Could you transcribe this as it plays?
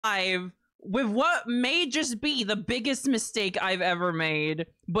live with what may just be the biggest mistake I've ever made,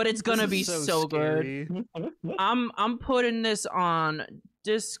 but it's gonna be so good. I'm putting this on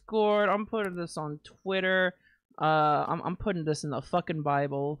Discord. I'm putting this on Twitter. I'm putting this in the fucking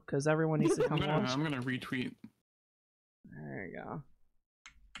Bible because everyone needs to come watch. I'm gonna retweet. There you go.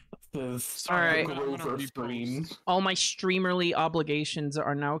 All right. Stream. All my streamerly obligations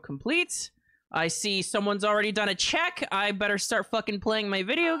are now complete. I see someone's already done a check. I better start fucking playing my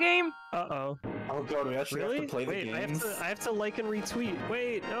video game. Uh-oh. Oh god, we actually have to play the game. I have to like and retweet.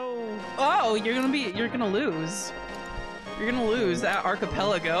 Wait, no. Oh, you're gonna lose. You're gonna lose that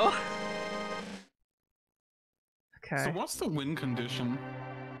Archipelago. Okay. So what's the win condition?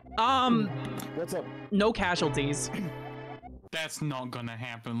 What's up? No casualties. That's not gonna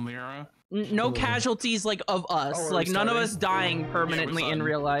happen, Lyra. No casualties like of us. Oh, like none of starting? us dying permanently in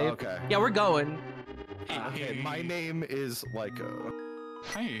real life. Okay. Yeah, we're going. Okay, my name is Lyca.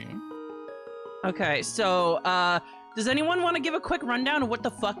 Hey. Okay, so does anyone want to give a quick rundown of what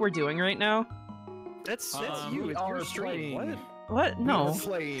the fuck we're doing right now? That's you. you. Are Your stream. playing. What? No. We are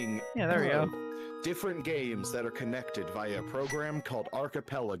playing. Yeah, there we go. Different games that are connected via a program called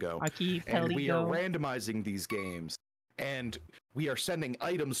Archipelago. Archipelago. And we are randomizing these games. And we are sending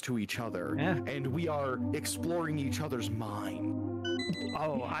items to each other. Yeah. And we are exploring each other's mind.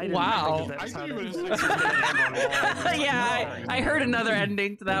 Oh, I didn't Wow. think that was how Yeah, I heard another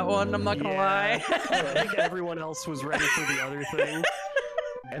ending to that one. I'm not gonna lie. I think everyone else was ready for the other thing.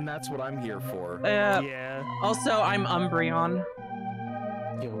 And that's what I'm here for. Yeah. Also, I'm Umbreon.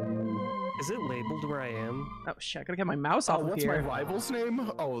 Is it labeled where I am? Oh shit! I gotta get my mouse off of what's here. my rival's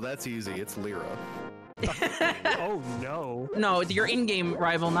name? Oh, that's easy. It's Lyra. Oh no. No, your in-game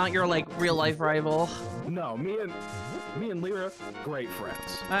rival, not your like real-life rival. No, me and Lyra, great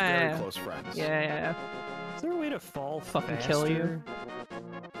friends. Yeah. Very close friends. Yeah. Is there a way to fall Fucking faster? kill you.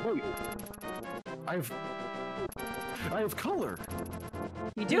 Wait. I have color.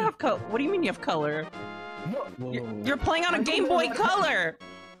 You do have color. What do you mean you have color? No. You're playing on a Game Boy Color.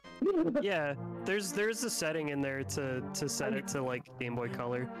 Yeah, there's a setting in there to set it to like Game Boy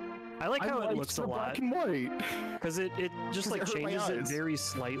Color. I like how it looks a lot black and white. because it just like it hurt my changes it eyes. very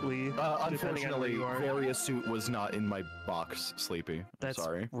slightly depending on where Unfortunately, you are. Various suit was not in my box, Sleepy. That's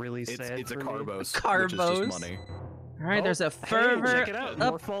Sorry. really sad. It's a for me. Carbos, which is Carbos. just money. All right, there's a Hey, fervor. check it out.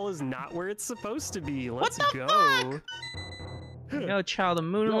 Morphball is not where it's supposed to be. Let's the go. Yo, Child of Yo,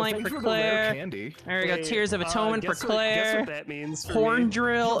 Moonlight thanks for the rare Claire. candy. There we go. Wait, Tears of Atonement for guess Claire. what that means for Horn me.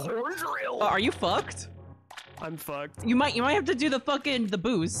 drill. Horn drill. Are you fucked? I'm fucked. You might have to do the fucking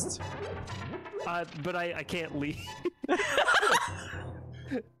boost. But I can't leave.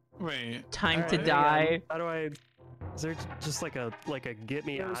 Wait. Time to Alright, die. How do I? Is there just like a get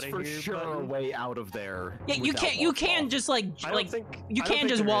me There's out of for here sure a button? way out of there. Yeah, you can just like I don't think you I don't can think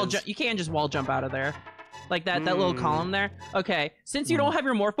just there wall is. jump. You can just wall jump out of there, like that little column there. Okay, since you don't have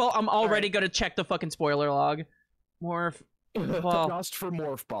your morph ball, I'm already gonna check the fucking spoiler log. Morph ball. Just for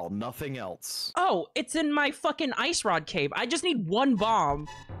morph ball, nothing else. Oh, it's in my fucking ice rod cave. I just need one bomb.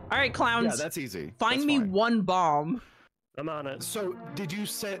 All right, clowns. Yeah, that's easy. Find That's me fine. one bomb. I'm on it. So, did you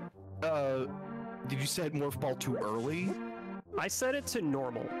set morph ball too early? I set it to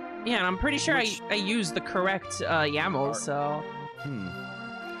normal. Yeah, and I'm pretty sure I used the correct YAML. So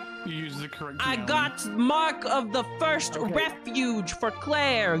You use the correct. I noun. got mark of the first Okay. refuge for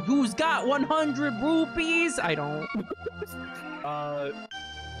Claire. Who's got 100 rupees? I don't.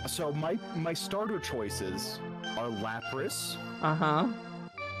 So my starter choices are Lapras, Uh-huh.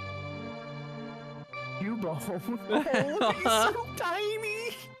 Cubo. Oh, he's so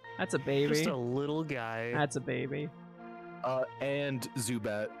tiny. That's a baby. Just a little guy. That's a baby. And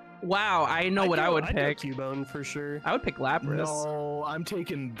Zubat. Wow, I know what I would I'd pick. go Cubone for sure. I would pick Lapras. No, I'm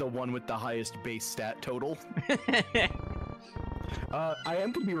taking the one with the highest base stat total. I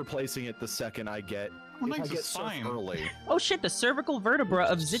am gonna be replacing it the second I get. Well, if I Lynx get is Surf fine. early. Oh shit, the cervical vertebra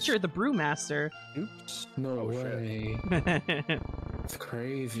of Zitcher the Brewmaster. Oops. No Oh, shit. way. It's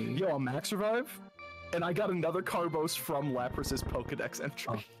crazy. Yo, I'm Max Revive, and I got another Carbos from Lapras's Pokedex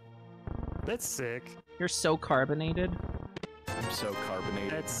entry. That's sick. You're so carbonated. I'm so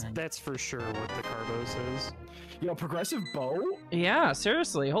carbonated. That's for sure what the Carbos is. Yo, progressive bow. Yeah,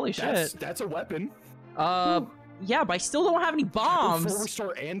 seriously, holy shit. That's a weapon. Yeah, but I still don't have any bombs. Full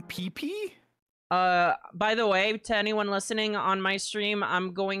restore and PP. By the way, to anyone listening on my stream,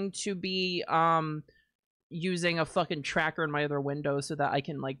 I'm going to be using a fucking tracker in my other window so that I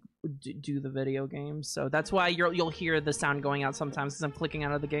can like do the video game. So that's why you'll hear the sound going out sometimes because I'm clicking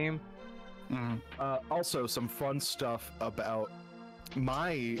out of the game. Also, some fun stuff about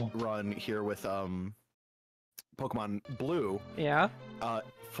my run here with Pokemon Blue, Yeah.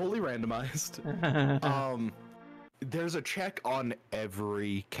 fully randomized. There's a check on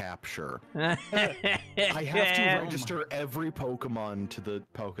every capture. I have to register every Pokemon to the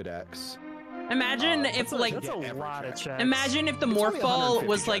Pokedex. Imagine if That's like a lot of checks. imagine if the It's only Morphball 150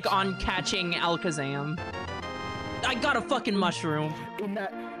 was like checks. on catching Alakazam. I got a fucking mushroom. In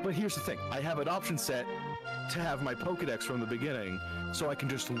that, but here's the thing: I have an option set to have my Pokedex from the beginning, so I can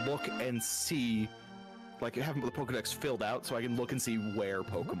just look and see, like, have the Pokedex filled out, so I can look and see where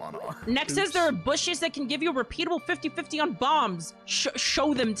Pokemon are. Next says there are bushes that can give you a repeatable 50-50 on bombs.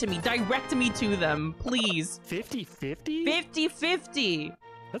 Show them to me. Direct me to them, please. 50-50? 50-50.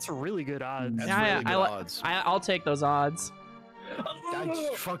 That's really good odds. That's Yeah, really good odds. I'll take those odds. That's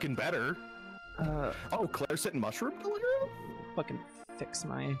fucking better. Oh, Claire sent mushroom delivery? Fucking fix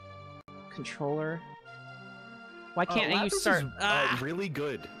my controller. Why can't you Lapis start? is, really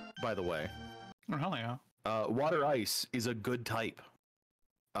good, by the way. Oh, hell yeah. Water Ice is a good type.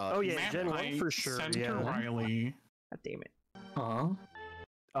 Oh yeah, Map Gen 1 height, for sure. Center Yeah. Riley. God damn it.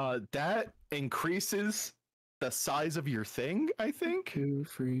 Huh? That increases the size of your thing, I think. 2,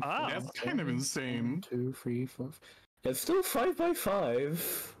 3, Ah. 4, That's kind of insane. 1, 2, 3, 4. It's still 5 by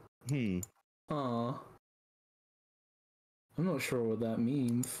 5. Hmm. I'm not sure what that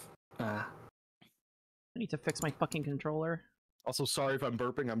means. Ah. I need to fix my fucking controller. Also, sorry if I'm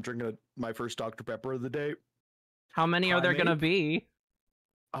burping. I'm drinking my first Dr. Pepper of the day. How many are there gonna be?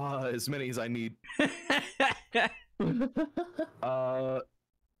 As many as I need. There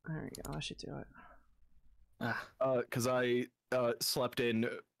we go. I should do it. Because I slept in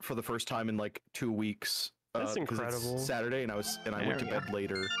for the first time in like 2 weeks. That's 'cause it's incredible. Saturday, and I went to There we bed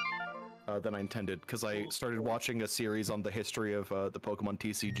later than I intended because I started watching a series on the history of the Pokemon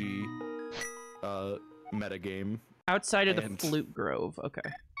TCG metagame. Outside of the And- Flute Grove. Okay.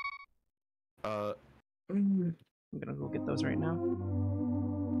 I'm gonna go get those right now.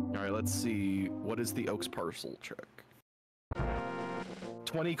 All right, let's see. What is the Oaks parcel check?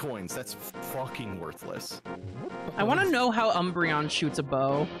 20 coins. That's fucking worthless. I want to know how Umbreon shoots a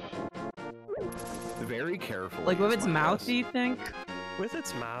bow. Very carefully. Like with is its my mouth, guess. do you think? With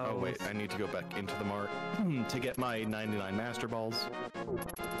its mouth. Oh wait, I need to go back into the mart to get my 99 Master Balls.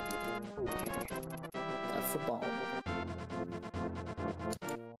 That's the ball.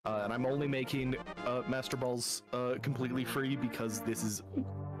 And I'm only making Master Balls completely free because this is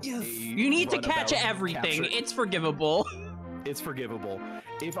You need to catch everything. It's forgivable. It's forgivable.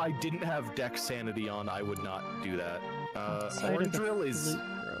 If I didn't have Dex Sanity on, I would not do that. Outside Horn of the Drill is... Flute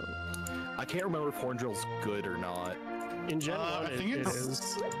Grove. I can't remember if Horn Drill's good or not. In Gen 1, I think it it's-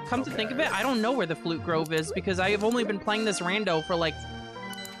 is. Come to think of Okay. it, I don't know where the Flute Grove is because I have only been playing this rando for like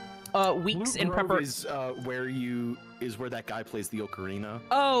weeks Flute in Grove preparation. is where that guy plays the ocarina.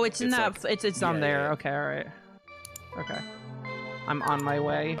 Oh, it's in it's that. like- it's on yeah, there. yeah. Okay, all right. Okay, I'm on my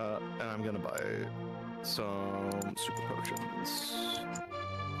way. And I'm gonna buy some super potions.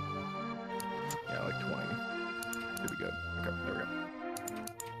 Yeah, like 20. Should be good. Okay, there we go.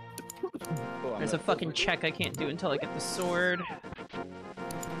 Oh, I'm There's a gonna- fucking check I can't do until I get the sword.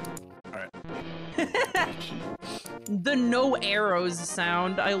 Alright. The no arrows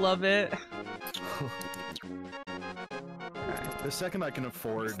sound. I love it. The second I can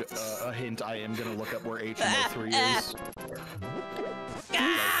afford a hint, I am gonna look up where HMO3 is.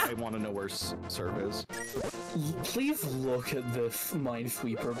 I want to know where Serve is. Please look at this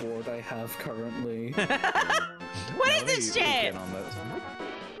Minesweeper board I have currently. What is Let this me shit? get on this.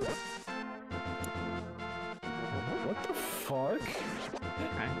 What the fuck?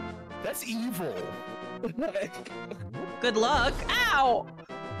 Okay. That's evil. Good luck. Ow!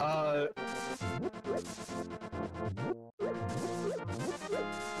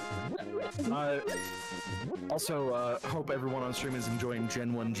 Also, hope everyone on stream is enjoying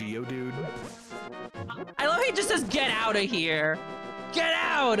Gen 1 Geodude. I love how he just says, "Get out of here! Get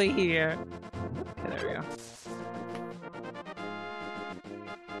out of here!" Okay, there we go.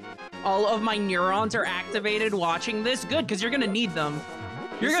 All of my neurons are activated watching this. Good, because you're gonna need them.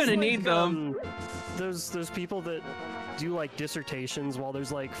 You're This is gonna like, need them. Those people that do like dissertations while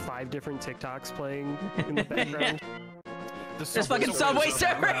there's like 5 different TikToks playing in the background. The fucking Subway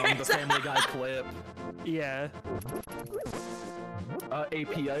around the surfers. Family Guy clip. Yeah.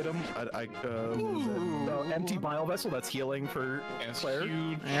 AP item. Empty bile vessel. That's healing for Yes, Claire.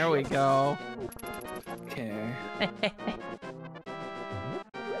 huge. There we go. Okay.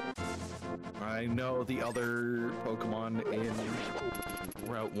 I know the other Pokemon in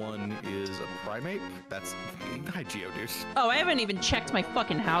Route 1 is a Primeape. That's hi Geodude. Oh, I haven't even checked my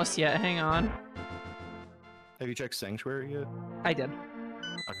fucking house yet. Hang on. Have you checked Sanctuary yet? I did.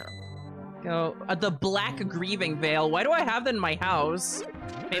 Okay. Go. The black grieving veil. Why do I have that in my house?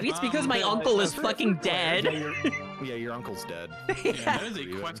 Maybe it's because my uncle is fucking dead. Yeah, your uncle's dead. Yeah, that is a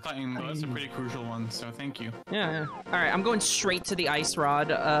quest item, though. That's a pretty crucial one, so thank you. Yeah. Alright, I'm going straight to the ice rod,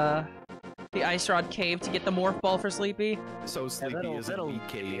 the ice rod cave to get the morph ball for Sleepy. So Sleepy is a that'll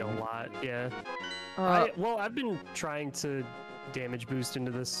give me a lot, yeah. Well, I've been trying to damage boost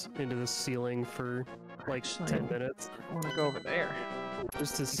into this ceiling for like 10 minutes. I want to go over there.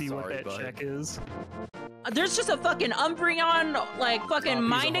 Just to see what that check is. There's just a fucking Umbreon, like, fucking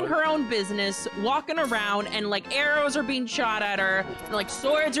minding her own business, walking around, and, like, arrows are being shot at her, and, like,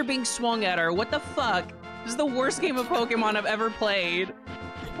 swords are being swung at her. What the fuck? This is the worst game of Pokemon I've ever played.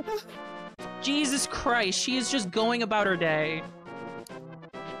 Jesus Christ, she is just going about her day.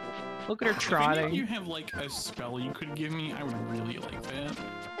 Look at her trotting. If you have, like, a spell you could give me, I would really like that.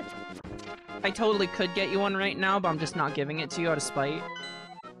 I totally could get you one right now, but I'm just not giving it to you out of spite.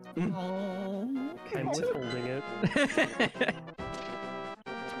 Oh, I'm withholding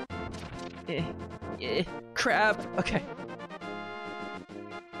it. Crap. Okay.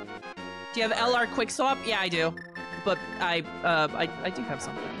 Do you have LR quick swap? Yeah, I do. But I do have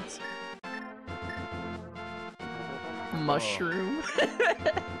some things. Mushroom.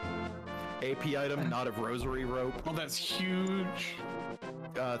 AP item, not of rosary rope. Oh, that's huge.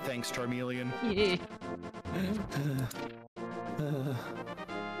 Thanks, Charmeleon. Yeah.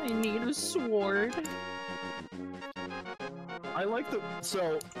 I need a sword. I like the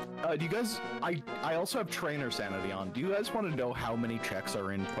so. Do you guys? I also have Trainer Sanity on. Do you guys want to know how many checks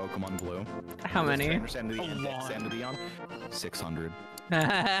are in Pokemon Blue? How many? Trainer Sanity and Dex Sanity on. 600.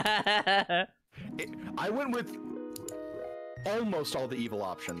 I went with almost all the evil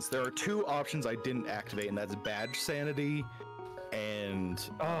options. There are 2 options I didn't activate, and that's Badge Sanity and.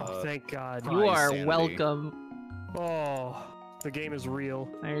 Thank God. You are Sanity. welcome. Oh, the game is real.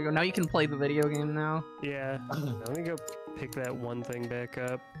 There you go. Now you can play the video game now. Yeah. Let me go pick that one thing back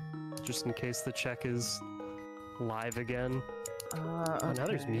up, just in case the check is live again. Oh, now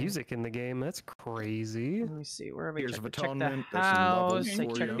there's music in the game. That's crazy. Let me see. Where have I Here's checked? of Check the Atonement. There's some levels house. I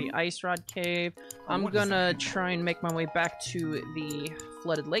for checked you. the Ice Rod Cave. I'm gonna try and make my way back to the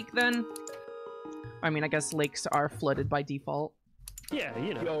flooded lake then. I mean, I guess lakes are flooded by default. Yeah,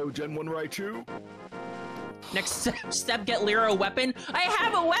 you know. Yo, Gen 1 Raichu. Next step, get Lyra a weapon. I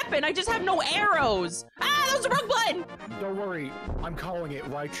have a weapon, I just have no arrows. Ah, that was the wrong button. Don't worry, I'm calling it.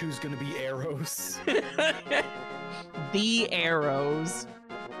 Raichu's gonna be arrows. The arrows.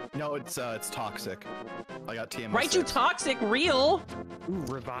 No, it's toxic. I got TMS. Raichu toxic, real. Ooh,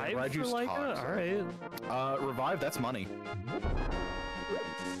 revive Raichu's for Lyra? toxic. Alright. Revive, that's money.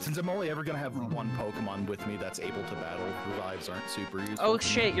 Since I'm only ever gonna have one Pokemon with me that's able to battle, revives aren't super useful. Oh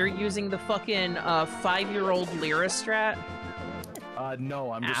shit, you're using the fucking 5-year-old Lyra strat?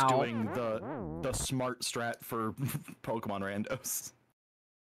 No, I'm just Ow. doing the smart strat for Pokemon randos.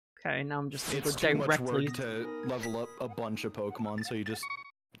 Okay, now I'm just It's gonna too much directly. work to level up a bunch of Pokemon, so you just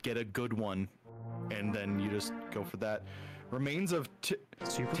get a good one, and then you just go for that. Remains of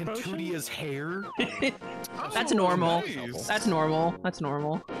Super potion? Tintutia's hair. That's Oh, normal. nice. That's normal. That's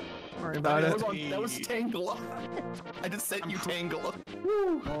normal. Don't worry about it. That was Tangela. I just sent you Tangela.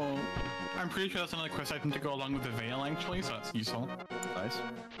 Well, I'm pretty sure that's another quest item to go along with the veil, actually, so that's useful. Nice.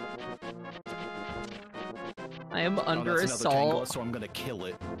 I am under that's another Tangela, assault. so I'm gonna kill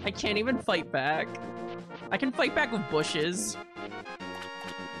it. I can't even fight back. I can fight back with bushes.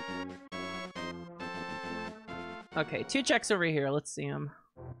 Okay, 2 checks over here. Let's see them.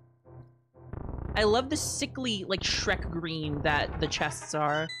 I love the sickly, like, Shrek green that the chests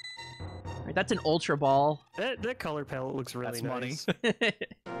are. Right, that's an Ultra Ball. That color palette looks really That's money. nice.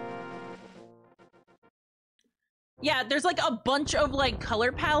 Yeah, there's like a bunch of like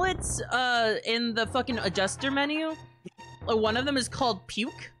color palettes in the fucking adjuster menu. One of them is called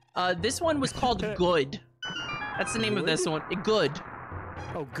Puke. This one was called Good. That's the name of this one. Good.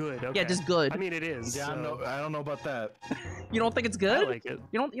 Oh, good. Okay. Yeah, just good. I mean, it is. Yeah, so I don't know about that. You don't think it's good? I like it.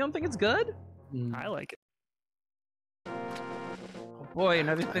 You don't think it's good? I like it. Oh boy,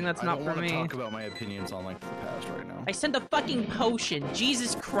 another thing that's not I for don't want me. to talk about my opinions on like the past right now. I sent a fucking potion.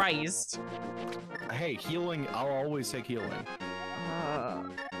 Jesus Christ. Hey, healing. I'll always take healing.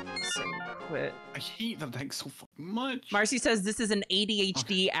 Quit. I hate that deck so fucking much. Marcy says this is an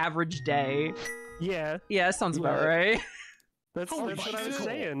ADHD average day. Yeah, Yeah, that sounds about Yeah. right. that's Holy what I was shit.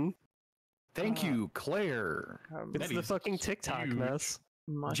 saying. Thank you, Claire. It's That the is fucking TikTok huge. mess.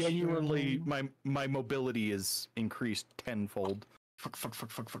 Genuinely, my mobility is increased tenfold. Fuck.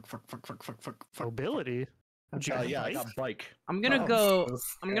 Mobility. Yeah, I got bike. I'm gonna go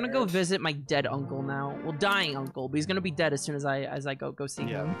visit my dead uncle now. Well, dying uncle, but he's gonna be dead as soon as I go see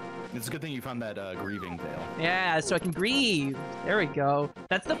him. It's a good thing you found that grieving veil. Yeah, so I can grieve. There we go.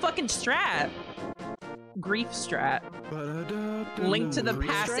 That's the fucking strat. Grief strat. Link to the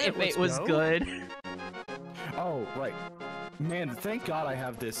past if it was good. Oh, right. Man, thank God I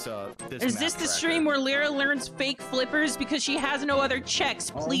have this, Is this the stream where Lyra learns fake flippers because she has no other checks?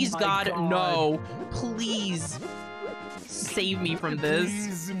 Please, God, no. Please. Save me from this.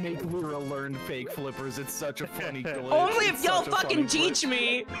 Please make Lyra learn fake flippers. It's such a funny glitch. Only if y'all fucking teach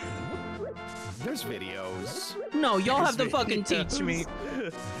me. There's videos. No, y'all have to fucking teach me.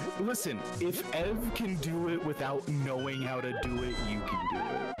 Listen, if Ev can do it without knowing how to do it, you can do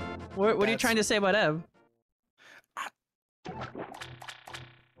it. What are you trying to say about Ev?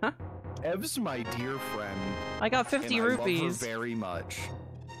 Huh? Ev's my dear friend. I got 50 rupees. I love her very much.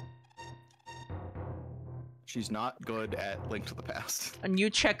 She's not good at Link to the Past. A new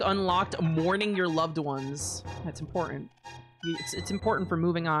check unlocked, mourning your loved ones. That's important. It's important for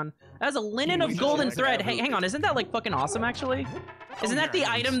moving on. That's a linen of golden thread. Hey, hang on, isn't that like fucking awesome actually? Isn't that the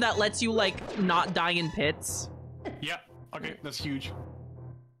item that lets you like not die in pits? Yeah, okay, that's huge.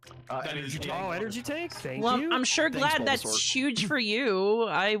 Energy tank. Oh, energy tank? Thank well, you. I'm sure glad that's huge for you.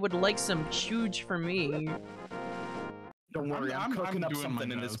 I would like some huge for me. Don't worry, I'm cooking up something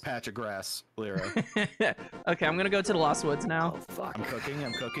in this patch of grass, Lyra. Okay, I'm gonna go to the Lost Woods now. Oh, fuck. I'm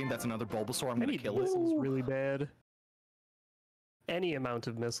cooking. That's another Bulbasaur. I'm gonna kill it. Missiles really bad. Any amount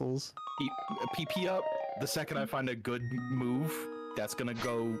of missiles. PP up. The second I find a good move, that's gonna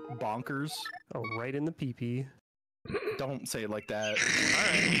go bonkers. Oh, right in the PP. Don't say it like that.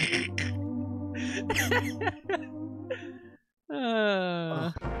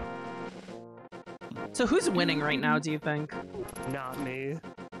 Alright. So who's winning right now, do you think? Not me.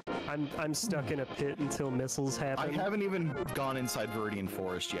 I'm stuck in a pit until missiles happen. I haven't even gone inside Viridian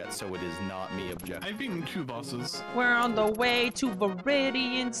Forest yet, so it is not me objective. I've beaten 2 bosses. We're on the way to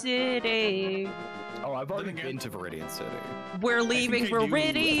Viridian City. Oh, I've already been to Viridian City. We're leaving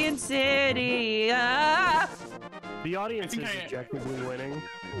Viridian City. Ah! The audience is objectively winning.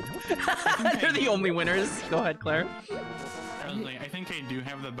 They're the only winners. Go ahead, Claire. I think I do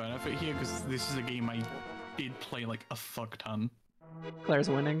have the benefit here because this is a game I did play like a fuck ton. Claire's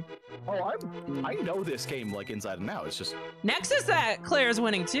winning. Oh, I know this game like inside and out. It's just next is that Claire's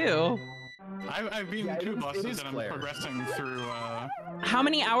winning too. I've beaten 2 bosses and I'm progressing through. How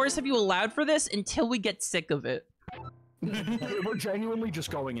many hours have you allowed for this until we get sick of it? We're genuinely just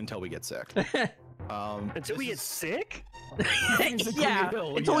going until we get sick. Until we get sick? Yeah,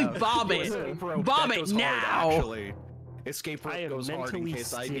 until we bomb it. Bomb it now! Actually. Escape rope goes hard in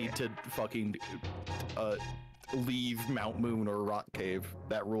case I need to fucking leave Mount Moon or Rock Cave.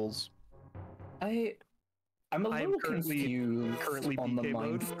 That rules. I'm a little confused on the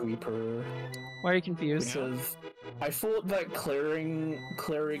Minesweeper. Why are you confused? Because I thought that clearing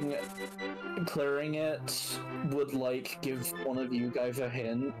it would like give one of you guys a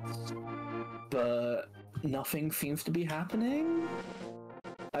hint, but nothing seems to be happening.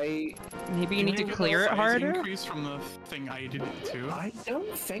 Maybe you need to clear it harder? Increase from the thing I did too? I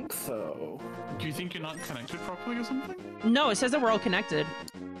don't think so. Do you think you're not connected properly or something? No, it says that we're all connected.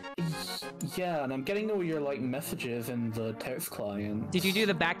 Yeah, and I'm getting all your like messages in the text client. Did you do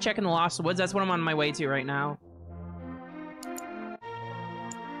the back check in the Lost Woods? That's what I'm on my way to right now.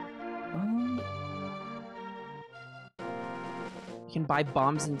 You can buy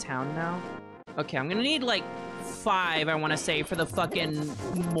bombs in town now? Okay, I'm gonna need like 5, I want to say, for the fucking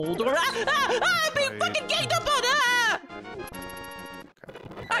Moldor. I'm being fucking ganged up on!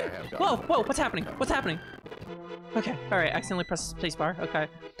 Whoa, what's happening? What's happening? Okay, alright, accidentally pressed place bar, okay.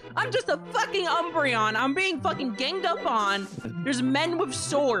 I'm just a fucking Umbreon, I'm being fucking ganged up on. There's men with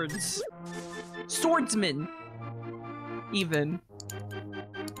swords. Swordsmen. Even.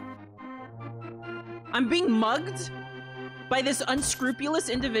 I'm being mugged by this unscrupulous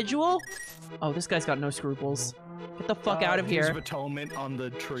individual. Oh, this guy's got no scruples. Get the fuck out of here. Of Atonement on the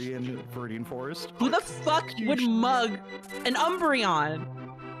tree in Viridian Forest. Who the fuck would mug an Umbreon?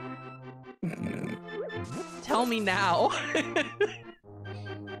 Tell me now.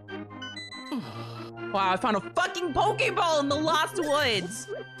 Wow, I found a fucking Pokeball in the Lost Woods.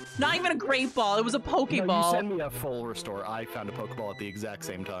 Not even a Great Ball, it was a Pokeball. No, you sent me a full restore. I found a Pokeball at the exact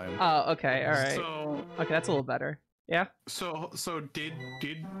same time. Oh, okay, alright. So, okay, that's a little better. Yeah? So did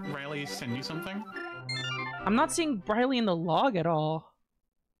Riley send you something? I'm not seeing Riley in the log at all.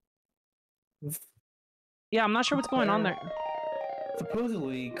 Yeah, I'm not sure what's going on there.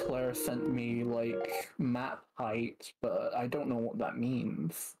 Supposedly, Claire sent me, like, map height, but I don't know what that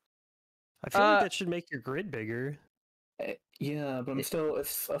means. I feel like that should make your grid bigger. Yeah, but I'm still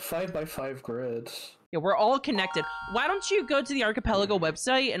it's a 5x5 grid. Yeah, we're all connected. Why don't you go to the Archipelago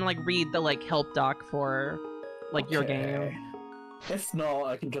website and like read the like help doc for like your game? If not,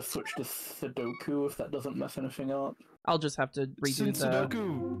 I can just switch to Sudoku if that doesn't mess anything up. I'll just have to redo the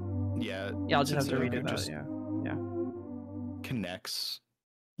Sudoku. Yeah. Yeah, I'll just have to Sudoku redo that. just Yeah. connects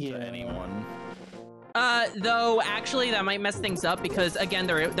Yeah. to anyone. Though actually that might mess things up because again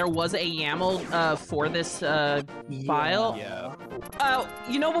there was a YAML for this file. Yeah.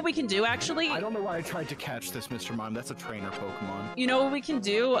 You know what we can do actually? I don't know why I tried to catch this, Mr. Mime. That's a trainer Pokemon. You know what we can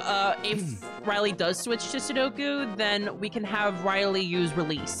do? If Riley does switch to Sudoku, then we can have Riley use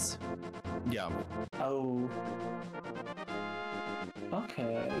release. Yeah. Oh.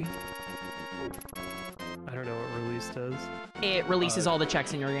 Okay. I don't know what release does. It releases all the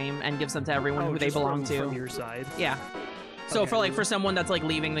checks in your game and gives them to everyone who they just belong to. from your side. Yeah. So Okay. for someone that's like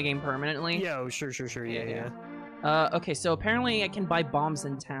leaving the game permanently. Yeah, sure. Yeah. Okay, so apparently I can buy bombs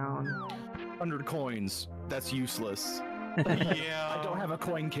in town. 100 coins. That's useless. Yeah. I don't have a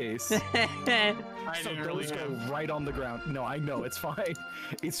coin case. I So didn't really those go have... right on the ground. No, I know, it's fine.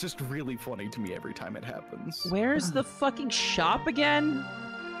 It's just really funny to me every time it happens. Where's the fucking shop again?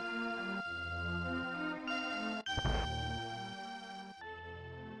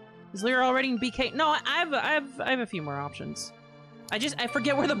 Is Lyra already in BK? No, I have a few more options. I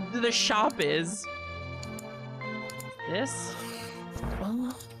forget where the shop is. This?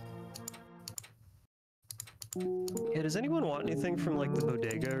 Yeah, does anyone want anything from like the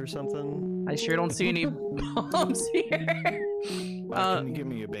bodega or something? I sure don't see any bombs here. Can you give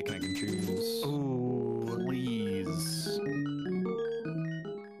me a bacon egg and cheese? Ooh. Please.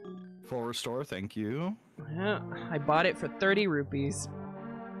 Full restore, thank you. Yeah, I bought it for 30 rupees.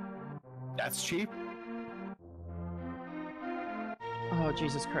 That's cheap. Oh,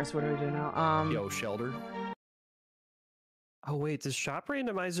 Jesus Christ, what do I do now? Yo, Shelter. Oh wait, does Shop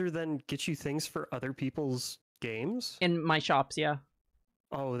Randomizer then get you things for other people's games? In my shops, yeah.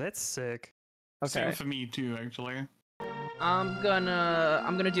 Oh, that's sick. Okay. Same for me too, actually. I'm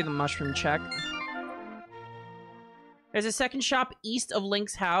gonna do the mushroom check. There's a second shop east of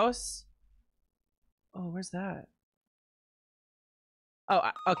Link's house. Oh, where's that? Oh,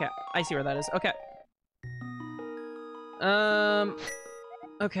 okay. I see where that is. Okay.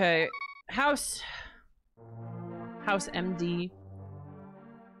 Okay. House MD.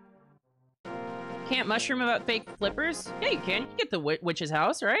 Can't mushroom about fake flippers? Yeah, you can. You can get the witch's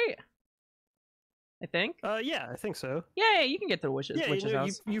house, right? I think. Yeah, I think so. Yeah, you can get the witch's Yeah,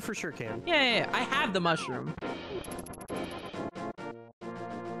 house. you for sure can. Yeah, I have the mushroom.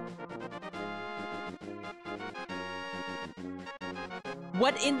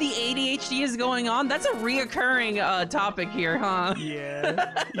 What in the ADHD is going on? That's a reoccurring topic here, huh?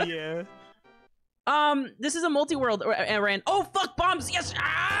 Yeah, yeah. This is a multi-world ran. Oh fuck, bombs! Yes!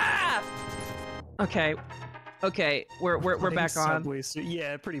 Ah! Okay, we're back on.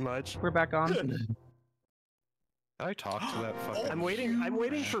 Yeah, pretty much. We're back on. Did I talk to that fucking... I'm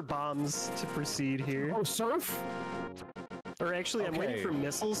waiting for bombs to proceed here. Oh, surf? Or actually, I'm waiting Okay. for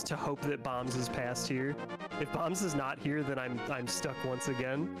missiles to hope that bombs is past here. If bombs is not here, then I'm stuck once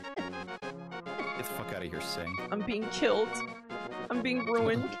again. Get the fuck out of here, Sing. I'm being killed. I'm being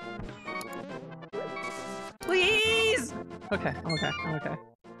ruined. Please! Okay, I'm okay.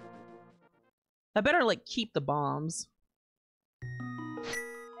 I better, like, keep the bombs.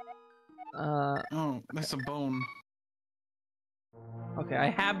 Oh, that's a bone. Okay, I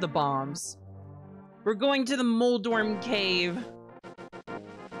have the bombs. We're going to the Moldorm Cave.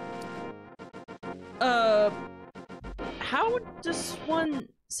 How does one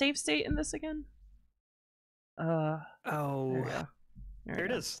save state in this again? Oh, There we go. there it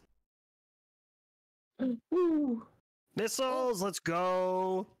go. is. Missiles, let's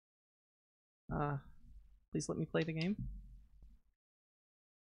go. Please let me play the game.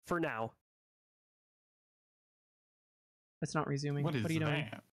 For now. It's not resuming. What is are you doing?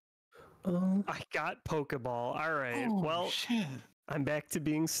 that? I got Pokeball. All right. Oh, Well, shit. I'm back to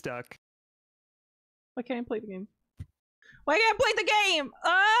being stuck. Why can't I play the game? Why can't I play the game?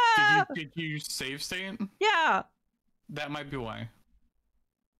 Ah! Did you save state? Yeah! That might be why.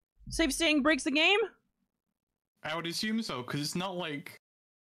 Save stating breaks the game? I would assume so, because it's not like...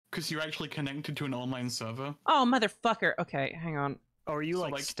 Because you're actually connected to an online server. Oh, motherfucker. Okay, hang on. Oh, are you So,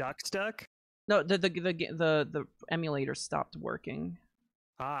 like like- stuck? No, the emulator stopped working.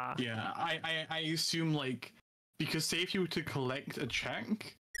 Ah. Yeah, I assume, like... Because say if you were to collect a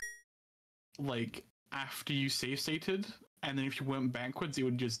check, like, after you save stated, and then if you went backwards, it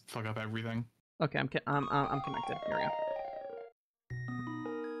would just fuck up everything. Okay, I'm connected. Here we go.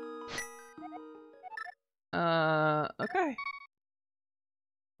 Okay.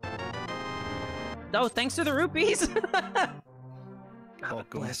 Oh, thanks to the rupees. God,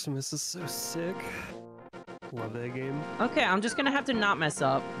 Blasphemous is so sick. Love that game. Okay, I'm just gonna have to not mess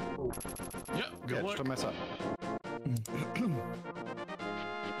up. Yeah, good luck. Just don't mess up.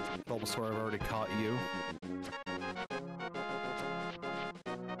 Bulbasaur, I've already caught you.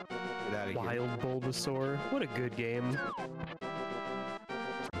 Get out of here. Wild Bulbasaur. What a good game.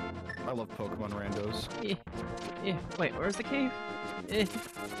 I love Pokemon randos. Wait, where's the cave? It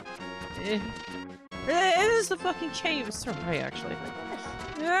is the fucking cave. It's so right, actually.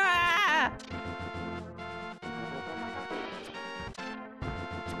 Ah!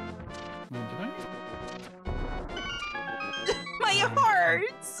 My heart!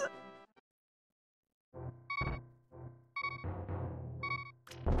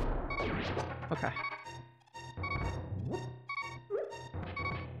 Okay.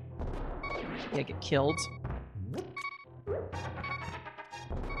 Yeah, get killed.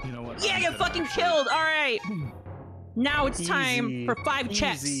 You know what? Yeah, get fucking killed! Alright! Now it's time Easy. for 5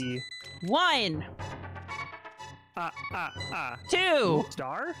 checks. Easy. 1, 2,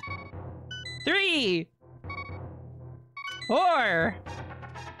 Star? 3, 4.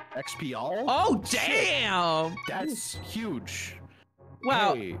 XP all? Oh, damn! That's huge.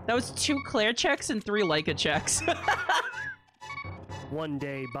 Wow, Hey. that was 2 Claire checks and 3 Leica checks. One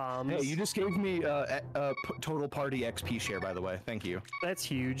day bombs. Hey, you just gave me total party XP share, by the way. Thank you. That's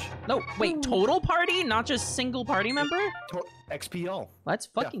huge. No, wait, total party? Not just single party member? XP all. Let's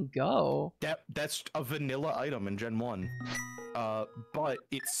fucking go. That's a vanilla item in Gen 1. But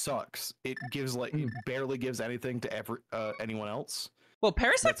it sucks. It gives it barely gives anything to anyone else. Well,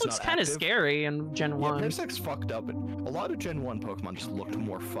 Parasect That's looks not kind of active. scary in Gen 1. Yeah, Parasect's fucked up, and a lot of Gen 1 Pokemon just looked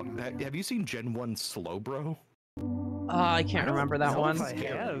more fucked. Have you seen Gen 1 Slowbro? I can't remember that know one. if I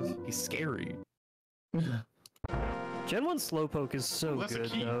have. He's scary. Gen 1 Slowpoke is so That's a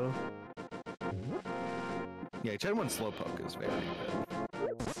good, key. though. Yeah, Gen 1 Slowpoke is very good.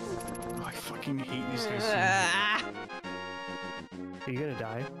 Oh, I fucking hate these guys. Ah. Are you gonna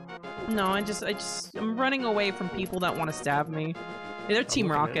die? No, I'm running away from people that want to stab me. Hey, they're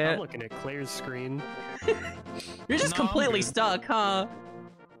Team Rocket. I'm looking at Claire's screen. You're just No, I'm completely good. stuck, huh?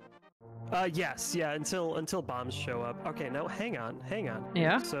 Yes, yeah, until bombs show up. Okay, now hang on.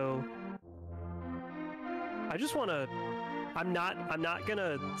 Yeah? So I just wanna I'm not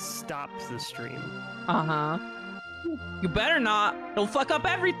gonna stop the stream. Uh-huh. You better not. It'll fuck up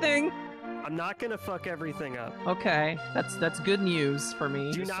everything. I'm not gonna fuck everything up. Okay, that's good news for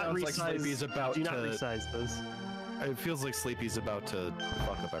me. Do It not sounds like resize. Sleepy's about do not to- resize this. It feels like Sleepy's about to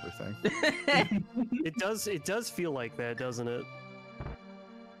fuck up everything. It does feel like that, doesn't it?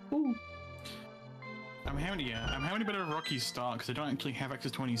 I'm having a bit of a rocky start because I don't actually have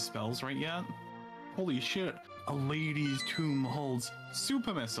access to any spells right yet. Holy shit! A lady's tomb holds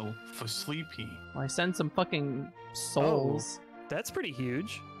super missile for Sleepy. Well, I send some fucking souls. That's pretty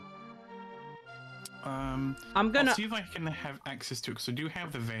huge. I'm I'll gonna. see if I can have access to it because I do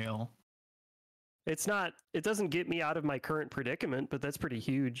have the veil. It doesn't get me out of my current predicament, but that's pretty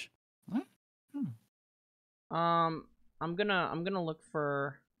huge. I'm gonna look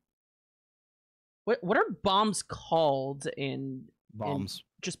for. What are bombs called in Bombs.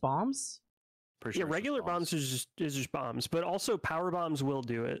 just bombs? Pretty Yeah, sure it's regular just bombs is just bombs, but also power bombs will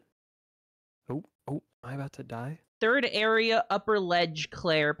do it. Oh, am I about to die? Third area, upper ledge,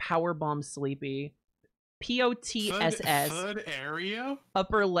 Claire, power bomb, Sleepy. POTSS. Third area?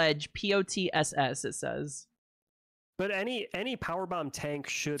 Upper ledge, POTSS, it says. But any power bomb tank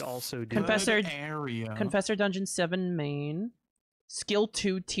should also do Confessor- Third area. Confessor Dungeon 7 main. Skill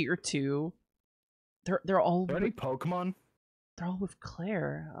 2, tier 2. They're all Are there any Pokemon? they're all with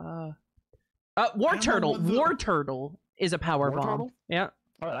Claire. War I don't know Turtle. what the- War Turtle is a power War bomb. Turtle? Yeah.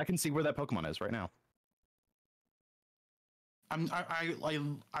 Alright, I can see where that Pokemon is right now.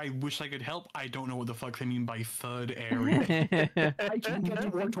 I wish I could help. I don't know what the fuck they mean by third area. I can get to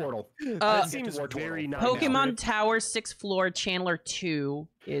War Turtle. That Uh, seems War Turtle. very not Pokemon Tower 6th floor Chandler 2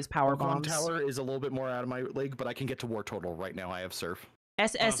 is power Pokemon bombs. Tower is a little bit more out of my league, but I can get to War Turtle right now. I have Surf.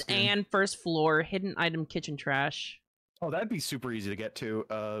 SS That's good. and first floor hidden item kitchen trash. Oh, that'd be super easy to get to.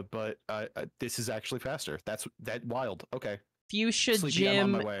 But this is actually faster. That's wild. Okay. Fuchsia Sleepy, I'm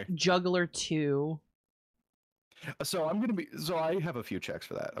on my Gym way. Juggler 2. So I have a few checks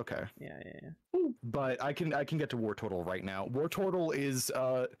for that. Okay. Yeah. But I can get to War Turtle right now. War Turtle is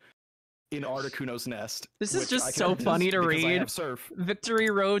in Articuno's nest. This is which just I can so access funny to because I read. have Surf. Victory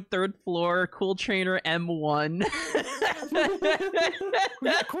Road, 3rd floor, Cool Trainer M1.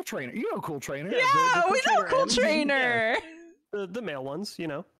 Yeah, Cool Trainer. You know Cool Trainer. Yeah, we know Cool Trainer. Trainer. The male ones, you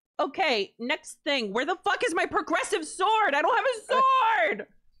know. Okay, next thing. Where the fuck is my progressive sword? I don't have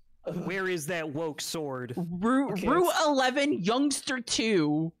a sword! Where is that woke sword? Route 11 Youngster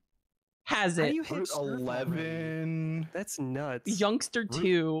 2 has How do it. you hit Route surf already? 11. That's nuts. Youngster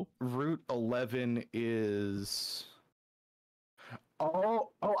 2. Route 11 is.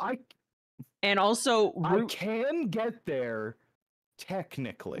 And also I can get there,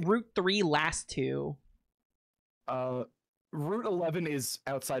 technically. Route 3 last 2. Route 11 is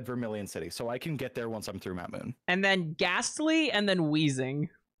outside Vermilion City, so I can get there once I'm through Mount Moon. And then Ghastly, and then Wheezing.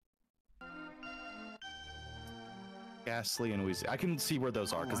 Ghastly and Wheezy. I can see where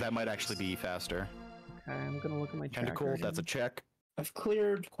those are, because that might actually be faster. Okay, I'm gonna look at my tracker. Tentacle, that's a check. I've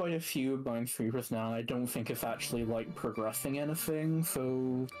cleared quite a few Minesweepers now. I don't think it's actually like progressing anything,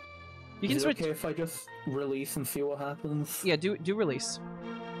 so You can is it switch. okay if I just release and see what happens? Yeah, do release.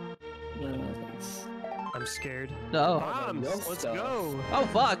 Yeah, thanks. I'm scared. No. Bombs! real Let's stuff. go! Oh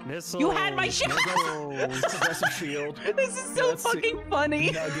fuck! Missiles! You had my shit! Missiles. Progressive shield. This is so Let's see. fucking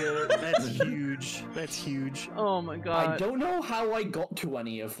funny. Nugget. That's huge. That's huge. Oh my I god. don't know how I got to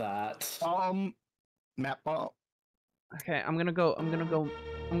any of that. Map bomb. Okay, I'm gonna go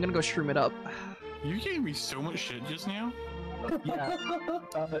shroom it up. You gave me so much shit just now. Yeah.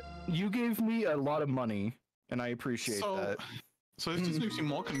 You gave me a lot of money, and I appreciate that. So this just makes me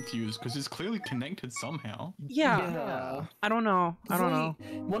more confused because it's clearly connected somehow. Yeah. I don't know. I don't know.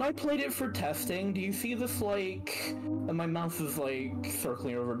 When I played it for testing, do you see this like, and my mouse is like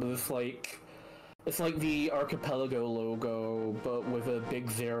circling over to this like, it's like the Archipelago logo, but with a big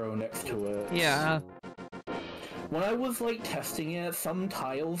 0 next to it. Yeah. When I was like testing it, some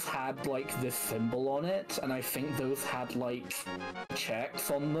tiles had like this symbol on it, and I think those had like checks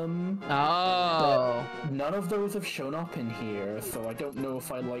on them. Oh. None of those have shown up in here, so I don't know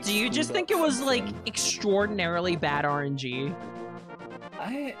if I like. Do you just screwed think up it was like something. extraordinarily bad RNG?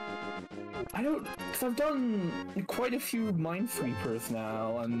 I don't, because I've done quite a few Minesweepers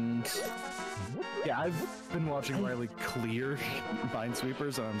now, and Yeah, I've been watching Riley clear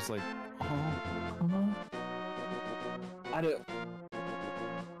Minesweepers, and I'm just like, I don't.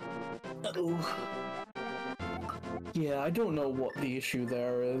 Yeah, I don't know what the issue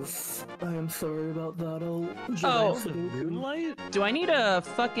there is. I am sorry about that. Oh. Moonlight? Do I need a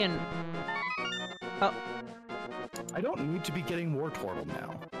fucking... Oh, I don't need to be getting War Turtle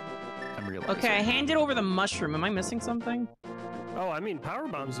now. I'm realizing. okay, I handed over the mushroom. Am I missing something? Oh, I mean, power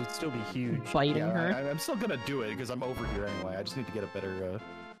bombs would still be huge. Biting Yeah, her? I'm still gonna do it because I'm over here anyway. I just need to get a better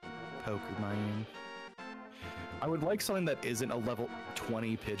poke with my aim. I would like something that isn't a level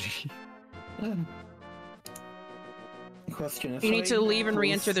 20 Pidgey. Question is, You need to leave and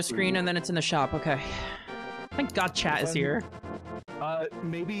re-enter the screen, and then it's in the shop. Okay. Thank God chat is here.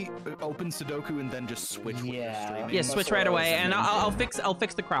 Maybe open Sudoku and then just switch. when you're Yeah. streaming. Yeah, That's switch what right I was away, and I'll thinking.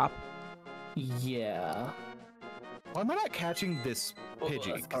 fix the crop. Yeah. Why am I not catching this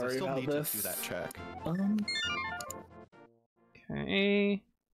Pidgey? Because I sorry still about need this. to do that check. Okay.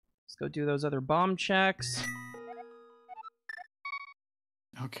 Let's go do those other bomb checks.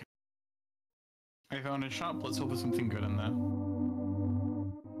 Okay. I found a shop. Let's hope there's something good in there.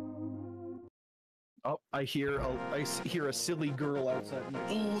 Oh, I hear a silly girl outside.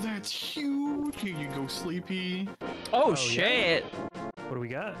 Oh, that's huge. Here you go, Sleepy. Oh, yeah. shit. What do we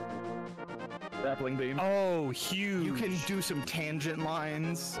got? Grappling beam. Oh, huge. You can do some tangent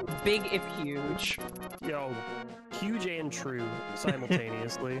lines. Big if huge. Yo, huge and true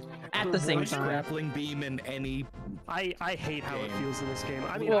simultaneously. At the same worst time. grappling beam in any. I hate how it Game. feels in this game.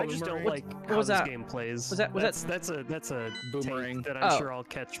 I mean, Well, I just don't what- like what how was this that? game plays. That's that's a Boomerang. take that I'm Oh. sure I'll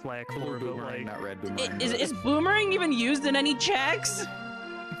catch flack for. Blue But boomerang, like, not red boomerang. Is boomerang even used in any checks?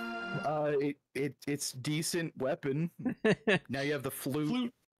 It's decent weapon. Now you have the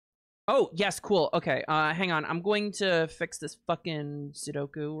flute. Oh, yes, cool. Okay, hang on. I'm going to fix this fucking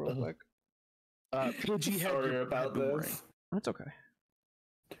Sudoku real quick. Pidgey had Sorry your about boomerang. this. That's okay.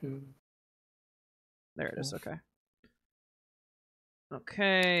 There it is, okay.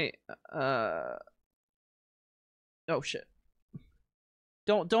 Okay, oh shit.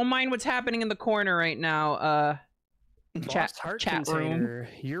 Don't mind what's happening in the corner right now, Lost heart chat room. container.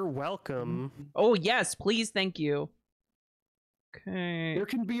 You're welcome. Oh, yes, please, thank you. Okay. There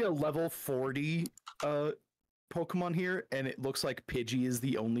can be a level 40 Pokemon here, and it looks like Pidgey is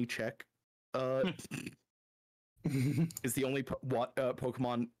the only check. Is the only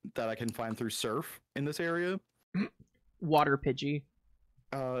Pokemon that I can find through Surf in this area. Water Pidgey.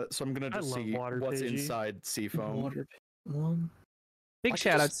 So I'm gonna just love see Water what's Pidgey. inside Seafoam. Big I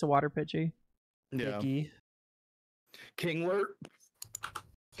shout just- outs to Water Pidgey. Yeah, Mickey. Kingler.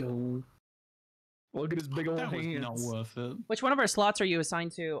 Yo. Look at his big old That was hands. not worth it. Which one of our slots are you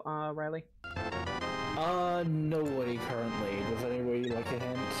assigned to, Riley? Nobody currently. Does anybody like a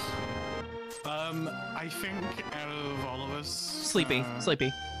hint? I think out of all of us, Sleepy.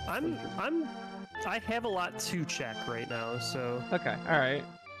 Sleepy. I have a lot to check right now, so Okay, alright.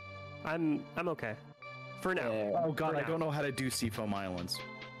 I'm okay. For now. Oh god, For I now. don't know how to do Seafoam Islands.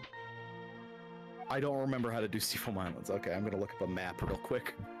 I don't remember how to do Seafoam Islands. Okay, I'm gonna look up a map real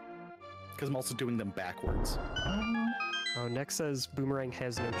quick. Because I'm also doing them backwards. Oh, next says Boomerang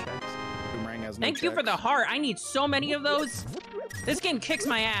has no checks. Boomerang has no Thank you for the checks. heart. I need so many of those. This game kicks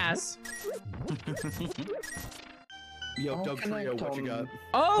my ass. Yo, How Doug can I Trio, what you tell got?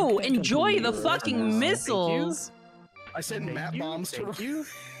 Oh, can't enjoy the continue fucking right now. missiles. I sent Thank map you, bombs to thank you.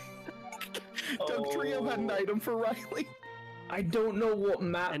 Doug Trio had an item for Riley. I don't know what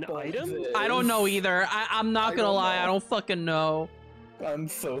map An bomb item? is. I don't know either. I'm not I gonna don't lie. know. I don't fucking know. I'm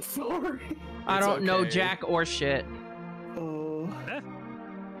so sorry. I It's don't know okay. jack or shit.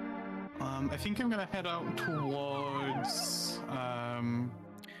 I think I'm gonna head out towards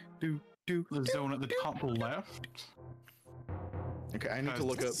the zone at the top left. Okay, I need to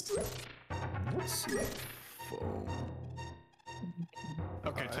look up. Seafoam.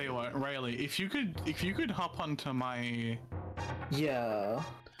 Okay, tell you what, Riley, if you could hop onto my, Yeah.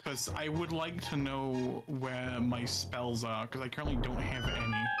 because I would like to know where my spells are, because I currently don't have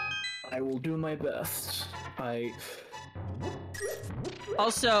any. I will do my best.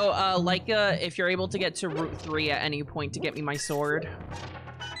 Also, Leica, if you're able to get to Route 3 at any point to get me my sword.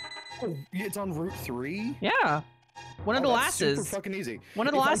 Oh, it's on Route 3? Yeah. One of the that's super lasses. fucking easy. One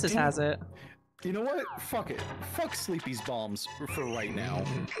of the If I lasses do- has it. You know what? Fuck it. Fuck Sleepy's bombs for right now.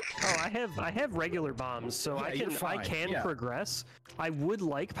 Oh, I have regular bombs, so Yeah, I you're can fine, yeah. progress. I would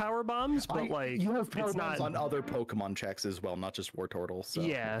like power bombs, but like you have power it's bombs not. on other Pokemon checks as well, not just War Turtle. So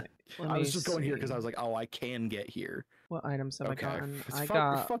Yeah. Let I me was just going here because see. I was like, oh, I can get here. What items have Okay, I gotten? I fuck,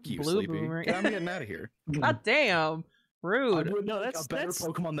 got fuck you, blue Sleepy. boomerang. Yeah, I'm getting out of here. God damn. I Rude. would No, like that's- a better that's-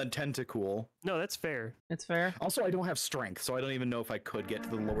 Pokemon than Tentacool. No, that's fair. It's fair. Also, I don't have strength, so I don't even know if I could get to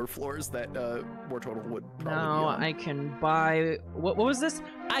the lower floors that War Turtle would probably Now be on. I can buy. What was this?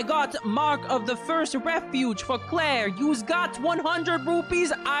 I got Mark of the First Refuge for Claire. You's got 100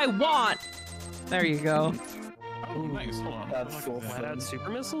 rupees. I want. There you go. Oh, nice. Hold on. That's Look so at that. Flat out super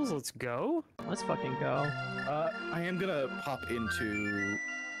missiles. Let's go. Let's fucking go. I am gonna pop into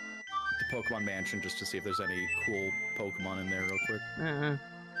the Pokemon Mansion just to see if there's any cool Pokemon in there real quick. I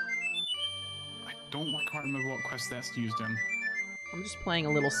don't quite remember what quest that's used in. I'm just playing a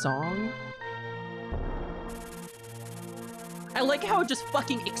little song. I like how it just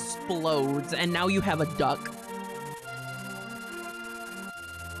fucking explodes, and now you have a duck.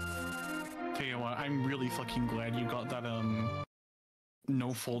 Tell you what, I'm really fucking glad you got that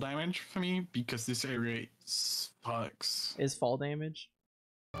no fall damage for me, because this area sucks. Is fall damage?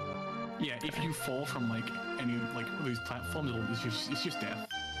 Yeah, if you fall from like any like these platforms, it's just death.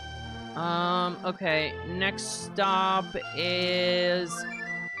 Okay. Next stop is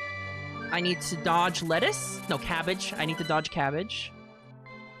I need to dodge lettuce. No, cabbage. I need to dodge cabbage.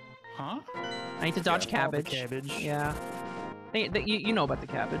 Huh? I need to dodge Yeah, all the cabbage. cabbage. Yeah. You know about the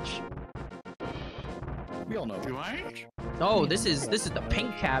cabbage. We all know. Do I? Oh, this is the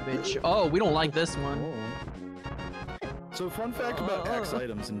pink cabbage. Oh, we don't like this one. So fun fact about X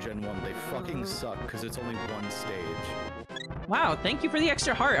items in Gen 1, they fucking suck because it's only one stage. Wow, thank you for the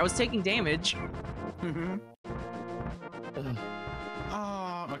extra heart. I was taking damage.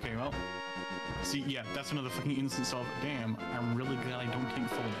 Okay, well. See, yeah, that's another fucking instance of, damn, I'm really glad I don't take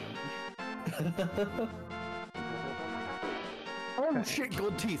full damage. Oh shit,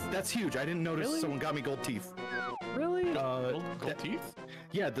 gold teeth. That's huge. I didn't notice Really? someone got me gold teeth. Really? Gold teeth?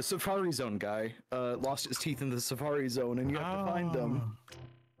 Yeah, the Safari Zone guy lost his teeth in the Safari Zone, and you have to find them.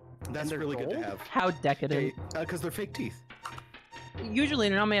 That's they're really good to gold? have. How decadent. Because they're fake teeth. Usually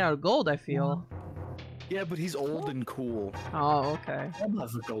they're not made out of gold, I feel. Yeah, but he's old and cool. Oh, okay. I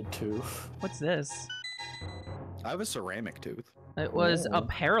have a gold tooth. What's this? I have a ceramic tooth. It was a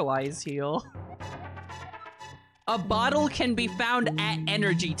paralyzed heal. A bottle can be found at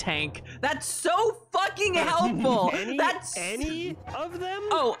energy tank. That's so fucking helpful. That's any of them?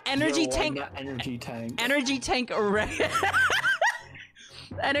 Oh, energy Yo, I'm tank. that energy tank. Energy tank wrecked.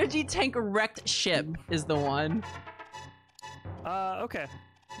 Energy tank wrecked ship is the one. Okay.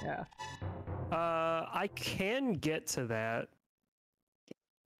 Yeah. I can get to that.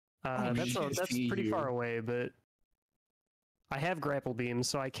 That's pretty far away, but I have grapple beams,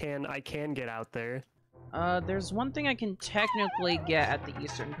 so I can get out there. There's one thing I can technically get at the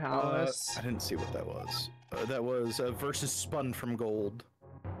Eastern Palace. I didn't see what that was. That was versus spun from gold.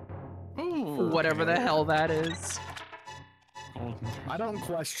 Ooh. Whatever the hell that is. I don't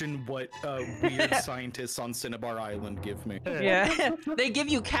question what weird scientists on Cinnabar Island give me. Yeah, they give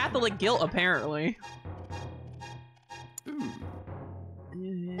you Catholic guilt, apparently.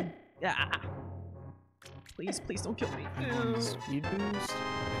 Yeah. Please, please don't kill me.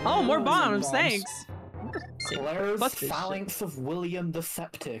 Oh, more bombs, thanks. Lyra's phalanx of William the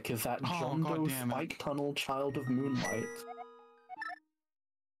Septic is that John Doe Spike Tunnel Child of Moonlight.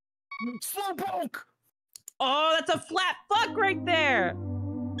 Slowpoke! Oh, that's a flat fuck right there!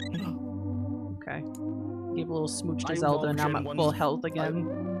 Okay. Gave a little smooch to Zelda, and now I'm at full health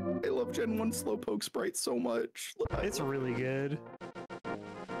again. I love Gen 1 Slowpoke sprite so much. It's really good.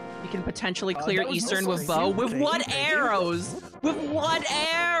 You can potentially clear Eastern with bow. With what arrows? With what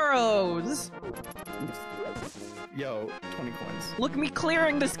arrows? Yo, 20 coins. Look at me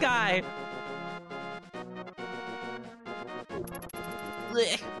clearing this guy.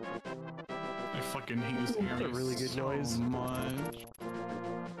 Blech. I fucking hate this area. That's a really good noise. Much.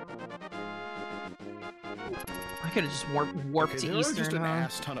 I could have just warped to there Eastern. There are just an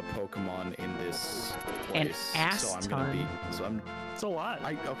ass ton of Pokemon in this place. An ass ton? It's a lot.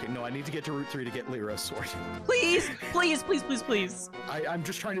 Okay, no, I need to get to Route 3 to get Lyra's sword. Please, please, please, please, please. I'm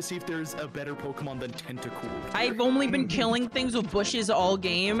just trying to see if there's a better Pokemon than Tentacool. I've only been killing things with bushes all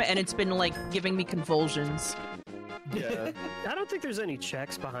game, and it's been, like, giving me convulsions. Yeah. I don't think there's any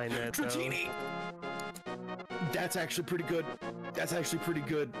checks behind that, Dratini! That's actually pretty good. That's actually pretty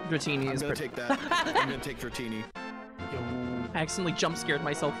good. Dratini is I'm gonna take that. I'm gonna take Dratini. I accidentally jump scared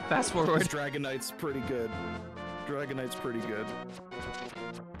myself. Fast forward. Dragonite's pretty good. Dragonite's pretty good.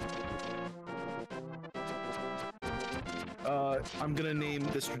 I'm gonna name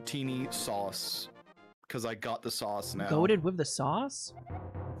this Dratini Sauce. Because I got the sauce now. Goated with the sauce?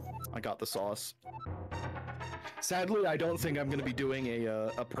 I got the sauce. Sadly, I don't think I'm gonna be doing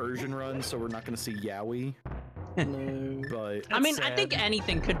a Persian run, so we're not gonna see Yowie. No. But I mean, I think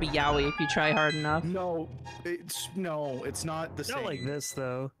anything could be Yowie if you try hard enough. No, it's not the same. Not like this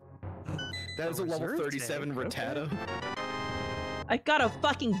though. That is a level 37 Rattata. I got a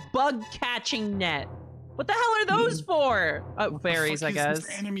fucking bug catching net. What the hell are those for? Oh, fairies, I guess.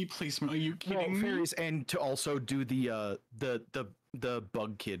 Enemy placement? Are you kidding me? Fairies, and to also do the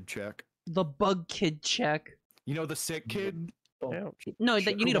bug kid check. The bug kid check. You know the sick kid? Oh, No,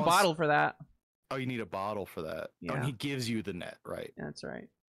 that you need a bottle for that. Oh, you need a bottle for that. Yeah. Oh, and he gives you the net, right? That's right.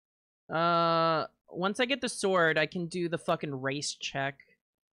 Once I get the sword, I can do the fucking race check.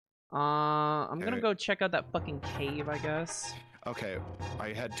 I'm gonna go check out that fucking cave, I guess. Okay,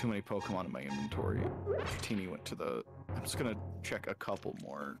 I had too many Pokemon in my inventory. Dratini went to the... I'm just gonna check a couple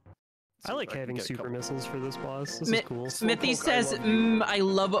more. I like having super missiles for this boss. This is cool. Smithy says, I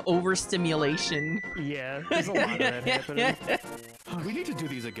love overstimulation. Yeah, there's a lot of that happening. We need to do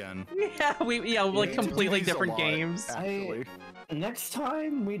these again. Yeah, like completely different games. Actually. Next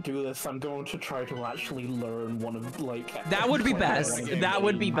time we do this, I'm going to try to actually learn one of, like... That would be best. That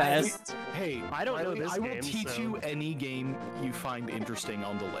would be best. Hey, I don't know this I will game, teach so... you any game you find interesting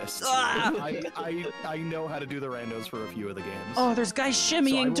on the list. Ah! I know how to do the randos for a few of the games. Oh, there's guys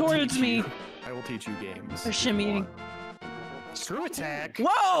shimmying towards me. I will teach you games. They're shimmying. Screw attack.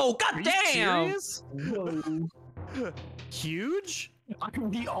 Whoa, Are you goddamn! serious? Huge?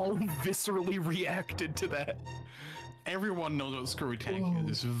 We all viscerally reacted to that. Everyone knows what Screw Attack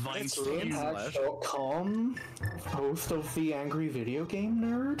is. Vice Screwattack.com, host of the Angry Video Game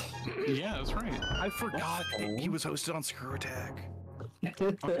Nerd. Yeah, that's right. I forgot he was hosted on Screw Attack. I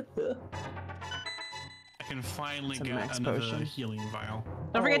can finally get another healing vial.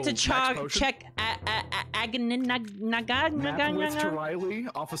 Don't forget to check Map with TiraLyra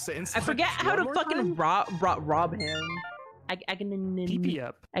off of Sans. I forget how to fucking rob him. PP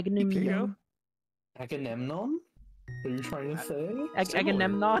up. Agamemnon. Agamemnon? Are you trying to say?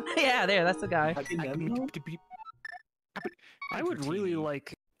 Agamemnon? Yeah, there, that's the guy. I would really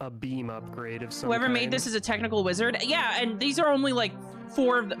like a beam upgrade of some Whoever kind. made this is a technical wizard. Yeah, and these are only like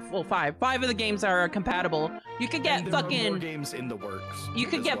five. 5 of the games are compatible. You could get fucking more games in the works. You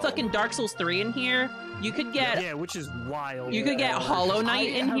could get fucking Dark Souls 3 in here. You could get which is wild. You could get Hollow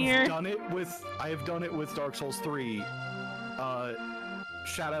Knight in here. I have done it with Dark Souls 3.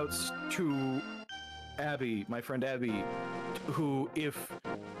 Shoutouts to Abby, my friend Abby, who if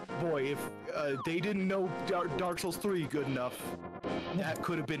they didn't know Dark Souls 3 good enough, that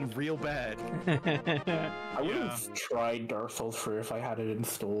could have been real bad. I would have tried Dark Souls 3 if I had it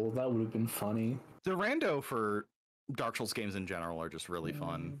installed. That would have been funny. The rando for Dark Souls games in general are just really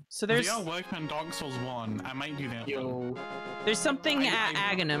fun. So there's working on Dark Souls 1. I might do that. There's something at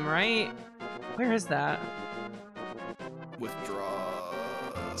Aghanim, right? Where is that? Withdraw.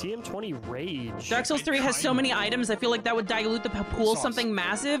 TM20 Rage. Dark Souls 3 has so many items, I feel like that would dilute the pool something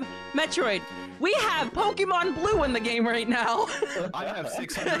massive. Metroid, we have Pokemon Blue in the game right now. I have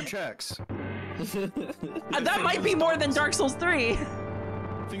 600 checks. That might be more than Dark Souls 3.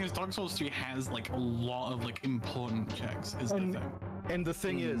 The thing is, Dark Souls 3 has like a lot of like important checks. Is the thing. And the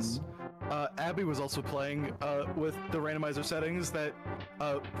thing is, Abby was also playing with the randomizer settings that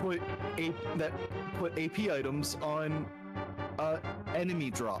put AP items on enemy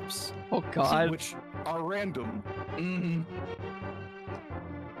drops. Oh god. Which are random.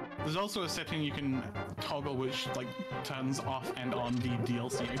 There's also a setting you can toggle which like turns off and on the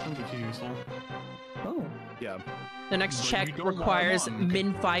DLC items, which is useful. Oh. Yeah. The next But check you don't requires want one.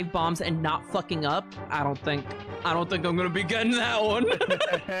 min 5 bombs and not fucking up. I don't think I'm gonna be getting that one.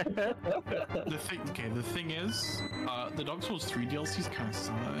 The thing is, the Dark Souls 3 DLCs kind of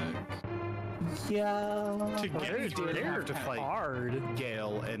suck. Yeah. To get through They're have to fight hard.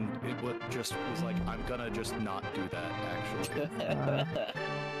 Gale, and it just was like, I'm gonna just not do that, actually.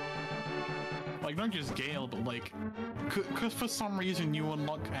 like not just Gale, but like, cause for some reason you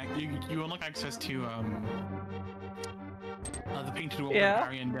unlock access to the painted world of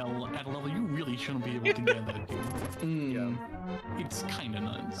Ariandel at a level you really shouldn't be able to get that to. Yeah. It's kind of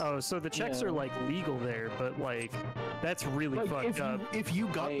nuts. Oh, so the checks are like legal there, but like that's really fucked up. If you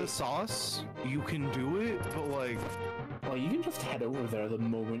got the sauce, you can do it, but like... Well, you can just head over there the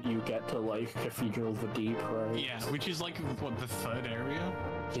moment you get to, like, Cathedral of the Deep, right? Yeah, which is like, what, the third area?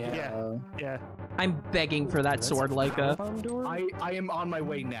 Yeah. I'm begging for that sword, Lyca. I am on my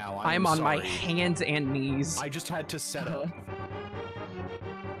way now. I'm on my hands and knees. I just had to set up.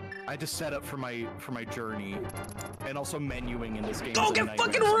 I had to set up for my journey, and also menuing in this game. Go get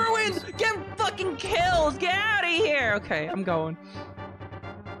fucking ruined! Get fucking killed! Get out of here! Okay, I'm going.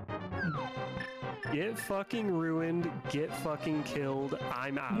 Get fucking ruined, get fucking killed,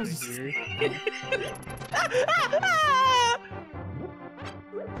 I'm out of here.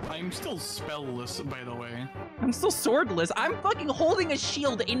 I'm still spellless, by the way. I'm still swordless. I'm fucking holding a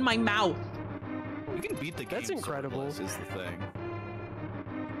shield in my mouth. You can beat the game. That's incredible. Is the thing.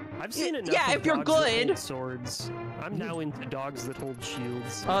 I've seen enough Yeah, of if you're dogs that good. hold swords. I'm now into dogs that hold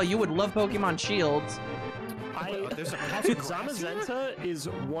shields. Oh, you would love Pokemon Shields. There's a Zamazenta is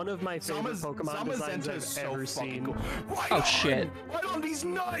one of my favorite Pokemon designs I've ever seen. Cool. Oh shit. Right on these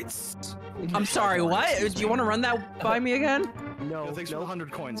nuts! I'm sorry, what? Do you want to run that by me again? No, Thanks for the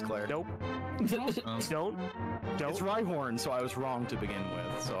 100 coins, Claire. Nope. Don't. It's Rhyhorn, so I was wrong to begin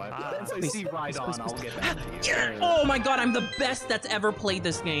with. So once I see Rhydon, I'll get back to you. Oh my god, I'm the best that's ever played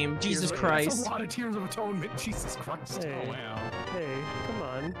this game. Jesus Christ. That's a lot of Tears of Atonement. Jesus Christ. Hey, Oh wow. hey, come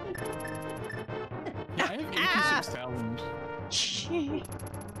on. Yeah, I have 86,000.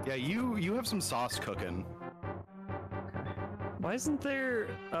 Yeah, you have some sauce cooking. Why isn't there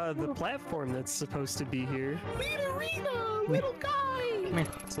the platform that's supposed to be here? Little guy! Come here.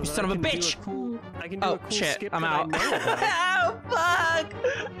 So You that son of a I can do bitch! I can do Oh a cool shit, skip I'm that out. I know about. Oh fuck!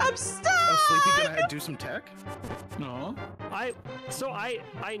 I'm stuck! Oh, Sleepy gonna do some tech? No. I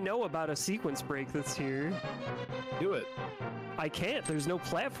know about a sequence break that's here. Do it. I can't. There's no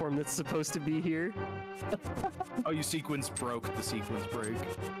platform that's supposed to be here. Oh, you broke the sequence break.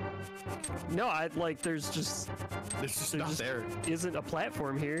 No, there's just Not there. isn't a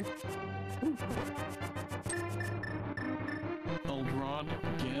platform here. Old Rod,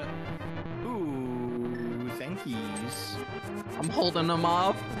 get. Ooh, thank yous. I'm holding them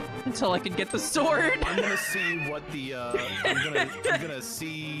off until I can get the sword. I'm gonna see what the I'm gonna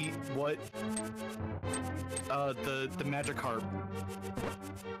see what the Magikarp.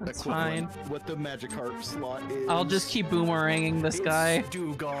 That's equivalent, fine. What the Magikarp slot is. I'll just keep boomeranging this guy.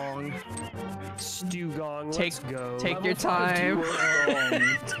 Dugong. Stugong, Take- let's go. Take your time.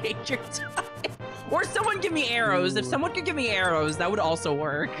 Take your time. Or someone give me arrows. If someone could give me arrows, that would also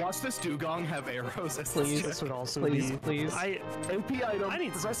work. Watch this Dugong have arrows. As Please. This would also Please, be. please. AP item. I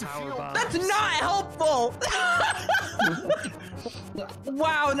need some progressive power shield. bombs. That's not helpful.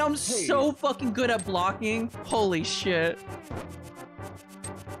 Wow, now I'm so fucking good at blocking. Holy shit.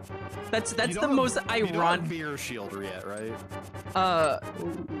 That's the most You don't ironic. have mirror shield yet, right?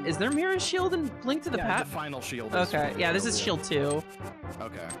 Is there mirror shield in Link to the The Past? final shield. Okay, yeah, this is shield 2.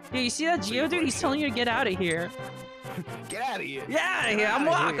 Okay. Yeah, you see that Geodude? He's telling you to get out of here. Get out of here. Get out of here. I'm outta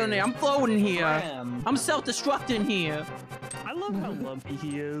walking here. here. I'm floating here. Bam. I'm self-destructing here. I love how lumpy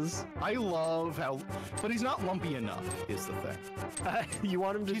he is. I love how, but he's not lumpy enough. Is the thing. You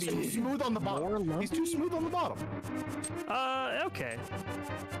want him to He's be too smooth on the bottom. He's too smooth on the bottom. Okay.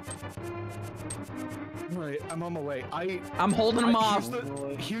 Right, I'm on my way. I'm holding him off.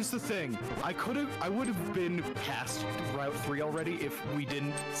 Here's the thing. I would have been past Route 3 already if we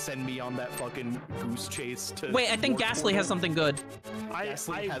didn't send me on that fucking goose chase to. Wait, I think Ghastly has something good.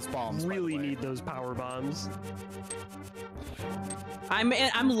 Ghastly has bombs. Really need those power bombs.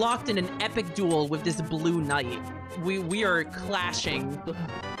 I'm locked in an epic duel with this blue knight. We are clashing.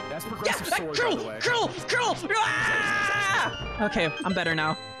 That's progressive sword, by the way. Curl! Ah! Okay, I'm better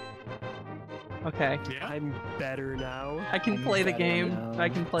now. Okay. Yeah. I'm better now. I can play the game. I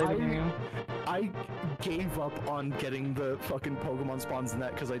can play the game. I gave up on getting the fucking Pokemon spawns in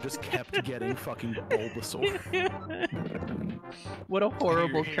that because I just kept getting fucking Bulbasaur. What a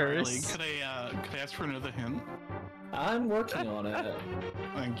horrible Hey, curse. Riley, could I ask for another hint? I'm working on it.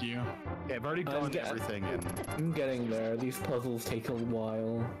 Thank you. Yeah, I've already done everything. I'm getting there. These puzzles take a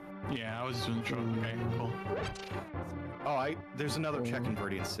while. Yeah, I was doing sure. Okay, cool. Oh, there's another check in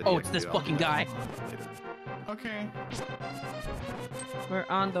Viridian City. Oh, it's this fucking guy. Later. Okay. We're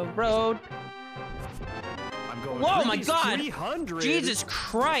on the road. I'm going. Whoa, my god! 300. Jesus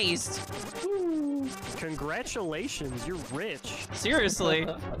Christ! Congratulations, you're rich. Seriously.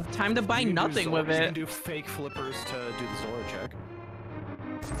 Time to buy nothing with You can it. do fake flippers to do the Zora check.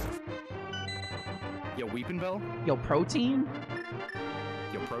 Yo, Weepin' Bell? Yo, protein?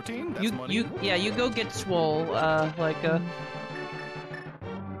 Yo, protein? That's money. Yeah, you go get swole, There you go.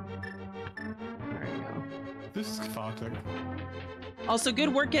 This is cathartic. Also,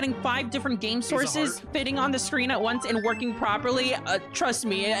 good work getting 5 different game sources fitting on the screen at once and working properly. Trust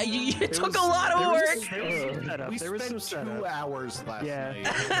me, it took a lot of work. We spent 2 hours last night.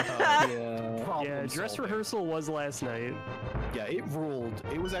 Yeah, dress rehearsal was last night. Yeah, it ruled.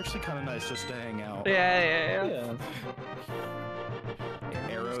 It was actually kind of nice just to hang out. Yeah.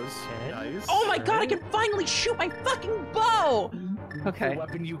 Arrows, nice. Oh my god, I can finally shoot my fucking bow! Okay. The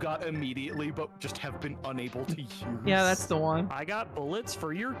weapon you got immediately, but just have been unable to use. Yeah, that's the one. I got bullets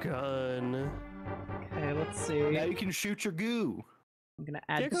for your gun. Okay, let's see. Now you can shoot your goo. I'm gonna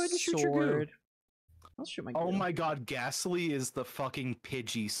add go the ahead and shoot your goo. sword. I'll shoot my goo. Oh my god, Ghastly is the fucking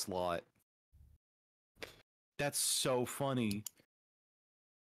Pidgey slot. That's so funny.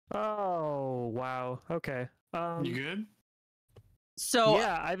 Oh, wow. Okay. You good? So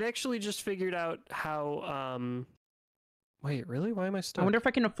yeah, I've actually just figured out how, wait, really? Why am I stuck? I wonder if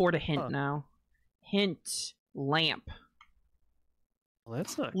I can afford a hint now. Hint lamp. Well,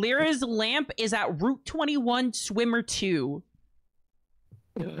 that's not... Lyra's lamp is at Route 21, Swimmer 2.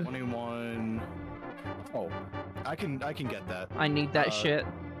 21. Oh, I can get that. I need that shit.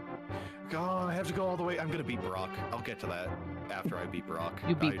 God, I have to go all the way. I'm gonna beat Brock. I'll get to that after I beat Brock.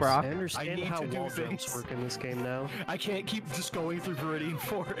 You beat Brock? I understand need how to do wall jumps things. work in this game now. I can't keep just going through Viridian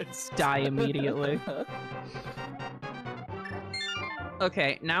Forest. Die immediately.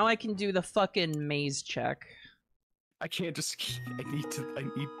 Okay, now I can do the fucking maze check. I can't just. I need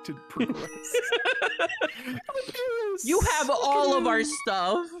to progress. You have all of our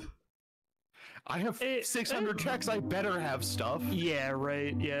stuff. I have 600 checks. I better have stuff. Yeah,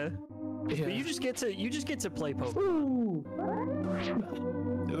 right. Yeah. But you just get to play Pokemon.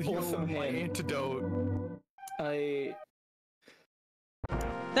 Awesome my hand. antidote. The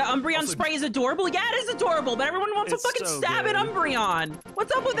Umbreon spray is adorable. Yeah, it is adorable, but everyone wants to It's fucking so stab at good. Umbreon.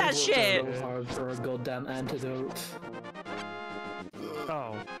 What's up with that shit? So hard for a goddamn antidote.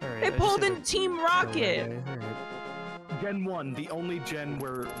 Oh, alright. It pulled in Team Rocket. Okay, alright. Gen 1, the only gen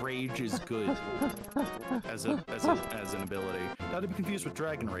where Rage is good as an ability. Not to be confused with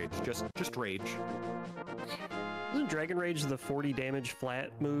Dragon Rage, just Rage. Isn't Dragon Rage the 40 damage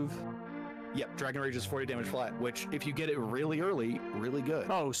flat move? Yep, Dragon Rage is 40 damage flat, which if you get it really early, really good.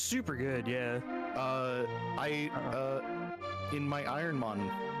 Oh, super good, yeah. In my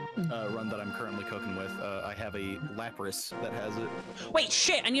Ironmon run that I'm currently cooking with, I have a Lapras that has it. Wait,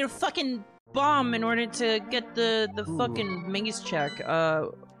 shit! I need a fucking bomb in order to get the fucking maze check.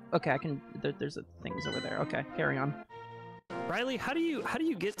 Okay, I can. There's things over there. Okay, carry on. Riley, how do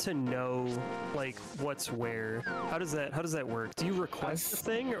you get to know like what's where? How does that work? Do you request a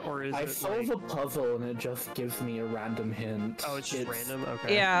thing or is I it solve like... a puzzle and it just gives me a random hint. Oh, it's just random.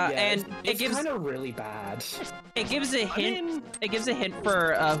 Okay. Yeah, and it's it gives kind of really bad. it gives a hint. It gives a hint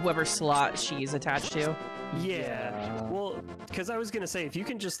for whoever slot she's attached to. Yeah. Well, because I was gonna say if you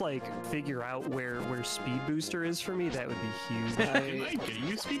can just like figure out where Speed Booster is for me, that would be huge. Did I get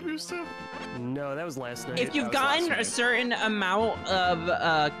you Speed Booster? No, that was last night. If you've gotten a certain amount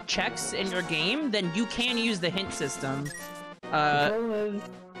of checks in your game, then you can use the hint system.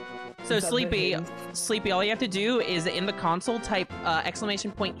 So Sleepy, all you have to do is in the console type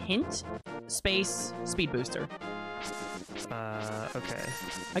 !hint space speed booster. Okay.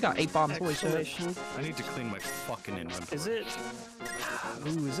 I got 8 bombs. Holy shit! I need to clean my fucking inventory. Is it?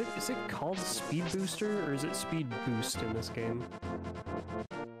 Ooh, is it called Speed Booster or is it Speed Boost in this game?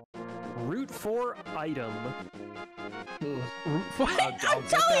 Route 4 item. I'll I'll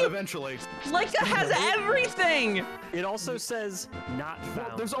get that eventually. Like it has everything. It also says not found.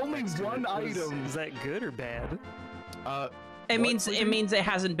 Well, there's only one item. Is that good or bad? It means it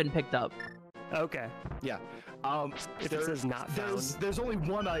hasn't been picked up. Okay. Yeah. If it says not found. There's only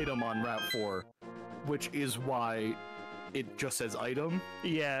one item on Route 4, which is why it just says item.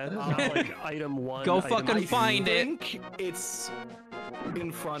 Yeah, not like item 1. Go fucking find it. I think it's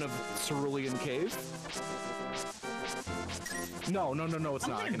in front of Cerulean Cave. No, it's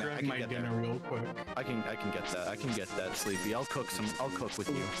not. I can my get dinner there. real quick. I can get that. I can get that, Sleepy. I'll cook with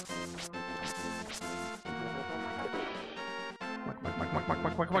you.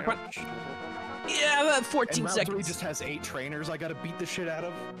 Yeah, about 14 and Route 3 seconds. just has 8 trainers I gotta beat the shit out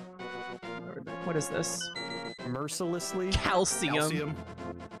of. What is this? Mercilessly? Calcium.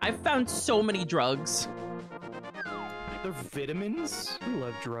 I've found so many drugs. They're vitamins? We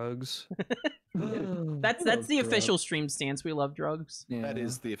love drugs. That's the official stream stance. We love drugs. Yeah. That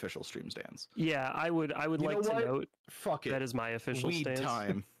is the official stream stance. Yeah, I would like to note Fuck it. that is my official Weed stance.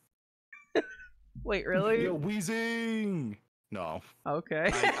 time. Wait, really? Yo, wheezing. No. Okay.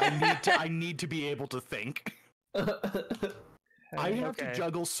 I need to be able to think. I have to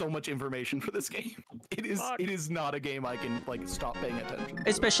juggle so much information for this game. It is not a game I can like stop paying attention.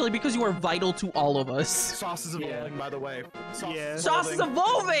 Especially because you are vital to all of us. Sauce is evolving, by the way. Sauce is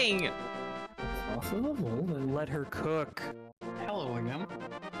evolving! Let her cook. Hello again.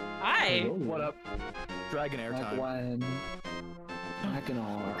 Hi. What up? Dragon Air time.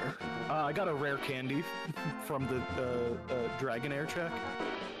 I got a rare candy from the Dragon Air check.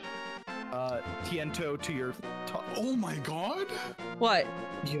 Tiento to your Oh my god! What?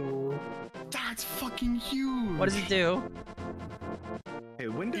 Yo. That's fucking huge! What does it do? Hey,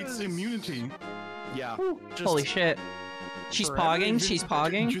 when does... It's immunity. Yeah. Holy shit. She's pogging? She's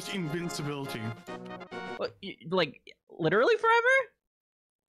pogging? Just invincibility. What, like, literally forever?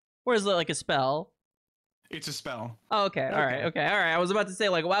 Or is it like a spell? It's a spell. Oh, okay, alright. I was about to say,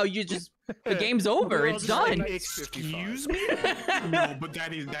 like, wow, you just... The game's over, it's done! Excuse me? No, but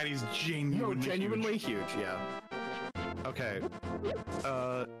that is genuinely genuinely huge, yeah. Okay.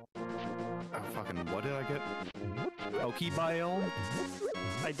 Oh, fucking, what did I get? Pokebile?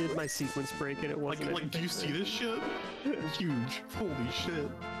 I did my sequence break and it wasn't Like, do you see this shit? Huge. Holy shit.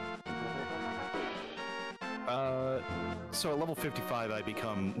 So at level 55 I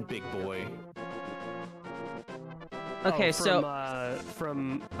become Big Boy. Okay,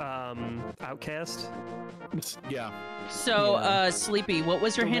 from Outcast. Yeah. So, Sleepy, what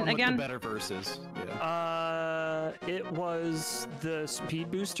was your hint With again? the better verses. Yeah. It was the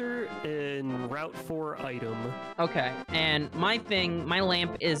speed booster in Route 4 item. Okay, and my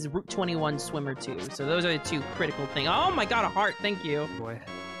lamp is Route 21 Swimmer 2. So those are the two critical things. Oh my god, a heart, thank you. Boy.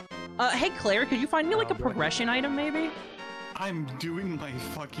 Hey Claire, could you find me like a progression item maybe? I'm doing my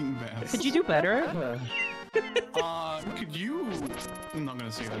fucking best. Could you do better? Could you... I'm not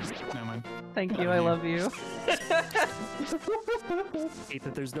gonna say that. Never mind. Thank you, I love you. Hate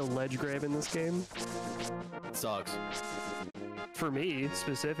that there's no ledge grab in this game. It sucks. For me,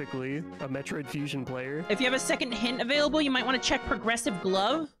 specifically, a Metroid Fusion player. If you have a second hint available, you might want to check Progressive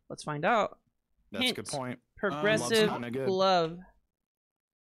Glove. Let's find out. That's a good point. Progressive Glove.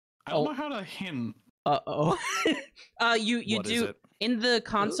 I don't know how to hint. Uh-oh. you What do... is it? In the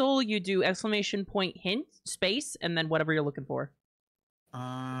console, you do ! hint, space, and then whatever you're looking for.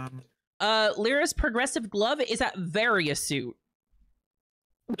 Lyra's Progressive Glove is at Variasuit.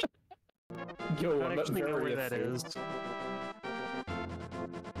 Yo, I don't actually know where that is.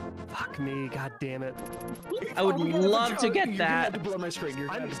 Fuck me, god damn it. I would love to get that.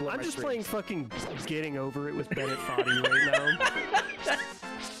 I'm just playing fucking Getting Over It with Bennett Foddy right now.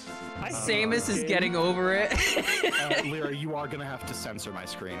 Samus is getting over it. Lyra, you are gonna have to censor my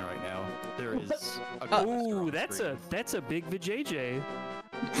screen right now. There is a ooh, that's a big vajayjay.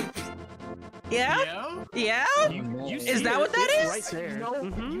 Yeah? Yeah? You is that what that is? Right there. No,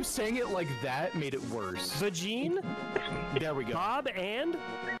 you saying it like that made it worse. Vagine? There we go. Bob and?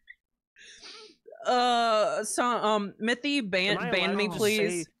 Mithy, ban me,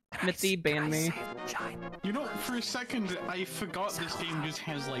 please. Mithy, ban me. You know, for a second, I forgot this game just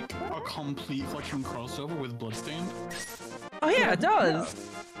has, like, a complete fucking crossover with Bloodstained. Oh yeah, it does.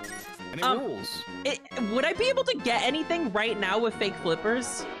 And it rules. Would I be able to get anything right now with fake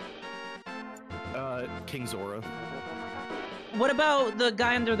flippers? King Zora. What about the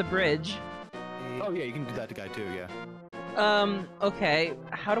guy under the bridge? Oh yeah, you can do that to guy too, yeah. Okay.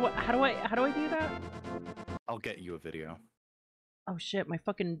 How do I do that? I'll get you a video. Oh shit, my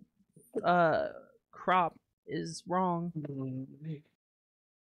fucking crop is wrong.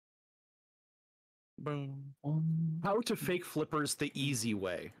 How to fake flippers the easy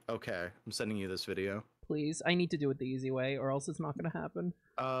way. Okay, I'm sending you this video. Please, I need to do it the easy way, or else it's not gonna happen.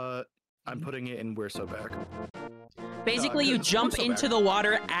 I'm putting it in We're So Back. Basically, you jump into the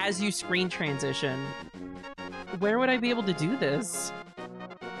water as you screen transition. Where would I be able to do this?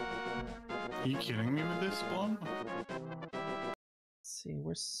 Are you kidding me with this one? Let's see,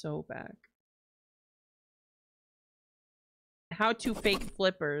 we're so back. How to fake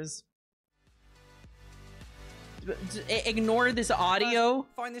flippers. Ignore this audio.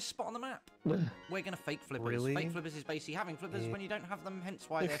 Find this spot on the map. We're gonna fake flippers. Really? Fake flippers is basically having flippers when you don't have them, hence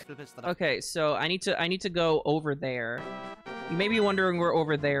why they're flippers. Okay, so I need to go over there. You may be wondering where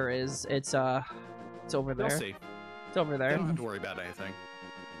over there is. It's over there. You'll see. It's over You there. don't have to worry about anything.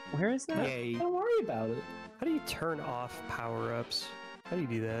 Where is that? Yay. Don't worry about it. How do you turn off power-ups? How do you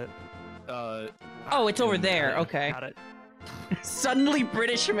do that? Oh, it's over there. Okay. Got it. Suddenly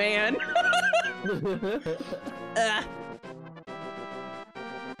British man.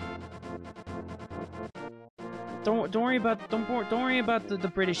 Don't worry about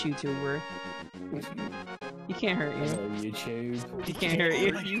the British YouTuber. He can't hurt you. Hello, YouTube. He can't hurt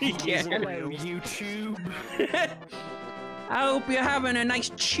you. He can't hurt Hello, you. YouTube. I hope you're having a nice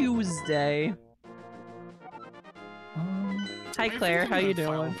Tuesday. Hi Claire, how you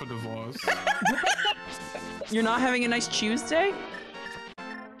doing? For divorce. You're not having a nice Tuesday?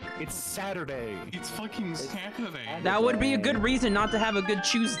 It's Saturday. It's fucking Saturday. That would be a good reason not to have a good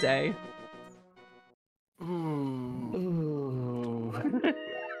Tuesday. Ooh.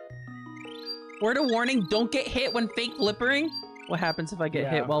 Word of warning, don't get hit when fake flippering. What happens if I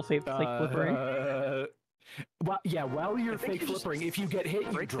get hit while fake flippering? Well, yeah, while you're fake flippering, if you get hit,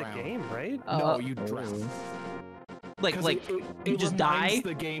 you Break the drown. game, right? No, you drown. Like you just die?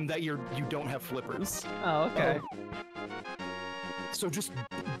 The game that you don't have flippers. Oh, okay. So just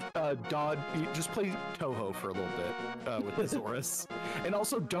just play Toho for a little bit with the Zoras, and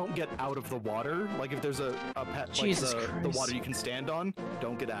also don't get out of the water. Like if there's a pet, Jesus like the Christ. water you can stand on,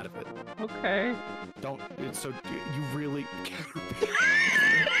 don't get out of it. Okay. Don't. So you really.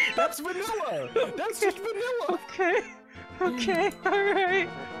 That's vanilla. That's just vanilla. Okay. Okay. All right.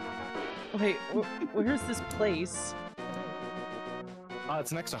 Wait, where's this place?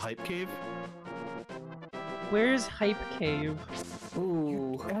 It's next to Hype Cave. Where's Hype Cave?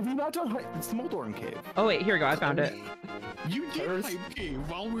 Ooh. Have you not done Hype? It's the Moldorm Cave. Oh wait, here we go. I found it. You did There's Hype Cave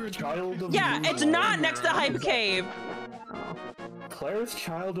while we were Child of Yeah, it's not Moonlight. next to Hype Cave. Oh. Claire's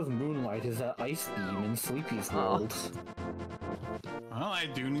Child of Moonlight is that ice beam in Sleepy's Oh. world. Well, I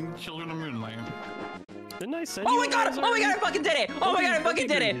do need Children of Moonlight. Didn't I send Oh you my one god! of those Oh my god! I already? fucking did it! Oh my god! I fucking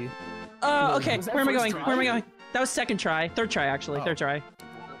did it! Okay. Was that Where am I first going? try? Where am I going? That was second try. Third try, actually. Oh. Third try.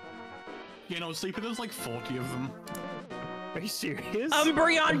 You know, Sleepy, there's like 40 of them. Are you serious?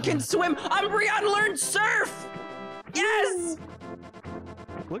 Umbreon can swim! Umbreon learned surf! Yes!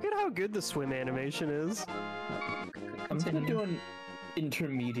 Look at how good the swim animation is. I'm gonna do an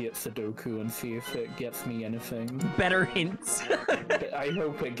intermediate Sudoku and see if it gets me anything. Better hints. I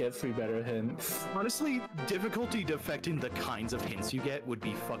hope it gets me better hints. Honestly, difficulty affecting the kinds of hints you get would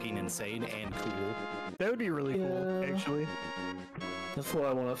be fucking insane and cool. That would be really cool, Yeah. actually. That's what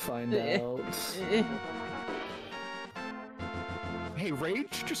I want to find out. Hey,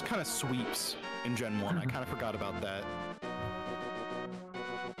 Rage just kind of sweeps in Gen 1. I kind of forgot about that.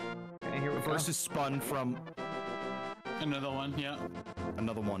 Okay, here we go. Versus Spun from Another one, yeah.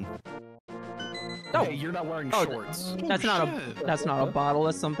 another one. Oh. Hey, you're not wearing Oh, shorts. That's not shit. that's not a bottle.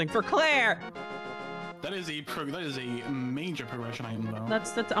 That's something for Claire. That is a major progression item though.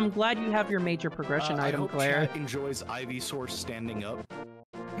 That's. I'm glad you have your major progression I item, hope Claire. Chat enjoys Ivysaur standing up.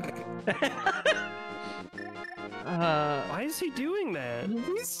 Why is he doing that? Let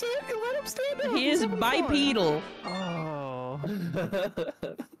him stand up. He is bipedal. Oh.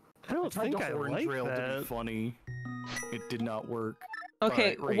 I don't Tried think to I horn like drill to be that. funny. It did not work.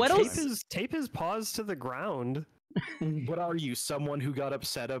 Okay, But Rage what time. else? Tape his paws to the ground. What are you, someone who got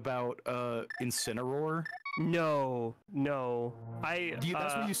upset about Incineroar? No.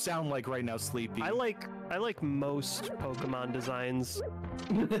 That's what you sound like right now, Sleepy. I like most Pokemon designs.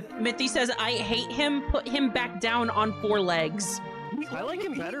 Mithy says, I hate him. Put him back down on 4 legs. I like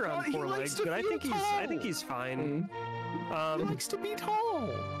him better on He 4 likes legs, to but I feel think tall. he's fine. He likes to be tall.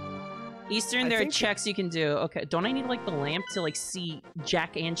 Eastern, there are checks you can do. Okay, don't I need like the lamp to like see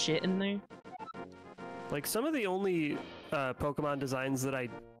jack and shit in there? Like some of the only Pokemon designs that I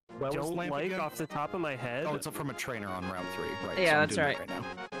don't like off the top of my head. Oh, it's from a trainer on Route 3, right? Yeah, so that's right.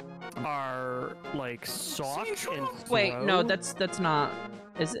 Are like soft and wait, no, that's not.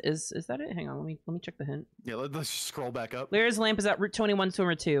 Is that it? Hang on, let me check the hint. Yeah, let's scroll back up. Lyra's lamp is at Route 21 to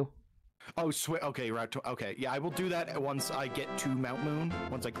Route 2. Oh, okay, okay. Yeah, I will do that once I get to Mount Moon.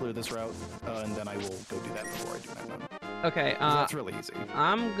 Once I clear this route, and then I will go do that before I do Mount Moon. Okay, that's really easy.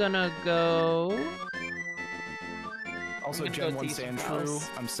 I'm gonna go. Also, Gen 1 Sandshrew.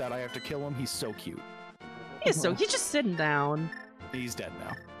 I'm sad I have to kill him. He's so cute. He's just sitting down. He's dead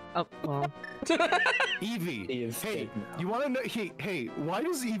now. Oh, well. Eevee. Hey, you want to know? Hey, why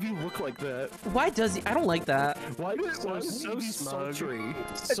does Eevee look like that? Why does he? I don't like that. Why is so smug? Sultry?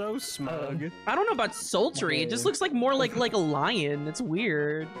 So smug. I don't know about sultry. Okay. It just looks like more like a lion. It's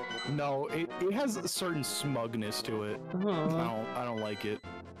weird. No, it has a certain smugness to it. I don't like it.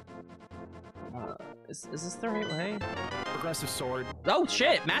 Is this the right way? Progressive sword. Oh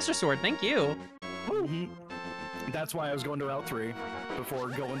shit! Master sword. Thank you. That's why I was going to Route 3 before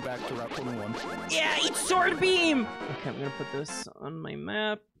going back to Route 21. Yeah, eat sword beam! Okay, I'm gonna put this on my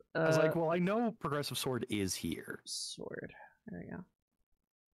map. I was like, well, I know progressive sword is here. Sword. There we go.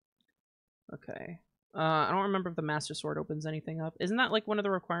 Okay. I don't remember if the master sword opens anything up. Isn't that like one of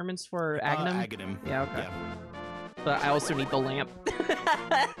the requirements for Aghanim? Aghanim. Yeah, okay. Yeah. But I also need the lamp.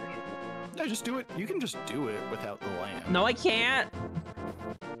 No, just do it. You can just do it without the lamp. No, I can't.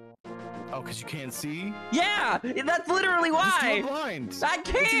 Oh, because you can't see? Yeah! That's literally why! Just go blind. I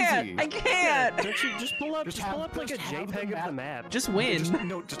can't! I can't! Yeah, don't you just pull up like a JPEG of the map. Just win.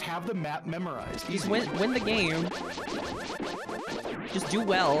 Just have the map memorized. Just win the game. Just do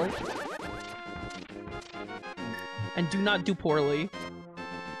well. And do not do poorly.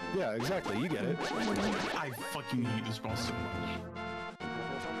 Yeah, exactly. You get it. I fucking hate this boss so much.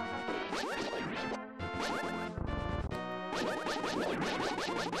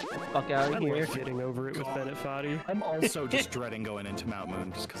 Fuck out of here. Getting over it with Bennett Foddy. I'm also just dreading going into Mount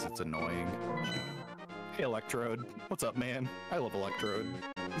Moon just because it's annoying. Hey, Electrode. What's up, man? I love Electrode.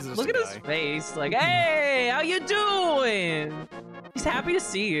 Look at his face. Like, hey, how you doing? He's happy to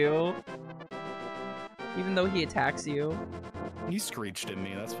see you. Even though he attacks you. He screeched at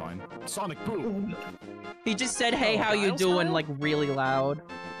me. That's fine. Sonic Boom. He just said, hey, how you doing? Like, really loud.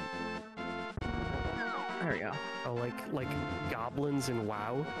 There we go. Oh, like goblins in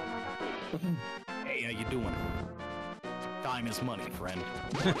WoW? Hey, how you doing? Time is money, friend.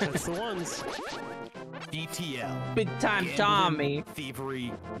 That's the ones. DTL. Big time Tommy.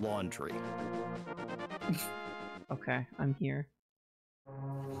 Thievery, laundry. Okay, I'm here.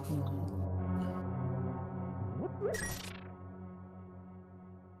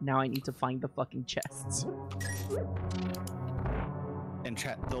 Now I need to find the fucking chests. And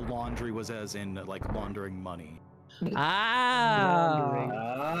chat, the laundry was as in, like, laundering money. Ah!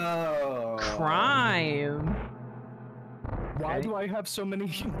 Crime! Why do I have so many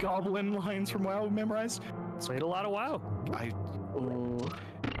goblin lines from WoW memorized? Played a lot of WoW.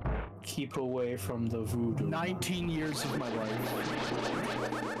 Keep away from the voodoo. 19 years of my life.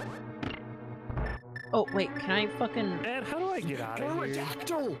 Oh, wait, can I fucking... Man, how do I get out of here?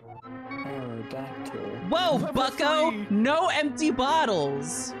 Pterodactyl! Whoa, bucko! No empty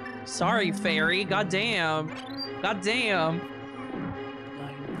bottles! Sorry, fairy. Goddamn. Goddamn.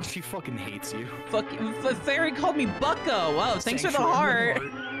 She fucking hates you. Fairy called me bucko! Wow, thanks for the heart!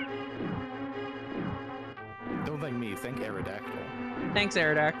 Don't thank me, thank Aerodactyl. Thanks,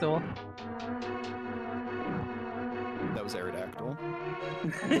 Aerodactyl. That was Aerodactyl.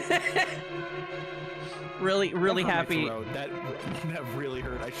 really happy. That really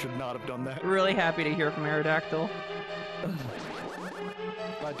hurt. I should not have done that. Really happy to hear from Aerodactyl.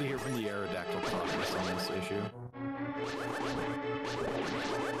 Glad to hear from the Aerodactyl progress on this issue.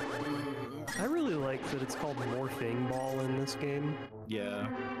 I really like that it's called Morphing Ball in this game. Yeah,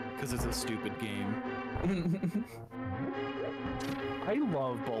 because it's a stupid game. I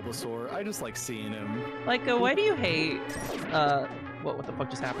love Bulbasaur. I just like seeing him. Like, why do you hate, what the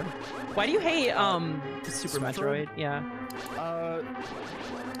fuck just happened? Why do you hate, Super Metroid? Yeah.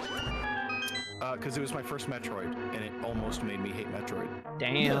 Because it was my first Metroid, and it almost made me hate Metroid.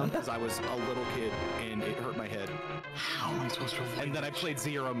 Damn. Because I was a little kid, and it hurt my head. How am I supposed to avoid And then I played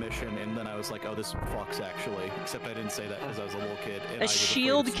Zero Mission, and then I was like, oh, this fucks, actually. Except I didn't say that because I was a little kid. And A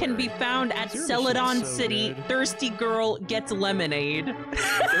shield can be found at Celadon City. good. Thirsty girl gets lemonade.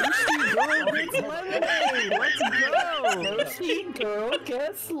 Thirsty girl gets lemonade! Let's go! Thirsty girl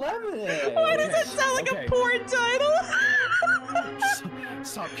gets lemonade. Why does it sound like a porn title?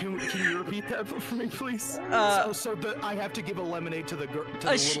 Stop. Can you repeat that for me, please? So I have to give a lemonade to the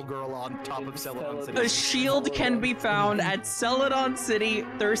little girl on top of Celadon City. A shield can be found at Celadon City.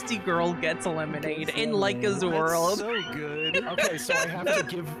 Thirsty girl gets a lemonade in Lyca's world. So good. Okay, so I have to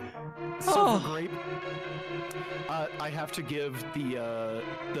give Silver Grape. I have to give the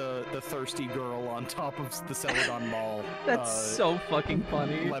thirsty girl on top of the Celadon Mall. That's so fucking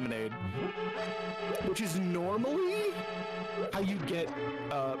funny. Lemonade, which is normally how you get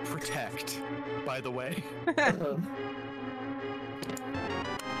protect. By the way.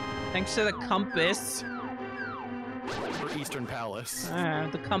 Thanks to the compass. For Eastern Palace.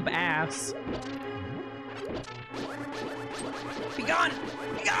 The compass. Be gone!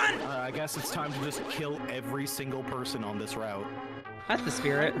 Be gone! I guess it's time to just kill every single person on this route. That's the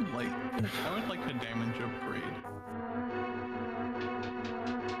spirit. I would like a damage upgrade.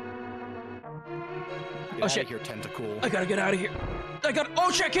 Get out of here, Tentacool. I gotta get out of here.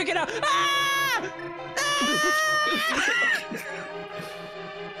 Oh shit, I can't get out! Ah! Ah!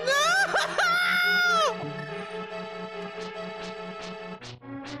 No!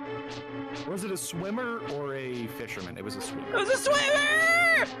 Was it a swimmer or a fisherman? It was a swimmer. It was a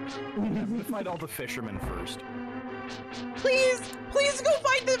swimmer! Let's find all the fishermen first. Please go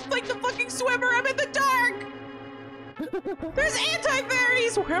find the fucking swimmer. I'm in the dark. There's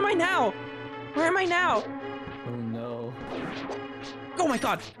anti-fairies. Where am I now? Oh no. Oh my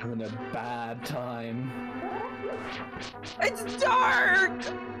god. I'm in a bad time. It's dark.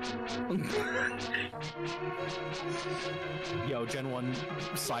 Yo, Gen 1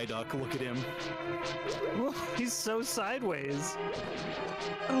 Psyduck, look at him. He's so sideways.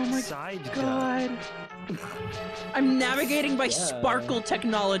 Oh my god. I'm navigating by sparkle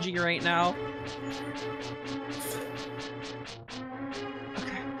technology right now.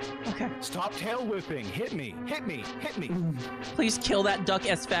 Okay. Stop tail whipping. Hit me. Please kill that duck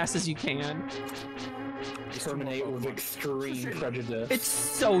as fast as you can. Terminate with extreme prejudice. It's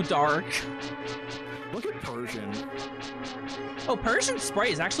so dark. Look at Persian. Oh, Persian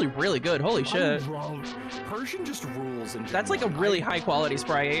spray is actually really good. Holy shit. Persian just rules. That's like a really high quality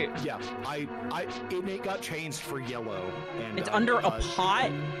sprite. Yeah, it got changed for yellow. And, it's under a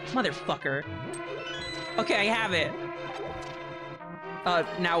pot? Motherfucker. Okay, I have it.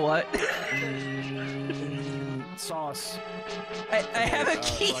 Now what? Sauce. I have a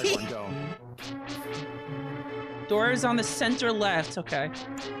key. Door is on the center left. Okay.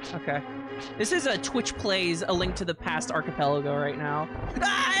 This is a Twitch Plays A Link to the Past Archipelago right now.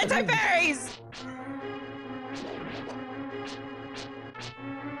 Ah, anti-fairies!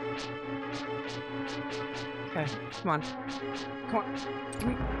 Okay, come on.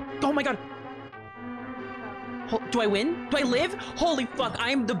 Oh my god! Do I win? Do I live? Holy fuck, I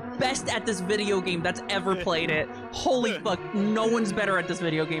am the best at this video game that's ever played it. Holy fuck, no one's better at this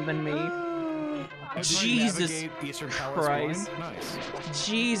video game than me. Jesus Christ. Nice.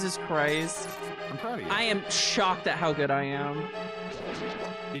 Jesus Christ. I'm proud of you. I am shocked at how good I am.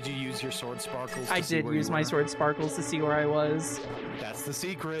 Did you use your sword sparkles? I did use my sword sparkles to see where I was. That's the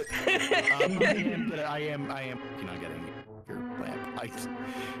secret. I am you know, getting your lamp.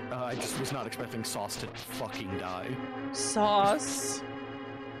 I just was not expecting Sauce to fucking die. Sauce.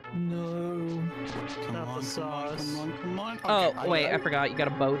 No. Come on. Okay, oh, wait, I forgot. You gotta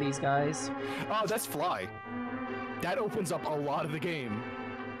bow these guys. Oh, that's Fly. That opens up a lot of the game.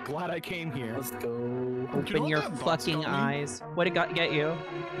 Glad I came here. Let's go. Open your fucking eyes. What did it get you?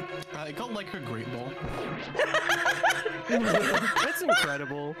 It got like a great ball. That's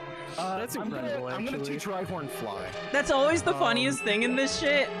incredible. That's incredible, I'm gonna teach Rhyhorn Fly. That's always the funniest thing in this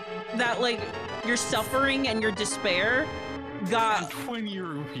shit. That, like, your suffering and your despair got 20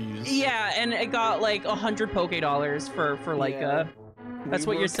 rupees. Yeah, and it got like $100 $1 for like that's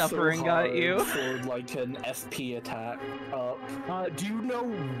what your suffering got you. For like an SP attack up. Do you know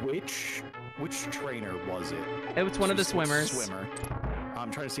which trainer was it? It was one of the swimmers. Swimmer. I'm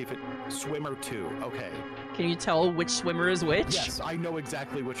trying to see if it Swimmer 2. Okay. Can you tell which swimmer is which? Yes, I know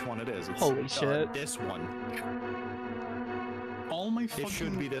exactly which one it is. It's, holy shit. This one. All my fucking... It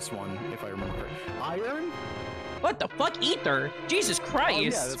should be this one, if I remember. Iron? What the fuck, Ether? Jesus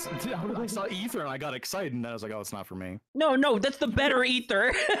Christ! Oh, yeah, I saw Ether and I got excited, and I was like, "Oh, it's not for me." No, that's the better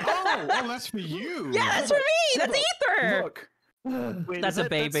Ether. oh, that's for you. Yeah, that's for me. That's Ether. Look, wait, that's a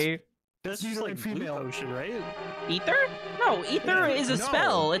baby. That's just like female ocean, right? Ether? No, Ether is a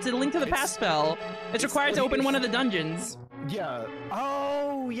spell. It's a Link to the Past spell. It's required to open one of the dungeons. Yeah.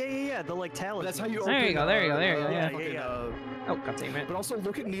 Oh, yeah. The like talisman. That's how you. There you go. Yeah. Oh, god damn it. But also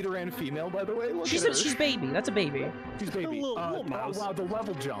look at Nidoran female, by the way. Look she's at her. she's baby. That's a baby. She's baby. Little mouse. Oh, wow, the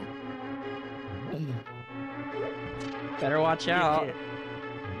level jump. Better watch out.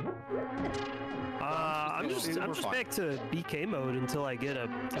 I'm just back to BK mode until I get a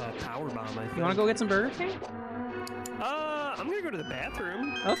power bomb. I think. You want to go get some Burger King? I'm gonna go to the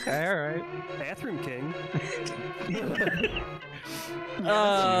bathroom. Okay, all right. Bathroom King.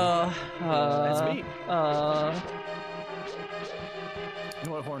 That's me. You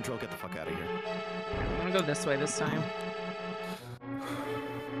know what, Horn Drill, get the fuck out of here. I'm gonna go this way this time.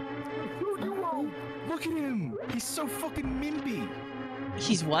 Look at him! He's so fucking Mimby!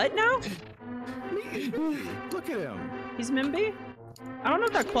 He's what now? Look at him! He's Mimby? I don't know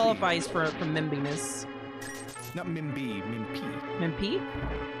if that qualifies for Mimbiness. Not Mimby, Mimpy. Mimpy?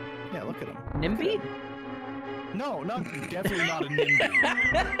 Yeah, look at him. Nimby? No, definitely not a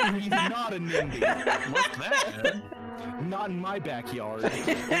NIMBY. He's not a NIMBY. What's that? Not in my backyard. Or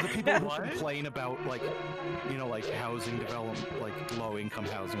the people who complain about, like, you know, like housing development, like low-income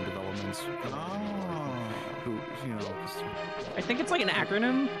housing developments. Who, you know. I think it's like an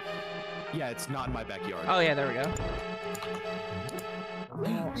acronym. Yeah, it's not in my backyard. Oh yeah, there we go.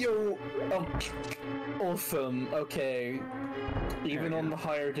 Yo, awesome. Okay. Even on the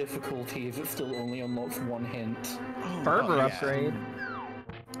higher difficulties, it still only unlocks one hint. Burger upgrade.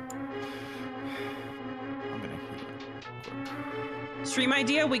 I'm gonna Stream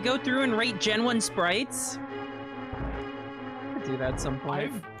idea: we go through and rate Gen 1 sprites. I'll do that at some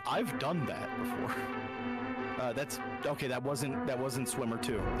point. I've done that before. That's okay. That wasn't Swimmer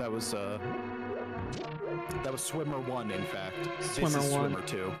 2. That was Swimmer 1. In fact, Swimmer 1. Swimmer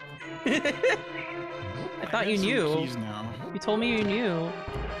 2. I thought you knew. Now. You told me you knew.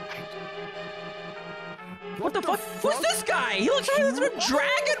 What the fuck? Who's this guy? He looks like he's from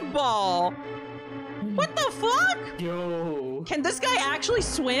Dragon Ball. What the fuck? Yo. Can this guy actually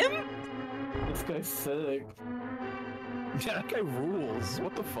swim? This guy's sick. Yeah, that guy rules.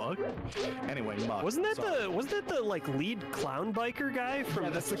 What the fuck? Anyway, Muck. Wasn't that the like lead clown biker guy from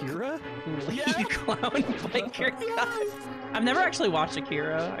Akira? Lead clown biker guy. I've never actually watched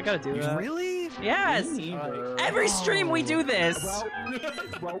Akira. I gotta do that. Really? Yes. Every stream we do this.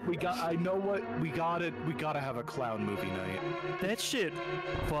 Well, I know what we gotta have a clown movie night. That shit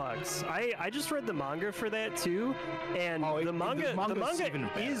fucks. I just read the manga for that too, and the manga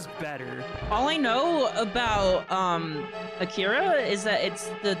is better. All I know about Akira is that it's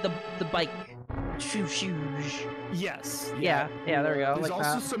the bike. Yes. Yeah, there we go. There's like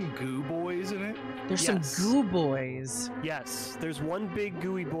also that. some goo boys in it. There's some goo boys. Yes, there's one big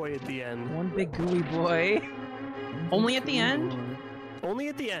gooey boy at the end. One big gooey boy. Only at the end? Only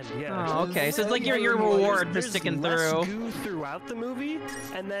at the end, yeah. Oh, okay. So it's like your reward for sticking less through. Goo throughout the movie,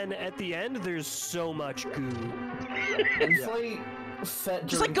 and then at the end, there's so much goo. It's like set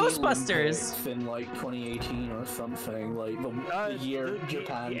just like during the Ghostbusters Olympics in like 2018 or something, like the year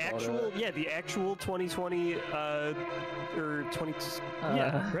Japan got it. Yeah, the actual 2020 or 20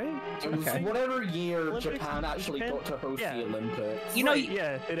 yeah, right? It was Okay. whatever year Olympics Japan actually Japan? got to host Yeah. the Olympics. You know,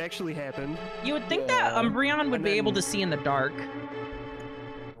 yeah, it actually happened. you would think that Umbreon would And be able then- to see in the dark.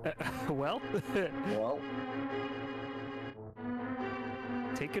 Well, Well,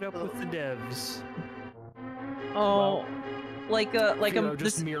 take it up with the devs. Oh,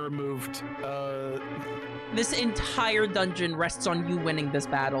 Just mirror moved. this entire dungeon rests on you winning this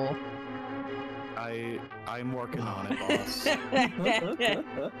battle. I'm working on it, boss.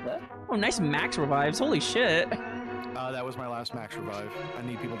 Oh, nice max revives. Holy shit. That was my last max revive. I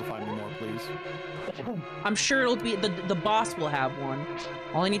need people to find me more, please. I'm sure it'll be the boss will have one.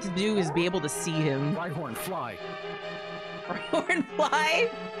 All I need to do is be able to see him. Rhyhorn, fly. Rhyhorn fly?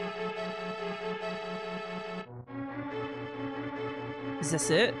 Is this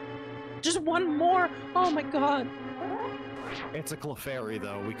it? Just one more? Oh my god. It's a Clefairy,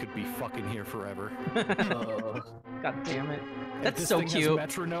 though. We could be fucking here forever. God damn it. If That's this so thing has cute.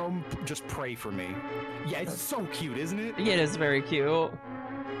 metronome, just pray for me. Yeah, it's so cute, isn't it? Yeah, it is very cute. All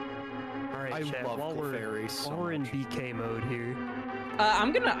right, I chat, love while Clefairy so while we're in much. BK mode here.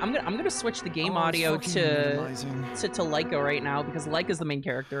 I'm gonna switch the game audio to Lyca right now because Lyca's the main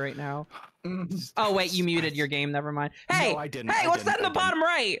character right now. Oh wait, you muted your game. Never mind. Hey, No, I didn't. Hey, I what's didn't, that in the I didn't. bottom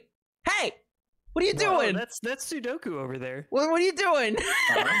right? Hey, what are you Oh, doing? that's Sudoku over there. What are you doing?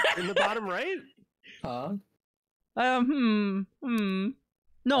 In the bottom right? huh?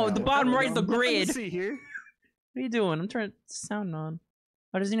 No, the bottom right of the Nothing to grid. What see here. are you doing? I'm turning sound on.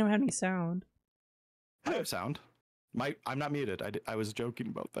 Why doesn't he even have any sound? I have sound. I'm not muted. I was joking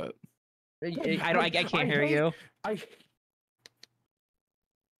about that. I can't hear you. I.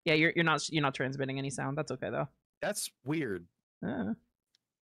 Yeah, you're not transmitting any sound. That's okay though. That's weird.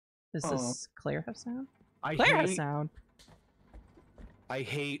 Does Claire have sound? I Claire has hate, sound. I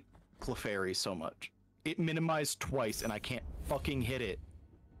hate Clefairy so much. It minimized twice, and I can't fucking hit it.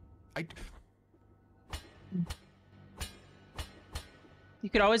 You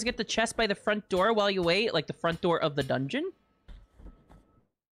could always get the chest by the front door while you wait, like the front door of the dungeon?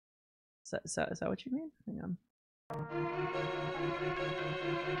 Is that what you mean? Hang on.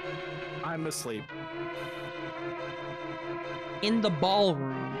 I'm asleep. In the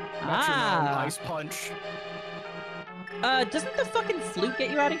ballroom. Ice punch. Doesn't the fucking flute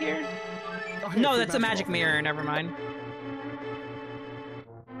get you out of here? Oh, No, that's a magic mirror. Never mind.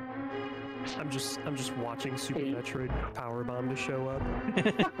 I'm just watching Super Metroid Powerbomb to show up.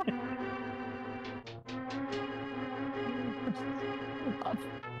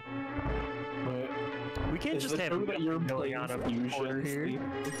 We can't just have you're going on a corner here.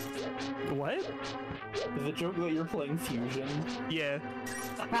 What? Is it joke that you're playing Fusion? Yeah.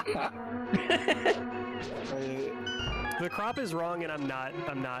 The crop is wrong, and I'm not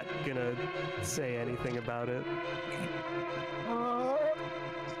gonna say anything about it.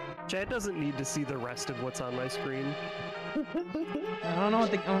 Chad doesn't need to see the rest of what's on my screen. I don't know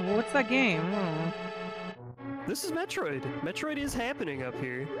what what's that game? I don't know. This is Metroid. Metroid is happening up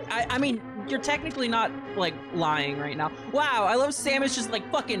here. I mean, you're technically not, like, lying right now. Wow, I love Samus just,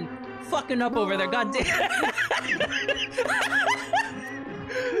 like, fucking up over there. God damn.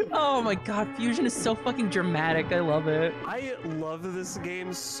 Oh my god, Fusion is so fucking dramatic. I love it. I love this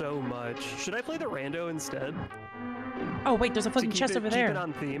game so much. Should I play the rando instead? Oh wait, there's a fucking chest over there. Keep it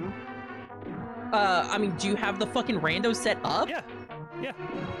on theme. I mean, do you have the fucking rando set up? Yeah. Yeah.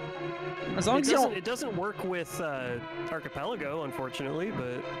 As long as you don't... It doesn't work with Archipelago, unfortunately,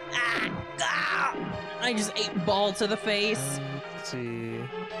 but... I just ate ball to the face. Let's see...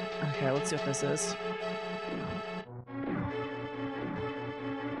 Okay, let's see what this is.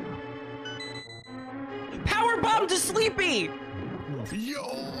 Power bomb to Sleepy! Yo!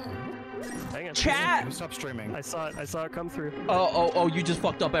 Hang on. Chat! Stop streaming. I saw it come through. Oh, you just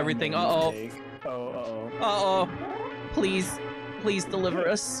fucked up everything. Uh-oh. Uh-oh. Please deliver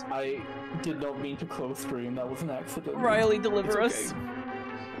us. I did not mean to close stream. That was an accident. Riley, deliver us.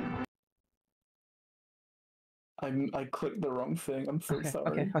 I clicked the wrong thing. I'm so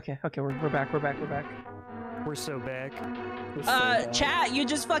sorry. Okay. We're back. We're so back. Chat, you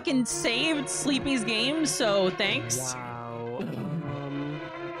just fucking saved Sleepy's game, so thanks. Wow.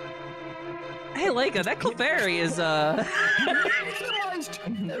 Hey, Leica, that Clefairy is,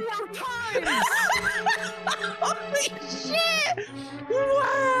 Holy shit!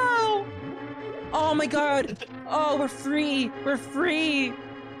 Wow! Oh my god! Oh, we're free! We're free!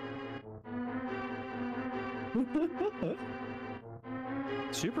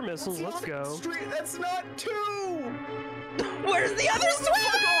 Super missiles, let's go. That's not two! Where's the other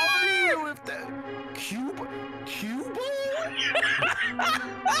swimmer? Cube?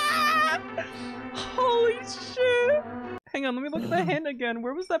 Holy shit! Hang on, let me look at the hint again.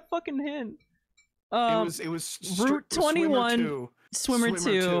 Where was that fucking hint? It was Route 21, Swimmer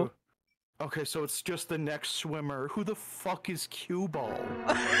 2. Okay, so it's just the next swimmer. Who the fuck is Cue Ball?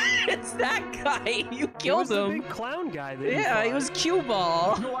 It's that guy. You killed him. The big clown guy. Yeah, he was Cue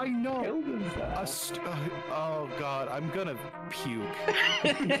Ball. No, I know. Oh god, I'm gonna puke.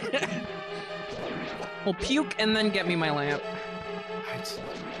 Well, puke and then get me my lamp.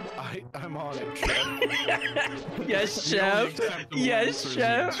 I'm on it, Chef. Yes, Chef. Yes,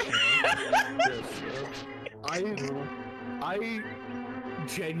 Chef. I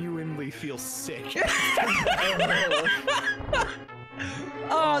genuinely feel sick.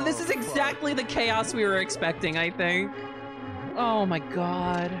 Oh, this is exactly the chaos we were expecting, I think. Oh my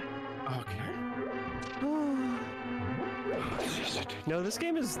god. Okay. No, this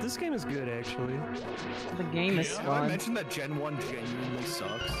game is good actually. The game is fun. I mentioned that Gen 1 genuinely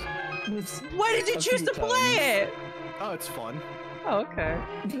sucks. Why did you choose to play it? Oh, it's fun. Oh, okay.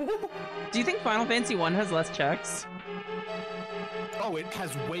 Do you think Final Fantasy 1 has less checks? Oh, it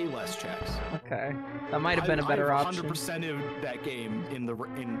has way less checks. Okay, that might have been a better option. 100% of that game in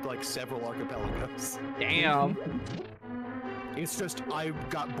like several archipelagos. Damn. It's just I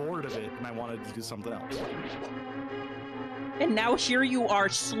got bored of it and I wanted to do something else. And now here you are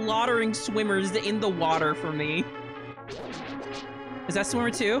slaughtering swimmers in the water for me. Is that swimmer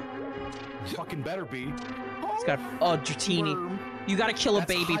 2? Fucking better be. It's got Dratini. You gotta kill a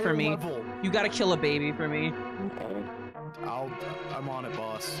baby for me. You gotta kill a baby for me. I'm on it,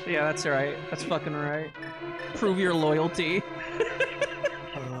 boss. Yeah, that's right. That's fucking right. Prove your loyalty.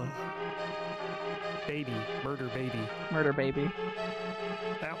 Baby. Murder baby. Murder baby.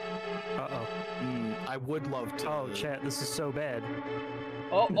 Ow. Uh-oh. I would love to. Oh, chat, this is so bad.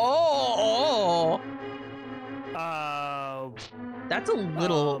 Oh. Oh. That's a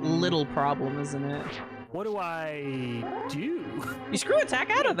little problem, isn't it? What do I do? You screw attack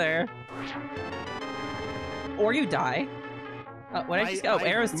out of there. Or you die. What did I just... Oh,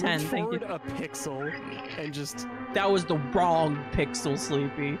 arrow's 10, thank you. A pixel and just... That was the wrong pixel,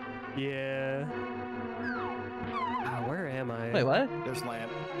 Sleepy. Yeah. Where am I? Wait, what? There's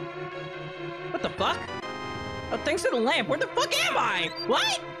lamp. What the fuck? Oh, thanks for the lamp. Where the fuck am I?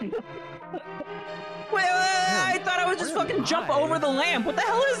 What? Wait, I thought I would just fucking jump over the lamp. What the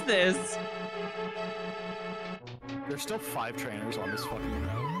hell is this? There's still 5 trainers on this fucking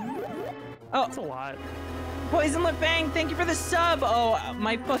route. Oh, That's a lot. Poison Lip Bang, thank you for the sub. Oh,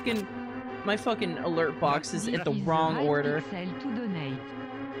 my fucking alert box is at the wrong order.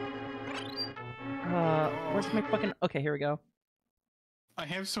 Where's my fucking... Okay, here we go. I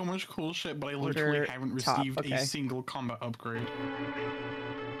have so much cool shit, but I literally haven't received a single combat upgrade.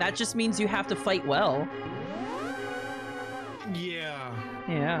 That just means you have to fight well. Yeah.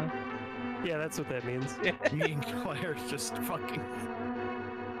 Yeah. Yeah, that's what that means. Me and Claire just fucking...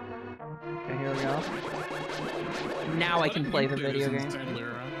 Okay, here we go. Now I can play the video game.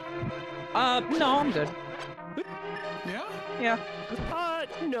 No, I'm good. Yeah? Yeah.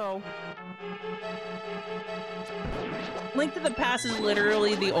 No. Link to the Past is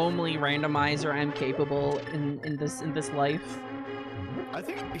literally the only randomizer I'm capable in this life. I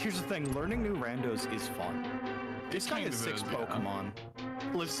think, here's the thing, learning new randos is fun. This guy has 6 Pokemon.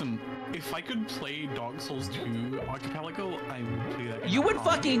 Listen, if I could play Dark Souls 2 Archipelago, I would play that. You would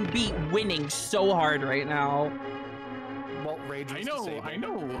fucking be winning so hard right now. Well, Rage I know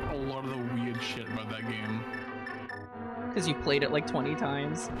a lot of the weird shit about that game. Because you played it like 20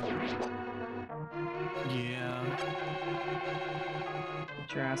 times. Yeah.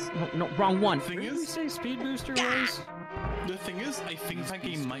 Get your ass. No, wrong one. The thing Did we is, say Speed Booster was? the thing is, I think that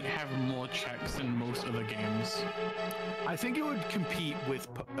game might have more checks than most other games. I think it would compete with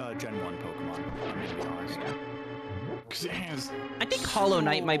Gen 1 Pokemon, I'm gonna be honest. Because it has... I think Hollow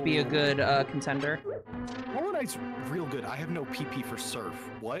Knight might be a good contender. Hollow Knight's real good. I have no PP for Surf.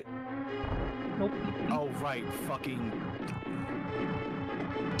 What? Nope. Oh, right. Fucking...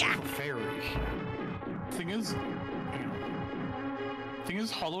 Fairy. Thing is,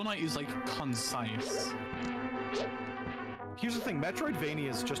 Hollow Knight is like concise. Here's the thing,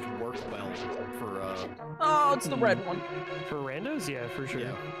 Metroidvanias just work well for Oh, it's the red one. For randos? Yeah, for sure.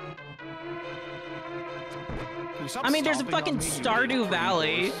 Yeah. I mean, there's a fucking Stardew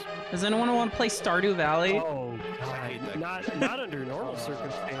Valley. Does anyone want to play Stardew Valley? Oh, God. Not under normal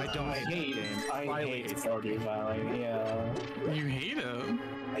circumstances. I hate Stardew Valley, yeah. You hate it?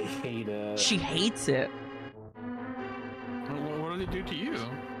 I hate it. She hates it. What did it do to you?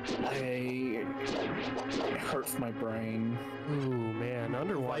 It hurts my brain. Ooh, man.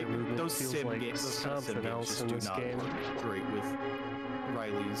 Underwater movement those feels sim like games, those kind of sim something games else just in do this not game. work great with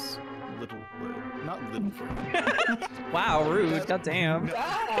Riley's little, not little brain. Wow, rude. Goddamn.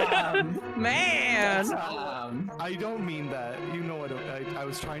 Man. I don't mean that. You know what I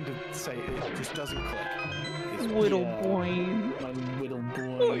was trying to say. It just doesn't click. Little boy. My little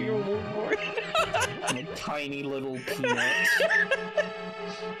boy. Oh, your little boy. My tiny little peanut.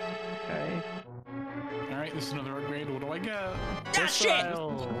 Okay. Alright, this is another upgrade. What do I get? Ah, shit!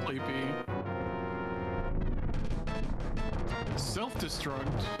 Sleepy.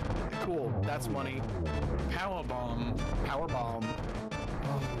 Self-destruct. Cool. That's money. Power bomb. Power bomb.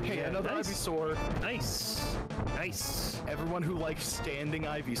 Hey, Yeah, another nice. Ivysaur. Nice. Nice. Everyone who likes standing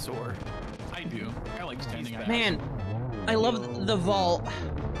Ivysaur. I do. I like standing up. Man, I love the vault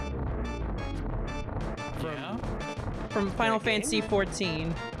Yeah? from Final Fantasy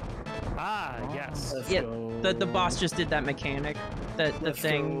 14. Ah, yes. Let's Yeah, go. the boss just did that mechanic. The Let's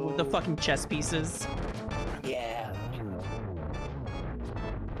thing with the go. fucking chess pieces. Yeah.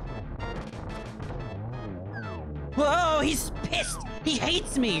 Whoa, he's pissed! He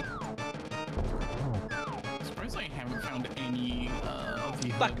hates me! Surprised I haven't found any of the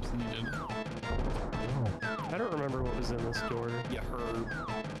Fuck. herbs needed. I don't remember what was in this door. Yeah, her.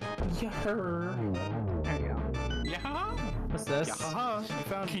 Yeah. There you go. Yeah? What's this? Yeah, haha. You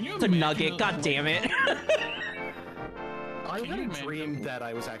found. Can you It's a imagine nugget, god damn it. I Can had you a imagine- dream that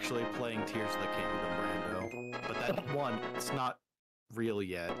I was actually playing Tears of the Kingdom Rando, but that one, it's not real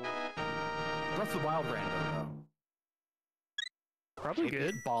yet. Breath of the Wild Rando, though. Probably It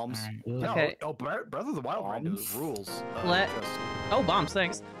good. bombs. Alright. No, Okay. oh, Breath of the Wild Rando rules. Let- Oh, bombs,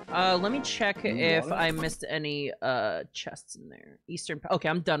 thanks. Let me check if what? I missed any chests in there. Okay,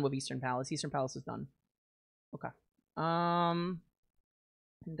 I'm done with Eastern Palace. Eastern Palace is done. Okay.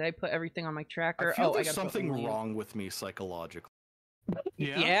 Did I put everything on my tracker? I feel I there's gotta put something leave. wrong with me psychologically.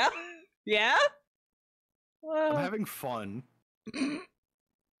 Yeah? Yeah? Yeah? I'm having fun.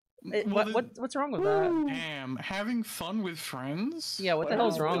 What's wrong with that? Damn, having fun with friends? Yeah, what the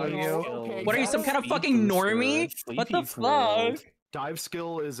hell's wrong with you? Okay, What are you, some kind of fucking normie? What the fuck? Dive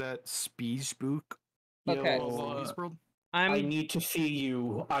skill is at Speed Spook. Okay. I need to see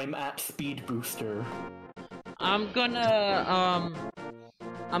you. I'm at Speed Booster. I'm gonna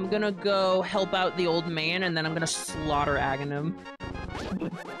go help out the old man, and then I'm gonna slaughter Aghanim.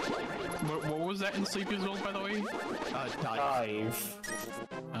 What was that in Sleepy's World, by the way? Dive.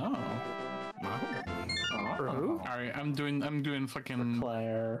 Oh. For who? Alright, I'm doing fucking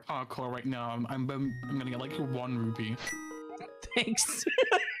Claire. hardcore right now. I'm gonna get like 1 rupee. Thanks.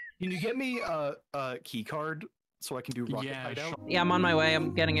 Can you get me a key card so I can do rocket hideout? Sure. Yeah, I'm on my way.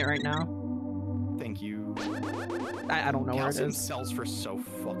 I'm getting it right now. Thank you. I don't know where it Calcium is. sells for so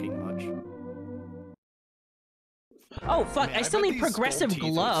fucking much. Oh fuck! Man, I still bet need these progressive gold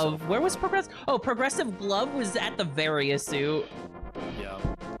teeth are glove. so Where was progressive? Oh, progressive glove was at the Varia suit. Yeah.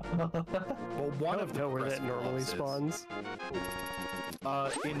 Well, one of know where that progressive normally gloves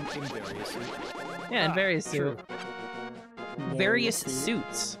spawns. is. In various suits. Yeah, in various true. suit. Various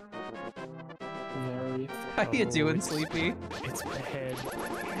suits. Very. How you doing, Sleepy? It's bad.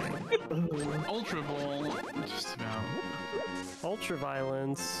 Ultra Ball, just about. Ultra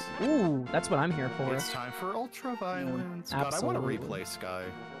violence. Ooh, that's what I'm here for. It's time for ultra violence. God, I want to Absolutely. replay Sky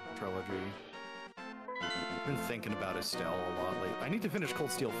trilogy. I've been thinking about Estelle a lot lately. I need to finish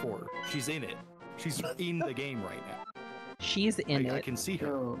Cold Steel 4. She's in it. She's in the game right now. She's in I it. can see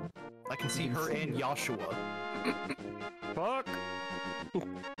her. I can see her and Yashua. Fuck.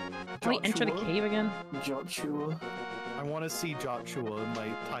 Can we enter the Joshua. cave again? Joshua. I want to see Joshua, my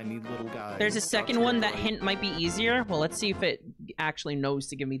tiny little guy. There's a second Joshua one that Joy. hint might be easier. Well, let's see if it actually knows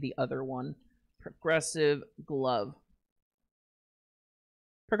to give me the other one. Progressive glove.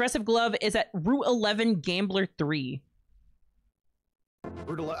 Progressive glove is at Route 11 Gambler 3.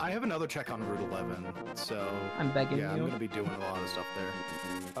 I have another check on Route 11, so I'm begging yeah, I'm you. gonna be doing a lot of stuff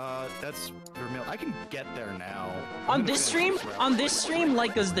there. That's Vermil. I can get there now. I'm On gonna this finish stream, route.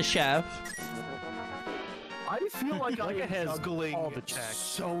 Lyca's the chef. I feel like I Lyca am has juggling all the checks.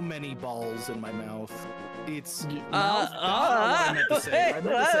 so many balls in my mouth. It's what? I meant to say. I meant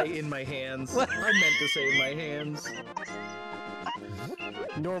to say in my hands. What? I meant to say in my hands.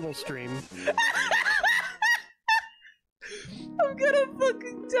 Normal stream. I'm gonna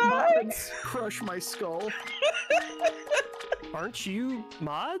fucking die. Mods crush my skull. Aren't you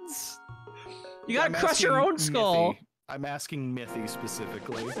mods? You gotta I'm crush your asking own skull. Mithy. I'm asking Mithy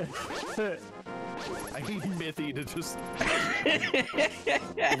specifically. I need Mithy to just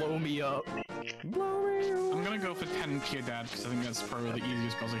blow me up. I'm gonna go for 10 Tier Dad because I think that's probably the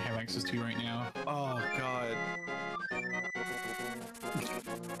easiest puzzle I have access to right now. Oh god.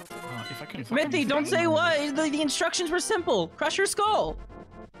 If I can Mithy, don't say what. The instructions were simple. Crush your skull.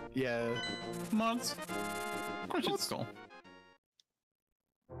 Yeah. Mods. Crush its skull.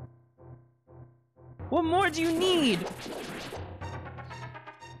 What more do you need?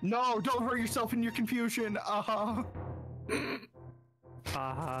 No, don't hurt yourself in your confusion. Uh-huh. Shit, it's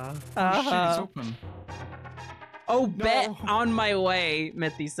Uh-huh. open. Oh, bet on my way,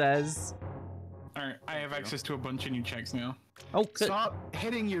 Mithy says. Alright, I have access to a bunch of new checks now. Oh, good. Stop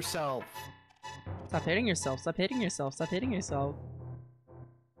hitting yourself. Stop hitting yourself. Stop hitting yourself. Stop hitting yourself.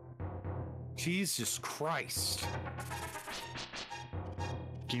 Jesus Christ.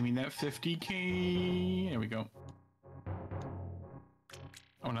 Give me that 50k. There we go.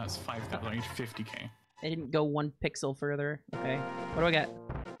 Oh, no, that's 5,000. I need 50k. I didn't go 1 pixel further. Okay. What do I get?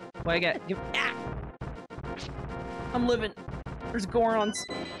 What do I get? Give. Ah! I'm living. There's Gorons.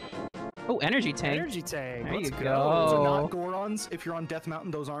 Oh, energy tank. Energy tank. There Let's you go. go. Those are not Gorons. If you're on Death Mountain,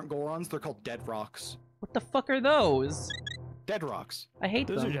 those aren't Gorons. They're called Dead Rocks. What the fuck are those? Dead Rocks. I hate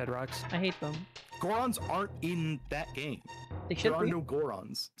Those them. are dead rocks. I hate them. Gorons aren't in that game. They should There are be. no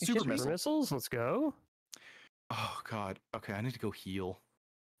Gorons. They Super should be. missiles. Missiles. Let's go. Oh god. Okay, I need to go heal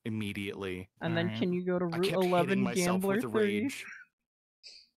immediately. And then Alright. can you go to I Route kept hitting 11 myself Gambler with 3? rage.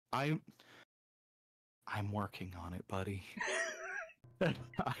 I'm working on it, buddy.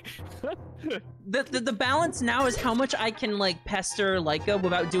 The balance now is how much I can like pester Lyca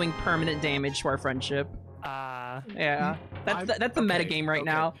without doing permanent damage to our friendship. Yeah, that's the meta game right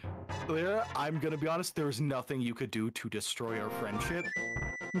now. Lyra, I'm gonna be honest. There's nothing you could do to destroy our friendship.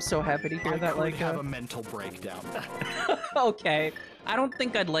 I'm so happy to hear I that, could have a Lyca. mental breakdown. Okay, I don't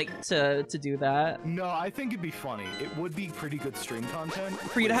think I'd like to do that. No, I think it'd be funny. It would be pretty good stream content.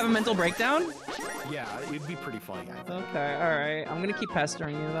 For you to have a mental breakdown? Yeah, it'd be pretty funny. I think. Okay, all right. I'm gonna keep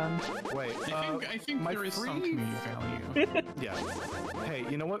pestering you then. Wait, I think my there is some free- community value. Yeah. Hey,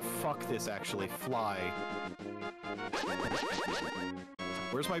 you know what? Fuck this, actually. Fly.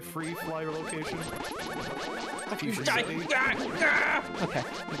 Where's my free flyer location? Future Okay, City. you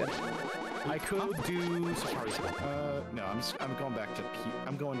good. I could do Safari. No, I'm going back to Peter.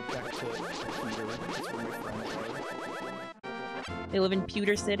 That's where my friends are. They live in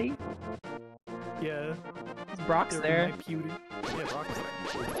Pewter City. Yeah. Brock's there. My pewter. Yeah, Brock's there.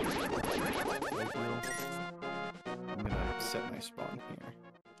 I'm gonna set my spawn here.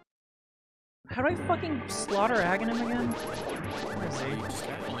 How do I fucking slaughter Aghanim again? Where is he?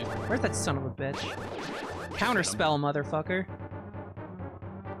 Where's that son of a bitch? Counterspell, motherfucker.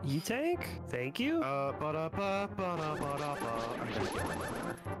 E-tank? Thank you.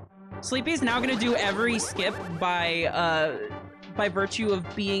 Sleepy's now gonna do every skip by virtue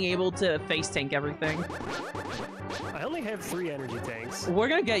of being able to face tank everything. I only have 3 energy tanks. We're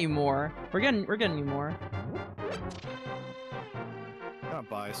gonna get you more. We're getting you more. I'll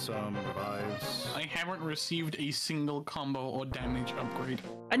buy some revives. I haven't received a single combo or damage upgrade.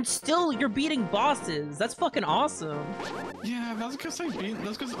 And still, you're beating bosses. That's fucking awesome. Yeah, that's because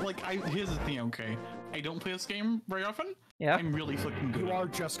here's the thing, okay? I don't play this game very often. Yeah. I'm really fucking good. You are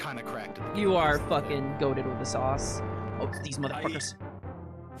just kind of cracked. You are fucking goated with the sauce. Oh, it's these motherfuckers.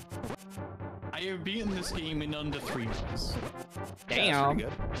 I have beaten this game in under 3 months. Damn. Yeah,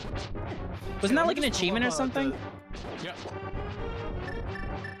 Wasn't that like an achievement or something? Yep.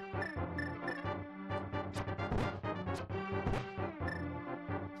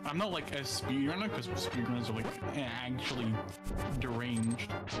 I'm not like a speedrunner because speedrunners are like actually deranged.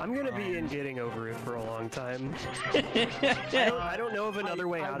 I'm gonna be in getting over it for a long time. I don't know of another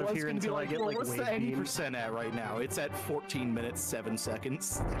way out of here until I get like what's the wave beam. 80% at right now? It's at 14 minutes 7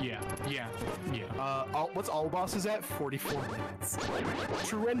 seconds. Yeah. What's all bosses at? 44 minutes.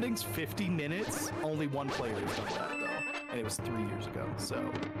 True ending's 50 minutes. Only one player has done that though, and it was 3 years ago. So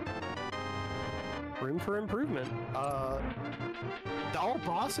Room for improvement. the all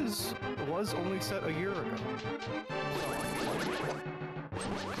bosses was only set a year ago.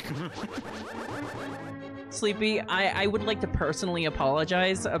 Sleepy, I would like to personally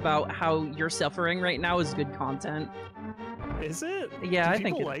apologize about how you're suffering right now is good content. Is it? Yeah, Do I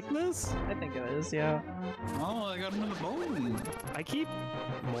think people it like this? I think it is, yeah. Oh, I got another bone. I keep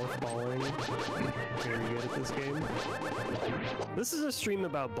morphballing. Very good at this game. This is a stream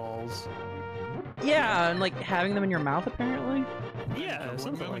about balls. Yeah, and like having them in your mouth apparently. Yeah, Juggling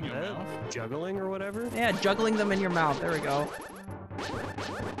something them like in your that. mouth? Juggling or whatever. Yeah, juggling them in your mouth. There we go.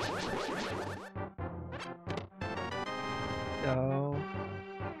 Go.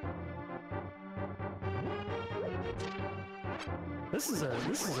 This is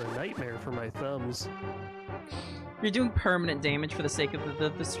a nightmare for my thumbs. You're doing permanent damage for the sake of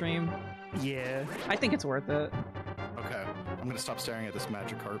the stream. Yeah. I think it's worth it. Okay, I'm gonna stop staring at this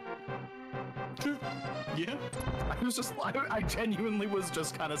magic carp. Yeah. I genuinely was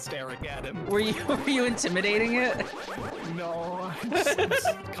just kind of staring at him. Were you intimidating it? No, I was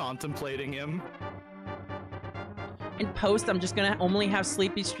contemplating him. In post, I'm just gonna only have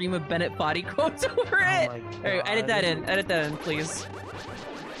Sleepy stream of Bennett body quotes over it. my Alright, edit that God. in. Edit that in, please.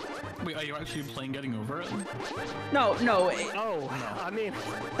 Wait, are you actually playing Getting Over It? No, Oh, I mean,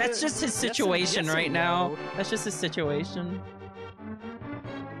 that's just his yes and- situation yes right and now. no. That's just his situation.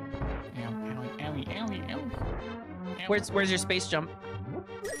 Where's your space jump?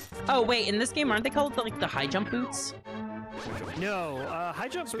 Oh wait, in this game aren't they called like the high jump boots? No, high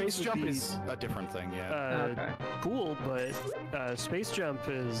jump Space boots would jump be, is a different thing, yeah. Okay. cool, but space jump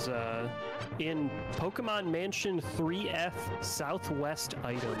is in Pokemon Mansion 3F Southwest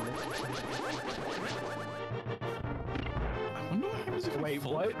item. I wonder what happens if I Wait,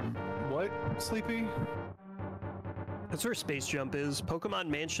 fall what? from- What, Sleepy? That's where space jump is. Pokemon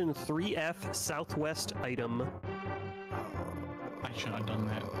Mansion 3F Southwest item. I should have done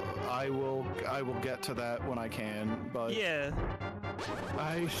that. I will get to that when I can, but Yeah.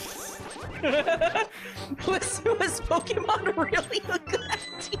 was Pokemon really a good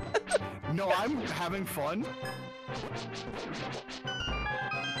idea? No, I'm having fun.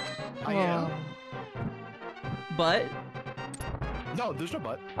 I am. But No, there's no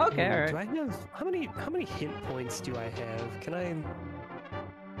but. okay, Do alright. I have how many hint points do I have? Can I?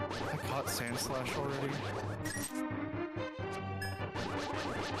 I caught Sand Slash already.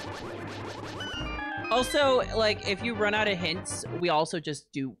 Also, like, if you run out of hints, we also just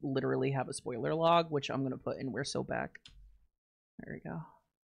do literally have a spoiler log, which I'm gonna put in We're So Back. There we go.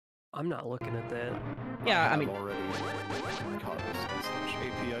 I'm not looking at that. Yeah, I have mean, already caught this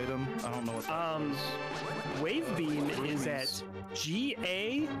AP item. I don't know what that is. Wave Beam is at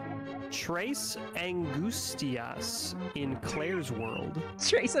GA Trace Angustias in Claire's world.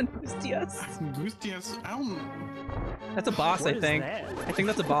 Trace Angustias. Gustias, I don't. That's a boss, What I is think. that? I think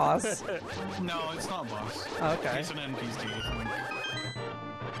that's a boss. No, it's not a boss. Oh, okay. It's an NPC, I think.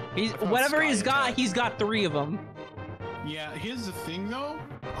 He's thought whatever Sky he's got. attack. He's got 3 of them. Yeah, here's the thing though.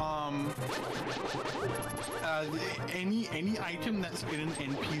 Any item that's in an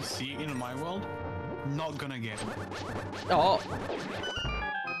NPC in my world, not gonna get it. Oh,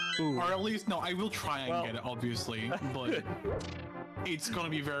 Or at least, no, I will try and Well- get it, obviously, but it's gonna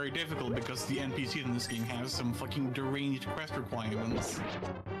be very difficult because the NPCs in this game have some fucking deranged quest requirements.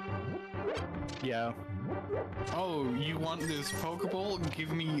 Yeah. Oh, you want this Pokeball?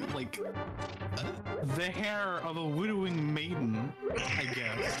 Give me, like, the hair of a widowing maiden, I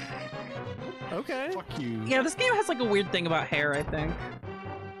guess. Okay. Fuck you. yeah. This game has like a weird thing about hair. I think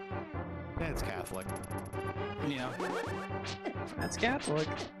Yeah, it's Catholic. Yeah. that's Catholic.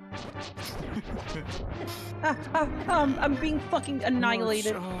 I'm being fucking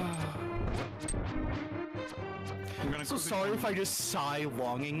annihilated. I'm gonna So quickly sorry find- if I just sigh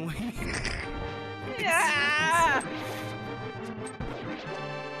longingly. Yeah!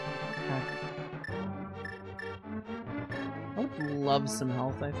 I would love some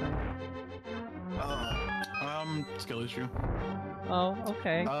health, I think. Skill issue. Oh,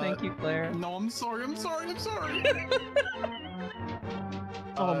 okay. Thank you, Claire. No, I'm sorry, I'm sorry, I'm sorry.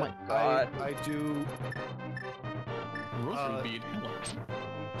 Oh my god. I do. Rosary bead. Hello.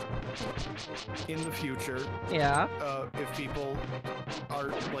 In the future, Yeah. if people are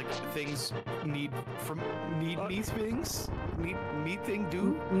like things need things need thing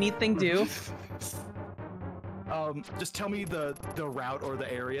do. Neat thing do. Just tell me the route or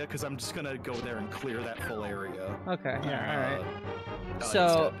the area, because I'm just gonna go there and clear that full area. Okay, yeah, alright. Instead.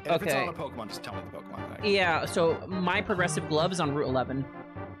 So, And if it's okay. on a Pokemon, just tell me the Pokemon. Right? Yeah, so my progressive glove is on Route 11.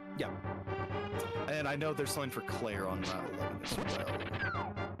 Yeah. And I know there's something for Claire on Route 11 as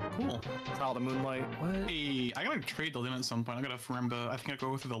well. Cool. Child of Moonlight. What? Hey, I gotta trade the limit at some point. I gotta remember. I think I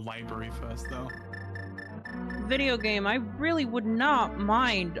go through the library first, though. Video game, I really would not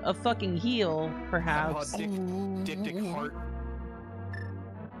mind a fucking heal, perhaps. Dick Heart.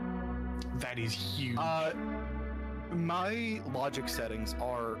 That is huge. My logic settings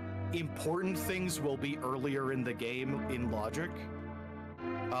are important things will be earlier in the game in logic.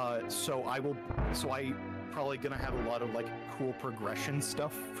 So I probably gonna have a lot of like cool progression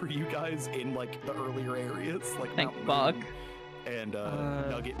stuff for you guys in like the earlier areas, like Thank Mount fuck. Moon and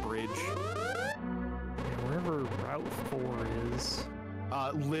Nugget Bridge. Wherever Route 4 is.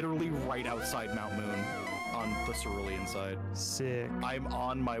 Literally right outside Mount Moon on the Cerulean side. Sick. I'm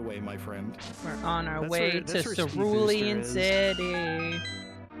on my way, my friend. We're on our That's way where- to that's where Speed Cerulean Booster City.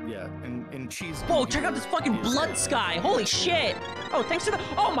 Yeah, and cheese. Whoa, check out this fucking is- blood sky! Holy shit! Oh, thanks for the-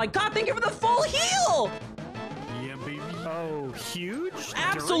 Oh my god, thank you for the full heal! Yeah, baby. Oh, huge? During the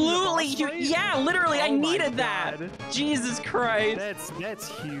Absolutely! boss You, fight? yeah, literally, I Oh my needed that! God. Jesus Christ. That's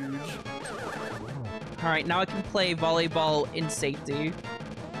huge. Alright, now I can play volleyball in safety.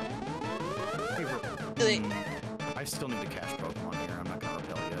 I still need to catch Pokemon here. I'm not gonna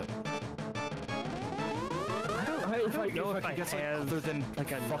repel yet. I don't know if I guess have other than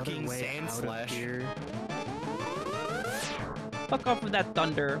like another fucking way Sand out of Slash. here. Fuck off with that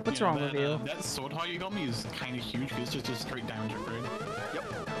thunder. What's Yeah, wrong that, with you? That sword how you got me is kind of huge because it's just a straight damage upgrade.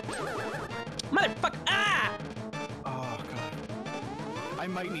 Motherfucker! Ah! Oh god. I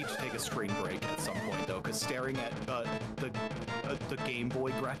might need to take a screen break at some point though, because staring at the Game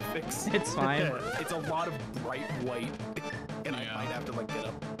Boy graphics, It's fine. it's a lot of bright white, and Yeah. I might have to like get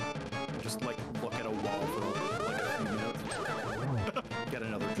up, and just like look at a wall for like a few minutes. Get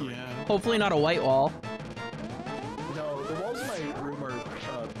another drink. Yeah. Hopefully not a white wall. No, the walls in my room are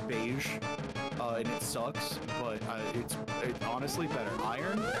beige, and it sucks, but it's honestly better.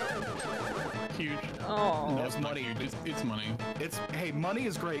 Iron, Huge. Oh. No, That's it's not money. huge. It's money. hey, money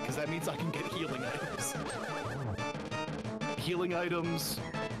is great because that means I can get healing items. Healing items.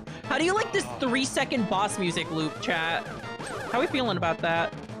 How do you like this 3-second boss music loop, chat? How we feeling about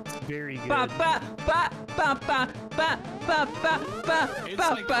that? Very good. Ba ba ba ba ba ba ba ba ba It's ba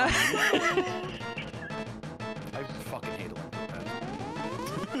like- ba. I fucking hate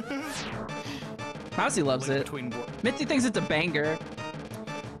Electro. Mousy loves Link it. between Mitzi thinks it's a banger.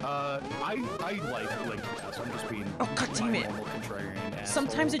 I like Electro. So I'm just being. Oh, god damn my it. normal contrarian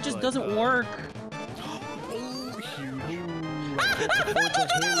Sometimes asshole, it just but, doesn't work.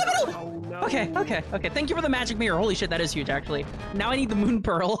 Oh no. Okay. Thank you for the magic mirror. Holy shit, that is huge, actually. Now I need the moon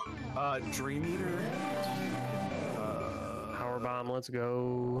pearl. Dream Eater. Power Bomb, let's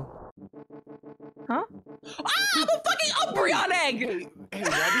go. Huh? Ah, I'm a fucking Umbreon egg! Hey,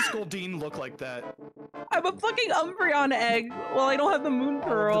 why does Goldeen look like that? I'm a fucking Umbreon egg! Well, I don't have the Moon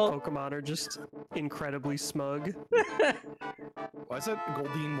Pearl. All of the Pokemon are just incredibly smug. Why is that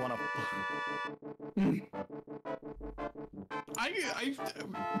Goldeen wanna...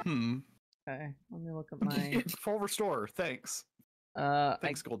 Okay, let me look at my... Full restore, thanks.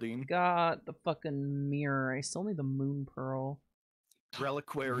 Thanks, Goldeen. Got the fucking mirror. I still need the Moon Pearl.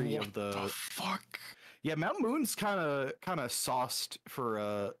 Reliquary of the fuck. Yeah, Mount Moon's kind of sauced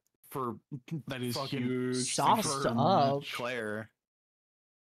for that is fucking huge. Sauced up. Claire.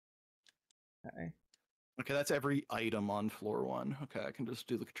 Okay. Okay, that's every item on floor 1. Okay, I can just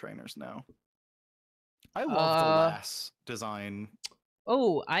do the trainers now. I love the last design.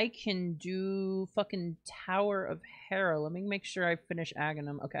 Oh, I can do fucking Tower of Hera. Let me make sure I finish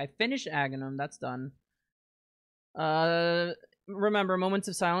Aghanim. Okay, I finished Aghanim. That's done. Remember, moments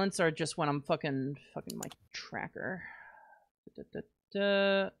of silence are just when I'm fucking my tracker.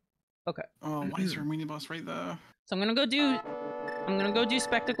 Okay. Oh, why is there a mini boss right there? So I'm gonna go do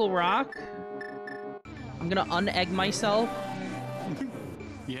Spectacle Rock. I'm gonna unegg myself.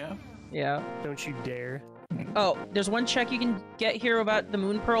 Yeah? Yeah. Don't you dare. Oh, there's one check you can get here about the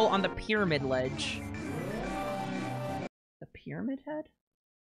Moon Pearl on the Pyramid Ledge. The Pyramid Head?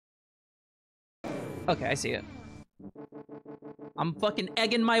 Okay, I see it. I'm fucking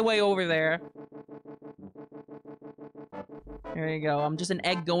egging my way over there. There you go. I'm just an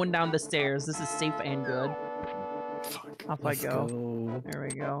egg going down the stairs. This is safe and good. Fuck. Off I go. There we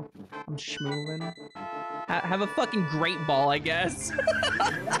go. I'm schmoovin'. Have a fucking great ball, I guess.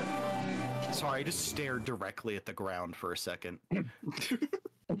 Sorry, I just stared directly at the ground for a second.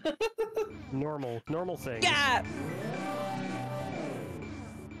 Normal thing. Yeah!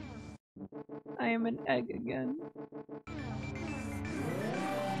 I am an egg again.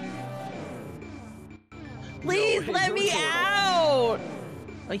 Please let me out!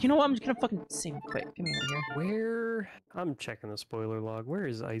 Like, you know what? I'm just gonna fucking save it quick. Get me out of here. Where? I'm checking the spoiler log. Where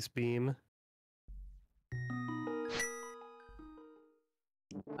is Ice Beam?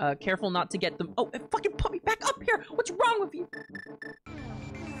 Careful not to get them. Oh, it fucking put me back up here! What's wrong with you?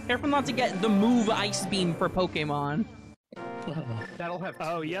 Careful not to get the move Ice Beam for Pokemon. That'll have.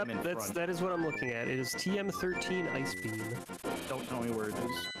 Oh, yep. That is what I'm looking at. It is TM13 Ice Beam. Don't tell me where it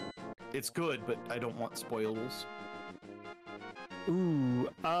is. It's good, but I don't want spoilables. Ooh,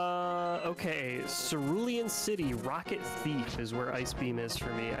 okay. Cerulean City, Rocket Thief is where Ice Beam is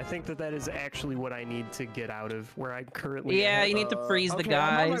for me. I think that is actually what I need to get out of where I'm currently Yeah, at. you need to freeze the I'm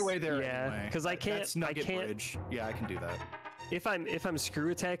guys. on my way there Yeah, because I can't. That's Nugget Bridge. Yeah, I can do that. If I'm screw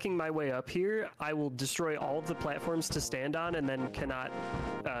attacking my way up here, I will destroy all of the platforms to stand on, and then cannot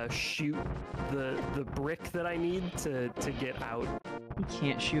shoot the brick that I need to get out. You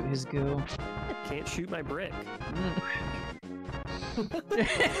can't shoot his goo. Can't shoot my brick.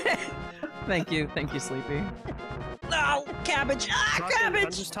 Thank you, Sleepy. No, cabbage! Ah, cabbage!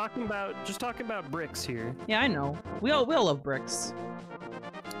 I'm just talking about bricks here. Yeah, I know. We all love bricks.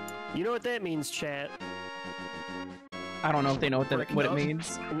 You know what that means, chat? I don't know if they know what it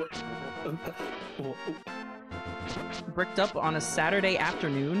means. Bricked up on a Saturday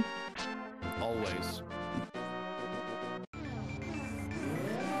afternoon. Always.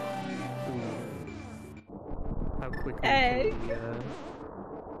 How quickly? Hey!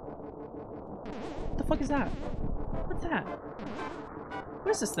 What the fuck is that? What's that?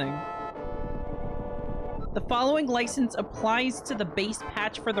 What is this thing? The following license applies to the base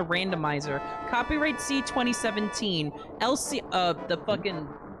patch for the randomizer. Copyright C 2017. LC the fucking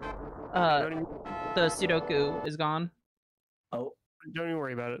the Sudoku is gone. Oh, don't even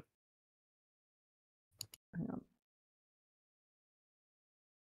worry about it. Hang on.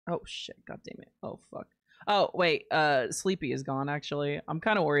 Oh shit, god damn it. Oh fuck. Oh wait, Sleepy is gone actually. I'm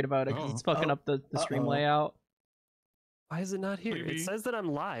kind of worried about it because it's fucking up the stream layout. Why is it not here? Sleepy? It says that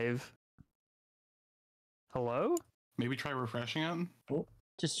I'm live. Hello? Maybe try refreshing it. oh.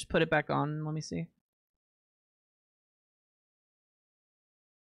 Just put it back on. Let me see.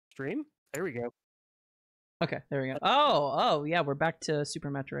 Stream? There we go. Okay, there we go. Oh, yeah, we're back to Super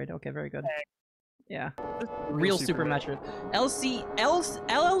Metroid. Okay, very good. Yeah. Real Super Metroid.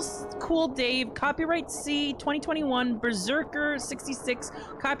 LL Cool Dave, copyright C 2021, Berserker 66,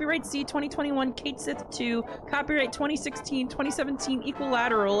 copyright C 2021, Kate Sith 2, copyright 2016, 2017,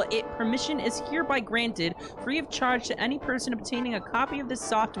 Equilateral. Permission is hereby granted, free of charge to any person obtaining a copy of this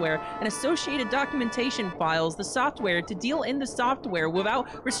software and associated documentation files, the software to deal in the software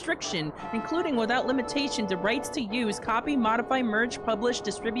without restriction, including without limitation to rights to use, copy, modify, merge, publish,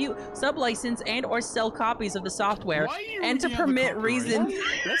 distribute, sublicense, and or sell copies of the software, and to permit reason.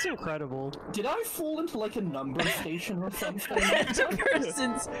 That's incredible. Did I fall into like a number station or something? To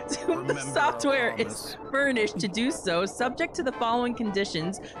persons to whom the software is furnished to do so, subject to the following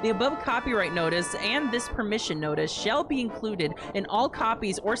conditions. The above copyright notice and this permission notice shall be included in all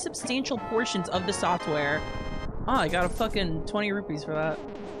copies or substantial portions of the software. Oh, I got a fucking 20 rupees for that.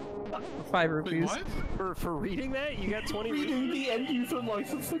 Or 5 rupees. Wait, what? For reading that, you got 20 rupees? Reading the end user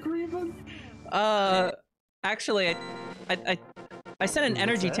license agreement? Actually, I sent an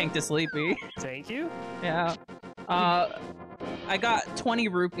energy tank to Sleepy. Thank you. Yeah. I got 20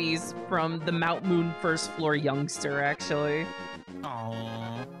 rupees from the Mount Moon first floor youngster, actually.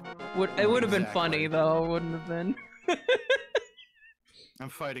 Aww. It would have been funny, though, wouldn't have been. I'm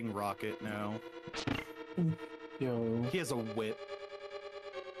fighting Rocket now. Yo. He has a whip.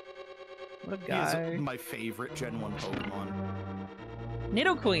 What a He is guy. my favorite Gen 1 Pokemon.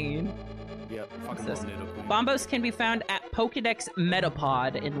 Nidoqueen. Yep, fucking What's love this? Nidoqueen. Bombos can be found at Pokedex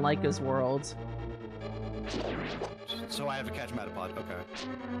Metapod in Laika's world. So I have to catch Metapod, okay.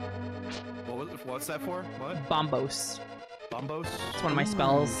 What's that for? What? Bombos. Bombos? It's one of my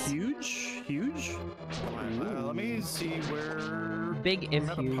spells. Huge? Huge? Let me see where Big if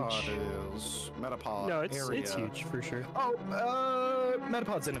Metapod huge. is. Metapod No, it's area. huge for sure. Oh,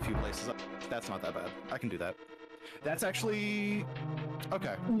 Metapod's in a few places. That's not that bad. I can do that. That's actually...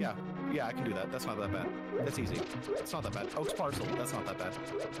 Okay, yeah. Yeah, I can do that. That's not that bad. That's easy. It's not that bad. Oak's Parcel, that's not that bad.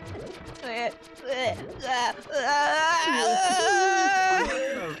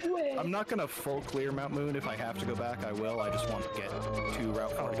 I'm not gonna full clear Mount Moon. If I have to go back, I will. I just want to get to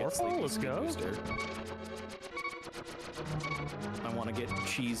Route 4 to get Sleepy let's go. Booster. I want to get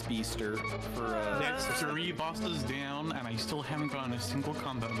Cheese Beaster for, That's 3 bosses down, and I still haven't gotten a single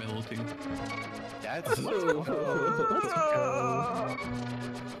combat ability. That's...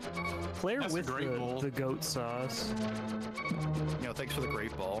 Player That's a with great ball. the goat sauce. You know, thanks for the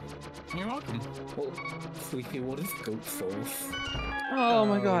great ball. You're welcome. Well, Sleepy, what is goat sauce? Oh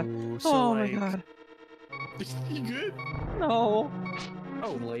my god. So Oh my like, god. You good? No.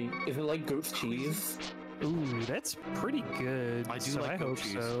 Oh, like, is it like goat's cheese? Ooh, that's pretty good. I do so like I goat hope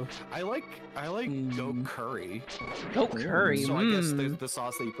cheese. so. I like goat curry. Goat curry. So I guess the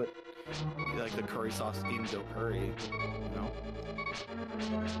sauce that you put, like the curry sauce in goat curry, you know?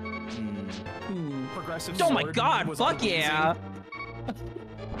 Progressive Oh my sword god, was fuck amazing. yeah.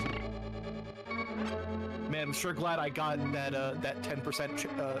 Man, I'm sure glad I got that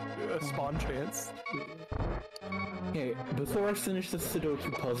 10% spawn chance. Okay, before I finish the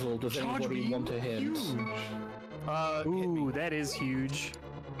Sudoku puzzle, does anybody want a hint? Ooh, that is huge.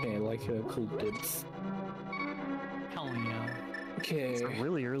 Okay, like cool dibs. Hell yeah. Okay. It's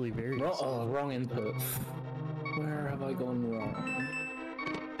really early berries. Wrong inputs. Where have I gone wrong?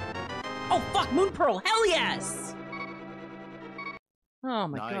 Oh fuck, Moon Pearl, hell yes! Oh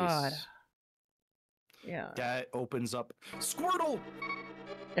my Nice. god. Yeah. That opens up Squirtle!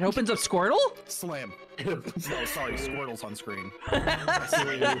 It opens up Squirtle? Slam. No, sorry, Squirtle's on screen. Damn.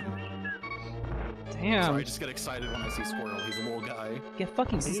 Sorry, I just get excited when I see Squirtle. He's a little guy. Get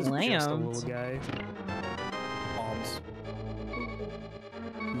fucking He is just a slammed. little guy. Bombs.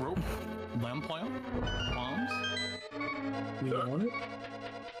 Rope. Lamplion. Bombs. We want it?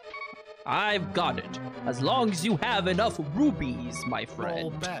 I've got it. As long as you have enough rubies, my friend. Goal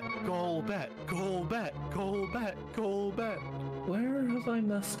bet, goal bet, goal bet, goal bet, goal bet. Where have I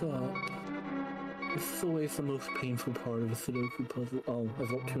messed up? This is always the most painful part of a Sudoku puzzle. Oh, I've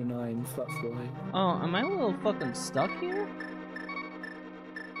got 2 9s, that's why. Oh, am I a little fucking stuck here?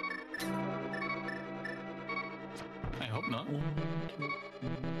 I hope not.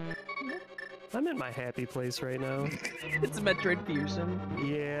 I'm in my happy place right now. It's Metroid Fusion.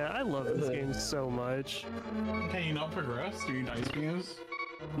 Yeah, I love this game so much. Can you not progress? Do you need ice beams?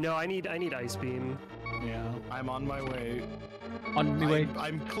 No, I need Ice Beam. Yeah. I'm on my way. On the way.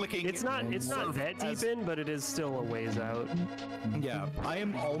 I'm clicking. It's not that deep in, but it is still a ways out. Yeah, I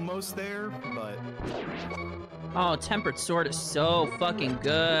am almost there, but Oh, Tempered Sword is so fucking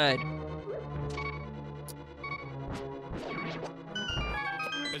good.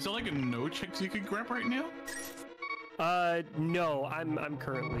 Is there like a no checks you could grab right now? No, I'm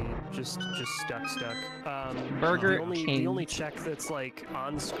currently just stuck. Burger the King. only check that's like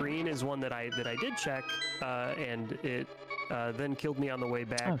on screen is one that I did check, and it then killed me on the way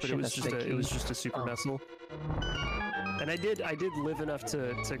back. Oh, but shit, it was that's just a super vessel. And I did live enough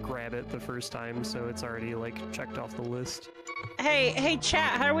to grab it the first time, so it's already like checked off the list. Hey,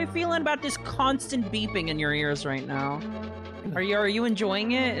 chat, how are we feeling about this constant beeping in your ears right now? Are you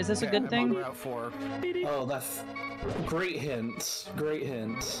enjoying it? Is this a good thing? I'm on Route 4. Oh, that's great hint. Great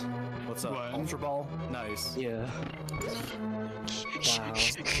hint. What's up? What? Ultra Ball? Nice. Yeah. Wow.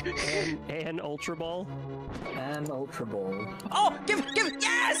 And Ultra Ball. And Ultra Ball. Oh, give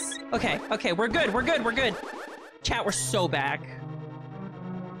yes! Okay, we're good. Chat, we're so back.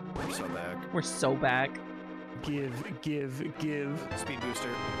 We're so back. We're so back. Give. Speed booster.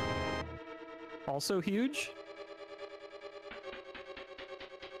 Also huge.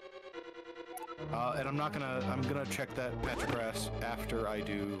 And I'm gonna check that Petrogras after I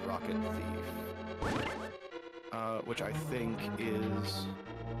do Rocket Thief. Which I think is...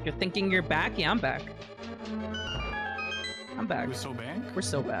 You're thinking you're back? Yeah, I'm back. I'm back. We're so back? We're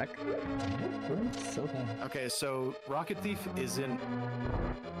so back. So bad. Okay, so Rocket Thief isn't...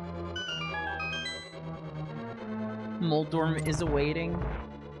 Moldorm is awaiting.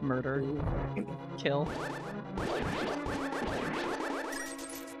 Murder. Kill.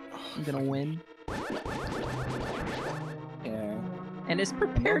 I'm gonna win. Yeah. And is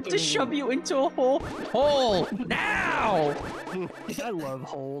prepared to shove you into a hole. Hole! Now! I love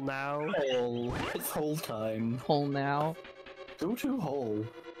Hole now. Hole. It's hole time. Hole now. Go to hole.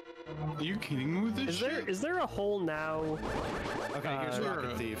 Are you kidding me with this shit? Is there a Hole now Okay, here's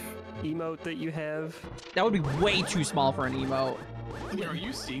Rocket Thief. emote that you have? That would be way too small for an emote. Yeah, are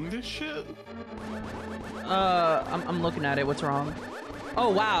you seeing this shit? I'm looking at it. What's wrong? Oh,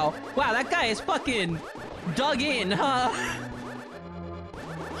 wow. Wow, that guy is fucking dug in, huh?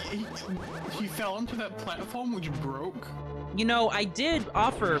 He fell onto that platform which broke. You know, I did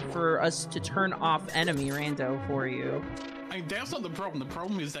offer for us to turn off enemy rando for you. That's not the problem. The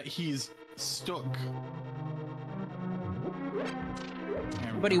problem is that he's stuck.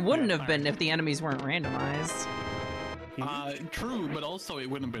 But he wouldn't have been if the enemies weren't randomized. True, but also it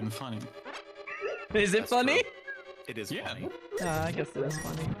wouldn't have been funny. Is it funny? It is Yeah. funny. I guess it is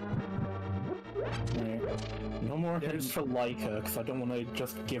funny. No more hints for Lyra, because I don't want to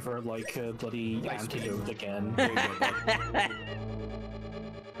just give her like a bloody Ice antidote again. There you go, bud.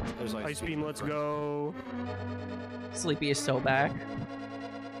 There's Ice Beam, let's go. Sleepy is so back.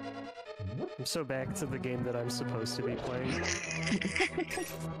 I'm so back to the game that I'm supposed to be playing.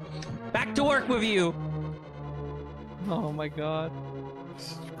 Back to work with you! Oh my god.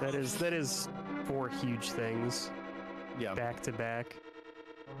 That is 4 huge things Yeah. back to back.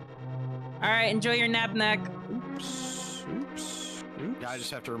 Alright, enjoy your nap neck. Oops. Yeah, I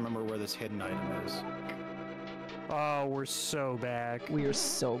just have to remember where this hidden item is. Oh, we're so back. We are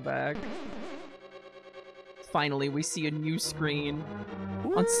so back. Finally, we see a new screen.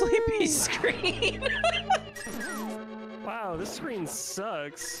 On Sleepy's screen. Wow, this screen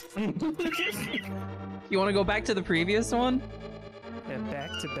sucks. You want to go back to the previous one? And back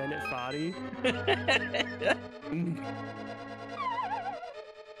to Bennett Foddy.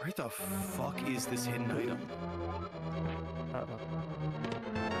 Where the fuck is this hidden item?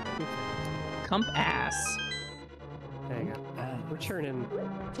 Comp ass. Hang on.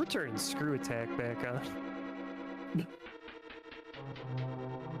 We're turning Screw Attack back on.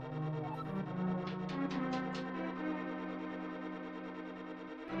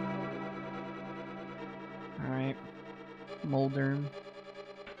 Alright. Moldern.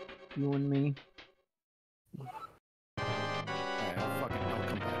 You and me. Alright, I'll come back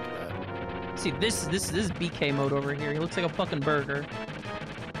to that. See, this is BK mode over here. He looks like a fucking burger.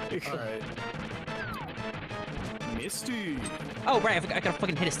 Alright. Misty! Oh, right. I gotta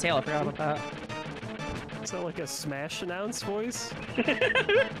fucking hit his tail. I forgot about that. Is that like a Smash announce voice?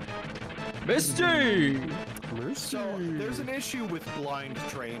 Misty! So, there's an issue with blind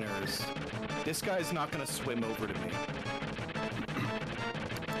trainers. This guy's not gonna swim over to me.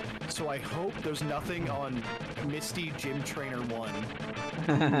 So I hope there's nothing on Misty Gym Trainer 1.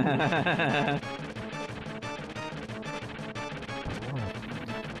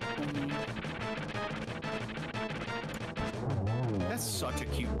 That's such a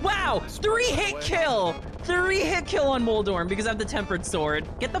cute... Wow! 3-hit kill! 3-hit kill on Moldorm because I have the Tempered Sword.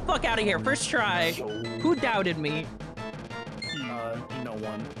 Get the fuck out of here. First try. Who doubted me? No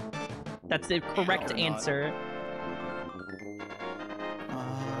one. That's the correct No, not. answer.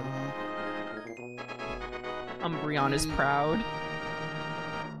 Umbreon is proud.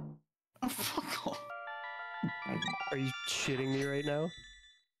 Fuck off. Are you shitting me right now?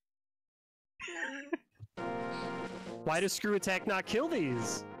 Why does screw attack not kill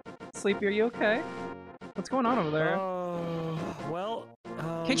these? Sleepy, are you okay? What's going on over there? Well,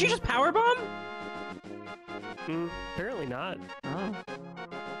 Can't you just power bomb? Apparently not. Oh.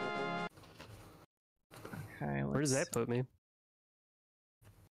 Okay, Where does that put me?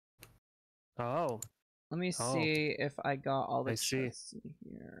 Oh. Let me see if I got all the chests in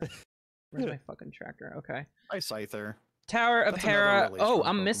here. Where's my fucking tracker? Okay. Hi, Scyther. Tower of That's Hera. really Oh, strong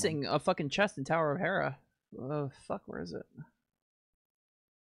I'm Pokemon. missing a fucking chest in Tower of Hera. Oh, fuck, where is it?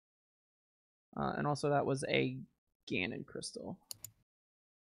 And also that was a Ganon crystal.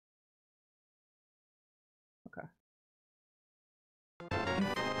 Okay.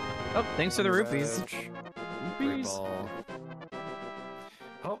 Oh, thanks for the rupees. Great ball.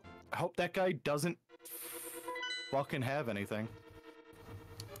 Hope that guy doesn't fucking have anything.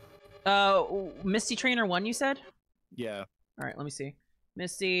 Misty Trainer 1, you said? Yeah. Alright, let me see.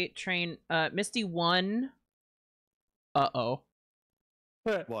 Misty 1. Uh-oh.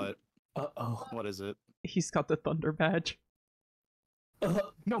 What? Uh-oh. What is it? He's got the Thunder Badge.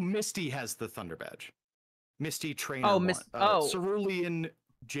 No, Misty has the Thunder Badge. Misty Trainer. Oh, one. Cerulean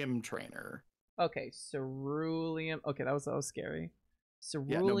Gym Trainer. Okay, Cerulean. Okay, that was scary.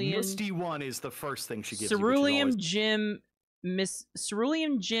 Cerulean. Yeah, no, Misty 1 is the first thing she gives Cerulean Gym.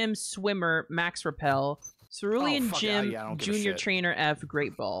 Cerulean Gym Swimmer Max Repel. Cerulean Gym Junior Trainer F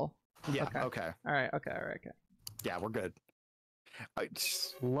Great Ball. Yeah. Okay. All right. Okay. Yeah, we're good.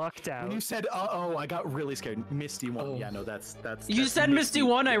 Lucked out. When you said "uh-oh," I got really scared. Misty 1. Oh. Yeah, no, that's. You said Misty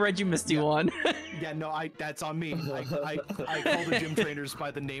 1. I read you Misty 1. Yeah, no, that's on me. I call the gym trainers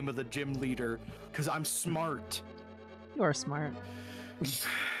by the name of the gym leader because I'm smart. You are smart.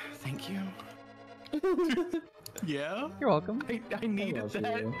 Thank you. Yeah? You're welcome. I needed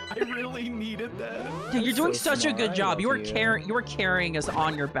that. I really needed that. Dude, you're doing such a good job. You were carrying us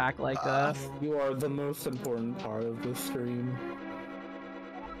on your back like You are the most important part of this stream.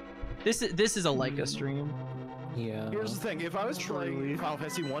 This is a Leica stream. Yeah. Here's the thing: if I was playing Final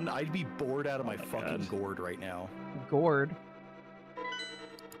Fantasy 1, I'd be bored out of my fucking gourd right now. Gourd.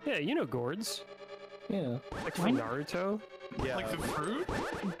 Yeah, you know gourds. Yeah. Like from Naruto. Yeah. Like the fruit?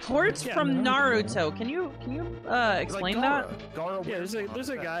 Gourds from Naruto. Can you explain that? Gara Yeah, there's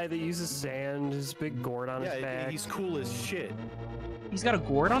a guy that uses sand, his big gourd on his back. He's cool as shit. He's got a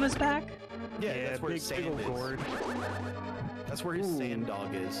gourd on his back? Yeah, that's where his sand is. Gourd. That's where his sand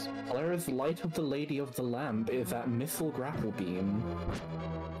dog is. Lyra's Light of the Lady of the Lamp is at Missile Grapple Beam.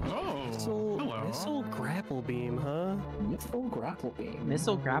 Oh, hello. Missile grapple beam, huh? Missile Grapple Beam.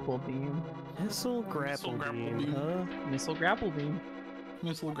 Missile grapple beam. Missile grapple beam, huh? Missile grapple beam.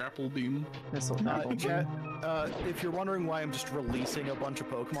 Missile grapple beam. Missile grapple Chat, if you're wondering why I'm just releasing a bunch of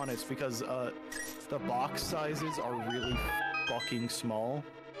Pokemon, it's because the box sizes are really fucking small.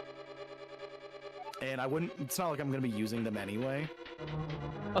 And it's not like I'm gonna be using them anyway.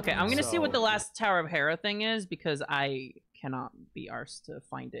 Okay, I'm gonna see what the last Tower of Hera thing is because I cannot be arsed to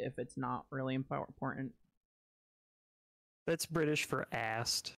find it if it's not really important. That's British for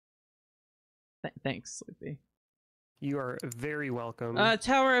assed. Thanks, Sleepy. You are very welcome.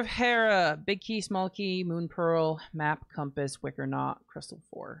 Tower of Hera, Big Key, Small Key, Moon Pearl, Map, Compass, Wicker Knot, Crystal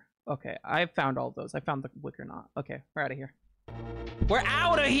 4. Okay, I found all those. I found the Wicker Knot. Okay, we're out of here. We're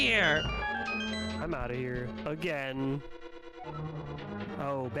out of here! I'm out of here. Again.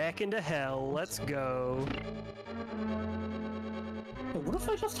 Oh, back into hell. Let's go. What if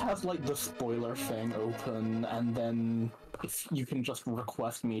I just have, like, the spoiler thing open, and then if you can just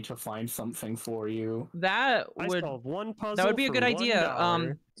request me to find something for you? That would one puzzle. That would be a good idea.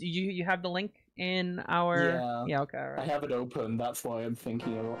 $1. You have the link in our yeah okay, all right. I have it open. That's why I'm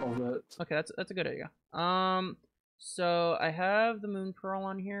thinking of it. Okay, that's a good idea. So I have the Moon Pearl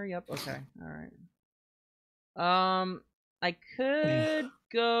on here. Yep. Okay. All right. I could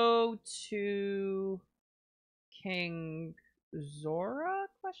go to King Zora?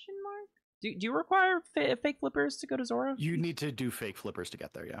 Question mark. Do you require fake flippers to go to Zora? You need to do fake flippers to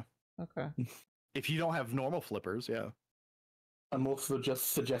get there. Yeah. Okay. If you don't have normal flippers, yeah. I'm also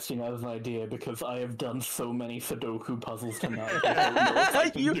just suggesting as an idea because I have done so many Sudoku puzzles tonight. I don't know if I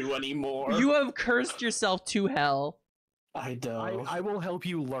can do any more. You have cursed yourself to hell. I don't. I will help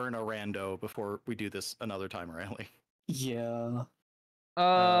you learn a rando before we do this another time, Riley. Yeah.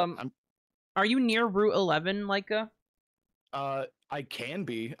 Are you near Route 11, Leica? I can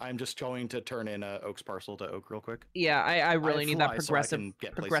be. I'm just going to turn in Oak's parcel to Oak real quick. Yeah, I really need that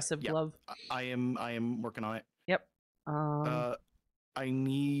progressive Yeah, love. I am working on it. Yep. I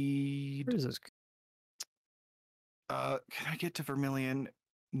need. Where is this? Can I get to Vermilion?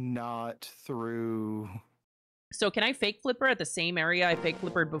 Not through So can I fake flipper at the same area I fake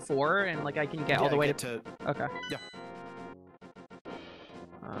flippered before, and like I can get all the way to... Okay. Yeah.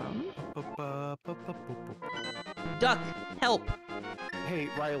 Duck, help! Hey,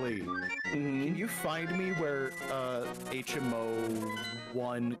 Riley, can you find me where HMO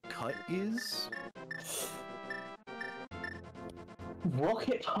 1 cut is?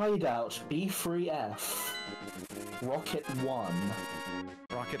 Rocket Hideout B3F. Rocket 1.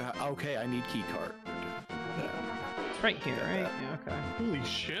 Okay, I need keycard. It's right here, right? Yeah, okay. Holy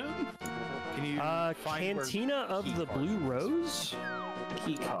shit! Can you find Cantina of the Blue Rose?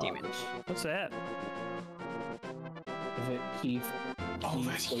 Keycard. Damn it. What's that? Is it key? Oh,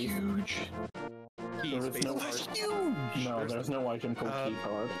 that's huge! That's huge! No, there's no item called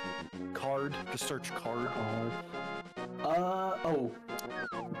keycard. Card. Just search card. Oh.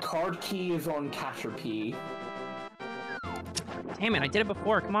 Card key is on Caterpie. Damn it, I did it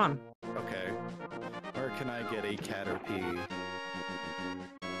before, come on. Okay. Where can I get a Caterpie?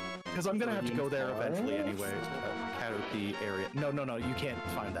 Because I'm gonna have to go there eventually anyway. Caterpie area. No, you can't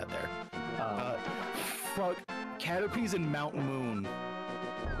find that there. Fuck. Caterpie's in Mount Moon.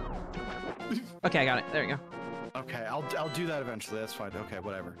 Okay, I got it. There we go. Okay, I'll do that eventually. That's fine. Okay,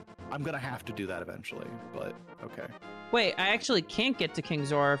 whatever. I'm gonna have to do that eventually, but okay. Wait, I actually can't get to King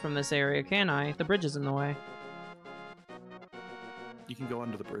Zora from this area, can I? The bridge is in the way. You can go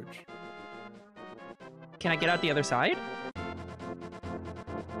under the bridge. Can I get out the other side?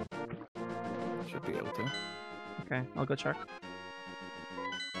 Should be able to. Okay, I'll go check.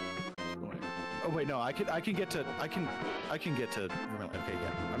 Oh wait, no, I can get to okay,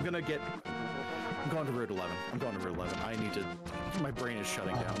 yeah. I'm going to Route 11. I'm going to Route 11. I need to. My brain is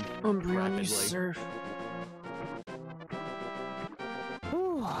shutting down. Rapidly. Surf.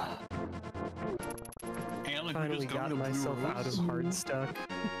 Finally got myself out of hard stuck.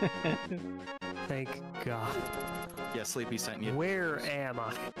 Thank God. Yeah, Sleepy sent you. Where am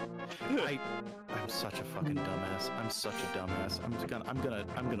I? I'm such a fucking dumbass. I'm such a dumbass.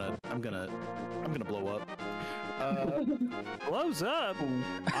 I'm gonna blow up. Blows up.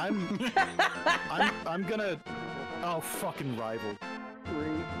 I'm gonna. Oh, fucking rival.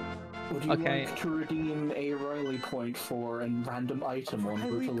 Would you like to redeem a Riley point for a random item on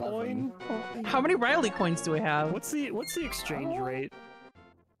Route 11? How many Riley coins do we have? What's the exchange rate?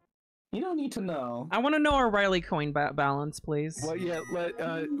 You don't need to know. I want to know our Riley coin balance, please. Well, yeah.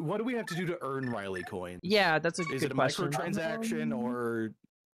 What do we have to do to earn Riley coins? Yeah, that's a good question. Is it a microtransaction or?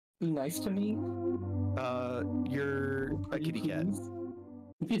 Be nice to me. You're a kitty cat.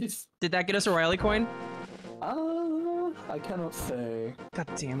 Did that get us a Riley coin? I cannot say. God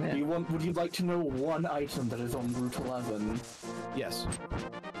damn it. Would you like to know one item that is on Route 11? Yes.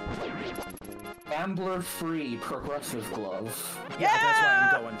 Gambler-free progressive glove. Yeah! That's why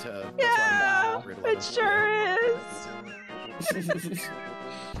I'm going to. Yeah! It sure is!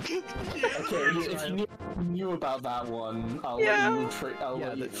 Okay, if you knew about that one, I'll let you trade.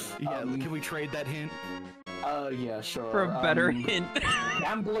 Can we trade that hint? Yeah, sure. For a better hint.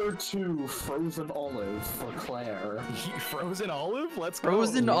 Gambler 2 Frozen Olive for Claire. Frozen Olive? Let's go.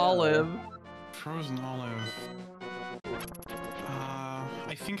 Frozen Olive. Frozen Olive.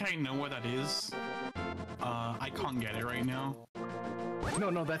 I think I know what that is. I can't get it right now.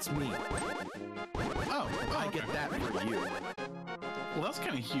 No, that's me. Oh, I get that for you. Well, that's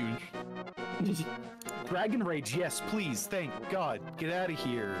kind of huge. Dragon Rage, yes, please, thank God. Get out of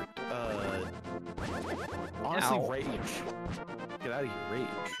here. Honestly, Rage. Get out of here, Rage.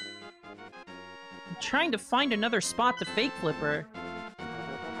 I'm trying to find another spot to fake flipper.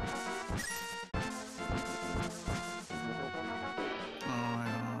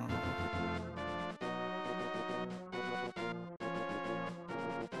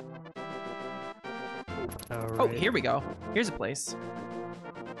 Oh, here we go. Here's a place.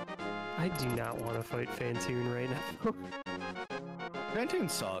 I do not want to fight Fantoon right now. Fantoon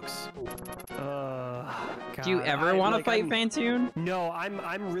sucks. God, do you ever want to fight Fantoon? No,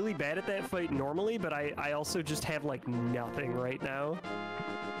 I'm really bad at that fight normally, but I also just have like nothing right now.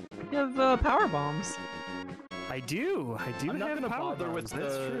 You have power bombs. I do. I'm not gonna bother with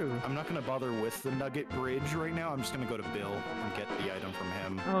That's true. I'm not gonna bother with the Nugget Bridge right now. I'm just gonna go to Bill and get the item from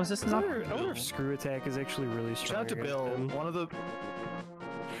him. Oh, is this not? I wonder if Screw Attack is actually really strong. Shout out to Bill. One of the.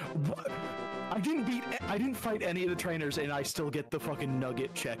 What? I didn't fight any of the trainers, and I still get the fucking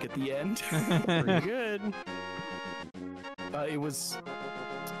Nugget check at the end. Pretty good. It was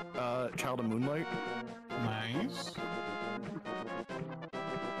Child of Moonlight. Nice.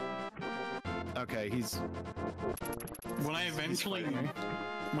 Okay, he's. When I eventually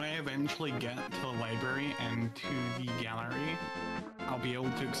get to the library and to the gallery, I'll be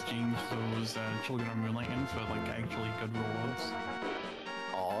able to exchange those children of moonlighting for like actually good rewards.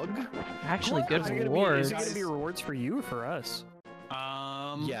 Actually, good Is rewards. it gonna be rewards for you or for us?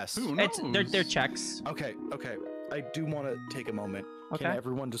 Yes. Who It's knows? they're checks. Okay. I do want to take a moment. Okay. Can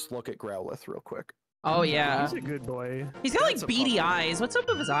everyone just look at Growlithe real quick? Oh yeah. He's a good boy. He's got like That's a beady puppy. eyes. What's up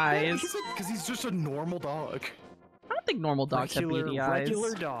with his eyes? Because he's just a normal dog. I don't think normal dogs have beady eyes.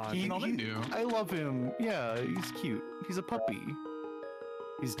 Regular dog. No, they do. I love him. Yeah, he's cute. He's a puppy.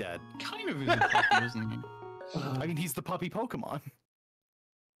 He's dead. Kind of is a puppy, isn't he? I mean, he's the puppy Pokemon.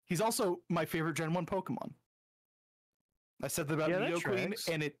 He's also my favorite Gen 1 Pokemon. I said that about Yeah, that Nidoqueen, tracks.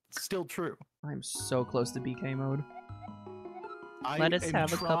 and it's still true. I'm so close to BK mode. I Let us am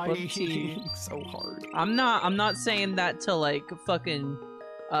have a cup of trying tea. so hard. I'm not saying that to like fucking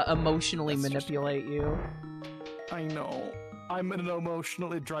emotionally That's just- manipulate you. I know. I'm an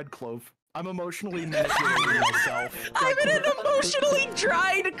emotionally dried clove. I'm emotionally manipulating myself. I'm in an emotionally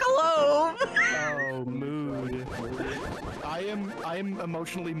dried clove. Oh, mood. I am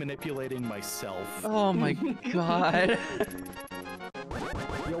emotionally manipulating myself. Oh my god.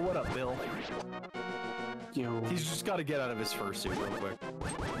 Yo, what up, Bill? Yo. He's just got to get out of his fursuit real quick.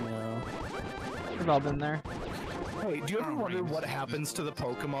 Yeah. We've all been there. Hey, do you ever Oh, wonder right. what happens to the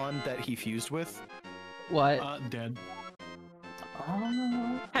Pokemon that he fused with? What? Dead.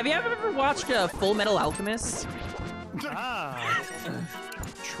 Have you ever watched Full Metal Alchemist? Ah,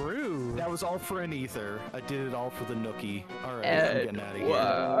 true. That was all for an ether. I did it all for the Nookie. All right, I'm getting out of here.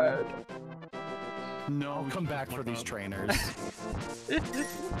 What? No, I'll come back for these trainers.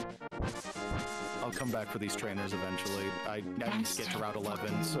 I'll come back for these trainers eventually. I need to get to Route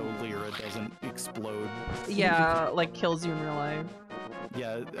 11 so Lyra doesn't explode. Yeah, like kills you in real life.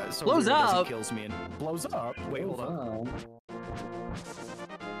 Yeah, so Blows Lyra doesn't up. kills me and blows up. Wait, hold on. Wow.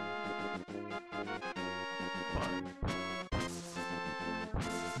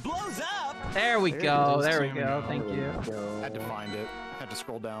 Blows up! There we There it go. is. There we There we go. go. Thank you. Had to find it. Had to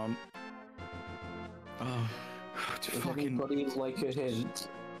scroll down. Does Fucking. anybody like a hint?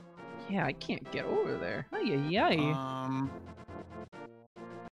 Yeah, I can't get over there. Ay, ay, ay.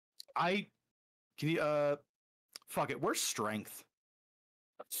 I. Can you, fuck it. Where's strength?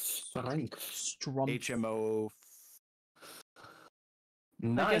 Strength. Strum. HMO.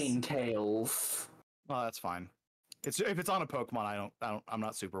 Ninetales. Oh, that's fine. It's if it's on a Pokemon, I'm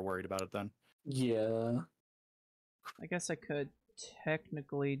not super worried about it then. Yeah. I guess I could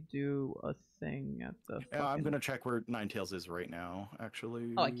technically do a thing at the. Yeah, I'm fucking- gonna check where Ninetales is right now.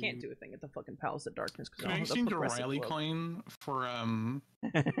 Actually. Oh, I can't do a thing at the fucking Palace of Darkness because Can I I don't have exchange the a progressive Riley look. coin for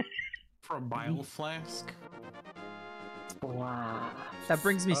a bile flask? Wow. That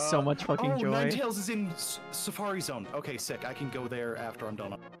brings me so much fucking joy. Ninetales is in Safari Zone. Okay, sick. I can go there after I'm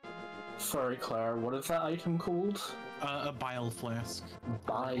done. Sorry, Claire, what is that item called? A bile flask.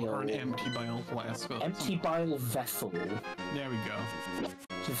 Bile. Or an empty bile flask. or Empty bile vessel. something. There we go.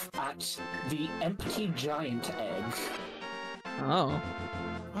 At the empty giant egg. Oh,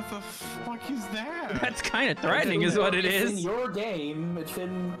 What the fuck is that? that's kind of threatening, is what it It's in is. your game.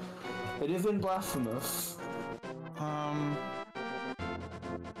 It is in Blasphemous.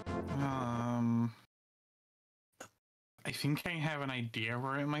 I think I have an idea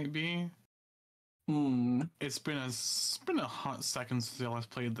where it might be. Hmm. It's been a hot second since I last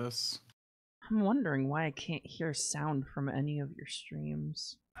played this. I'm wondering why I can't hear sound from any of your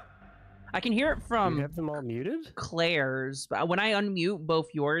streams. I can hear it You from have them all muted? Claire's, but when I unmute both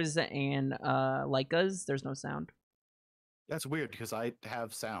yours and Leica's, there's no sound. That's weird because I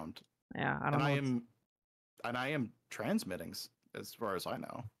have sound. Yeah, I And don't know. I am transmitting as far as I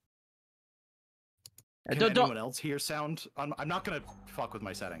know. Yeah, Can anyone else hear sound? I'm not gonna fuck with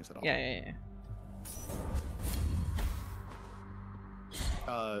my settings at all. yeah.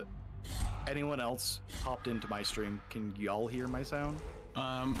 Anyone else hopped into my stream? Can y'all hear my sound?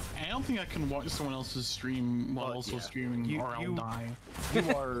 I don't think I can watch someone else's stream while also yeah. streaming, or I'll die. You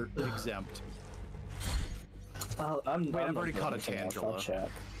are exempt. I'm I've already not caught a doing anything else, I'll Tangela. check.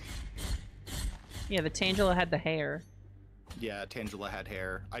 Yeah, the Tangela had the hair. Yeah, Tangela had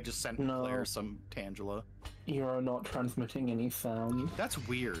hair. I just sent No. Claire some Tangela. You're not transmitting any sound. That's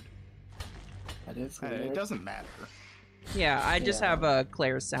weird. That is It weird. doesn't matter. Yeah, I just Yeah. have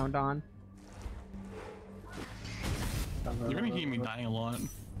Claire's sound on. You're gonna hear me die a lot.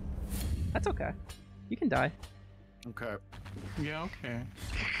 That's okay. You can die. Okay. Yeah, okay.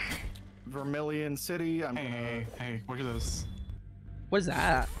 Vermilion City. I'm Hey, look at this. What is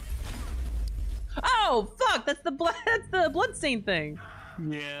that? Oh fuck! That's the bloodstain thing.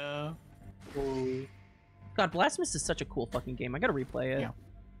 Yeah. God, Blasphemous is such a cool fucking game. I gotta replay it.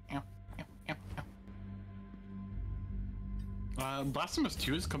 Yeah. Blasphemous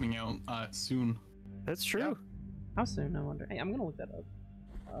 2 is coming out soon. That's true. Yeah. How soon? I wonder. Hey, I'm gonna look that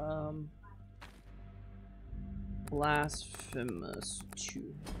up. Blasphemous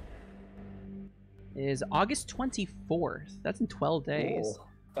 2 is August 24th. That's in 12 days. Cool.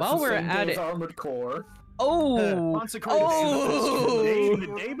 While we're at it, Armored Core. oh, Consecrated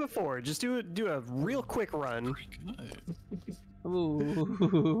The day before, just do a real quick run. Good.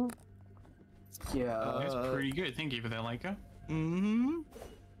 ooh. Yeah. That's pretty good. Thank you for that, Lyra. Mm-hmm.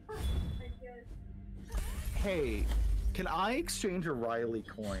 Hey, can I exchange a Riley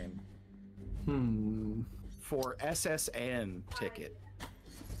coin for SSN ticket?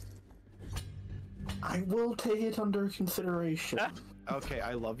 I will take it under consideration. Okay,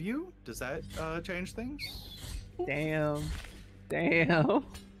 I love you. Does that change things? Damn. Damn.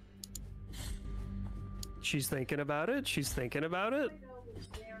 She's thinking about it. She's thinking about it.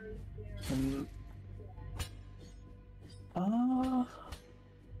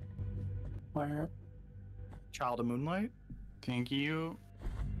 Where? Child of Moonlight? Thank you.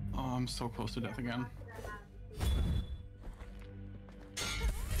 Oh, I'm so close to death again.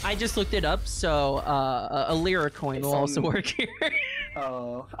 I just looked it up, so a Lyra coin will also work here.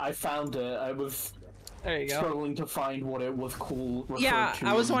 I found it. I was There you go. struggling to find what it was cool. Yeah, to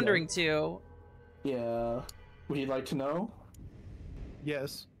I was in wondering too. Yeah. Would you like to know?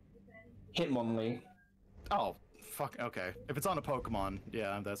 Yes. Hitmonlee. Oh, fuck. Okay. If it's on a Pokemon,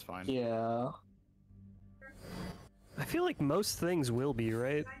 yeah, that's fine. Yeah. I feel like most things will be,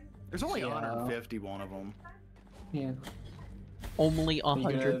 right? There's only Yeah. 151 of them. Yeah. Only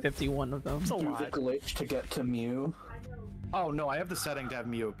 151 of them. It's a Do the lot. glitch to get to Mew. Oh no, I have the setting to have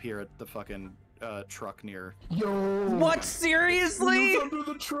Mew appear at the fucking truck near. Yo! What? Seriously? Mew's under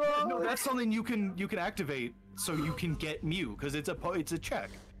the truck! No, that's something you can activate so you can get Mew because it's a check.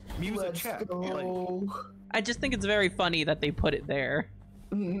 Mew's Let's a check. go. I just think it's very funny that they put it there.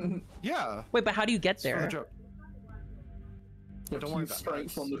 Yeah. Wait, but how do you get It's not a there? joke. You have Don't to worry use about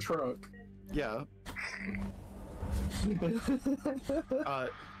strength that. on the truck. Yeah.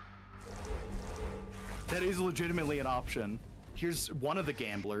 That is legitimately an option. Here's one of the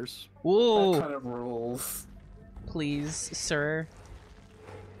gamblers. Whoa, That kind of rules. please, sir.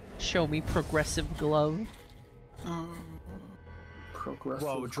 Show me progressive glove. Progressive.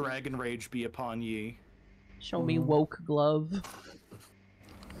 Whoa, Dragon Rage be upon ye. Show me woke glove.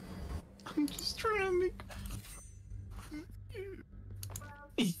 I'm just trying to make.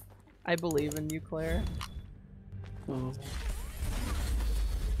 I believe in you, Claire. Hey,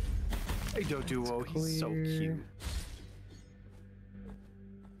 Doduo, he's so clear. cute.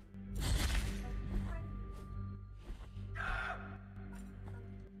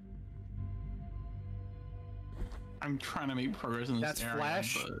 I'm trying to make progress in this That's area,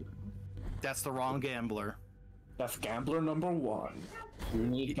 Flash. but That's the wrong gambler. That's gambler number 1. You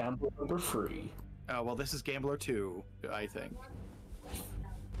need gambler number 3. Oh, well, this is Gambler 2, I think.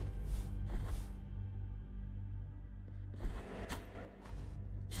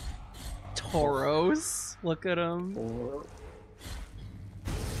 Tauros. Look at him.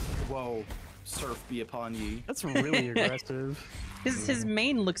 Whoa, Surf be upon ye. That's really aggressive. His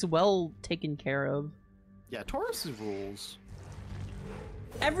mane looks well taken care of. Yeah, Taurus's rules.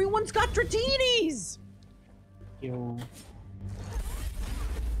 Everyone's got Dratinis! Yo.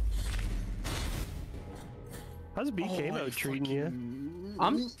 How's BK mode treating you?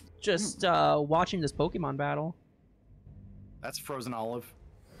 I'm just watching this Pokemon battle. That's Frozen Olive.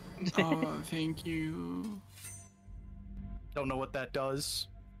 oh, thank you. Don't know what that does.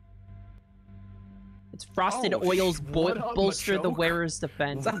 It's frosted Oh, oils what up, bolster the Machoke? wearer's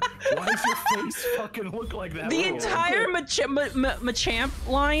defense. Why does your face fucking look like that? The bro? entire Machamp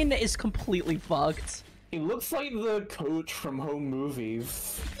line is completely fucked. He looks like the coach from Home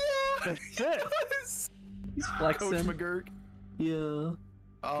Movies. That's it. He's Coach flexing. McGurk. Yeah.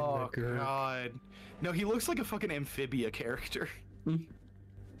 Oh McGurk. god. No, he looks like a fucking amphibia character.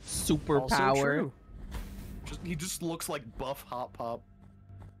 Super Also power. true. He just looks like buff Hot Pop.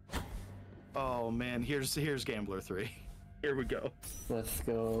 Oh man, here's Gambler 3. Here we go. Let's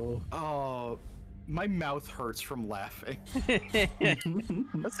go. Oh, my mouth hurts from laughing.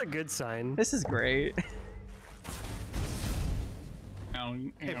 That's a good sign. This is great.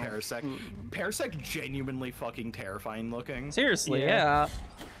 Hey, Parasect. Parasect genuinely fucking terrifying looking. Seriously, Yeah.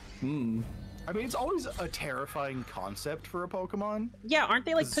 yeah. I mean, it's always a terrifying concept for a Pokemon. Yeah, aren't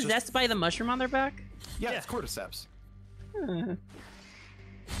they like It's just- possessed by the mushroom on their back? Yeah, it's Cordyceps. Hmm.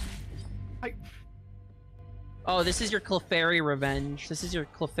 I, Oh, this is your Clefairy revenge. This is your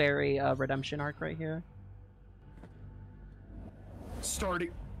Clefairy redemption arc right here. starting.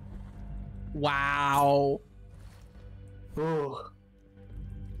 Wow. Oh.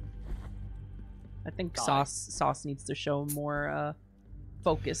 I think Sauce needs to show more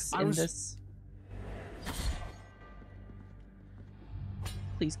focus in this.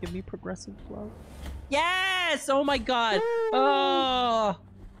 Please give me progressive flow. Yes! Oh my god! Oh!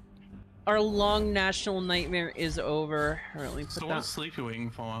 Our long national nightmare is over. Let me put So what sleep you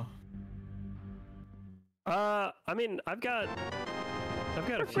waiting for? I mean, I've got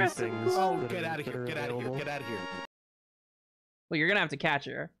a few things. Oh, get out of here! Get out of here! Get out of here! Well, you're gonna have to catch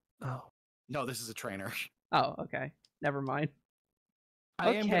her. Oh. No, this is a trainer. Oh, okay. Never mind.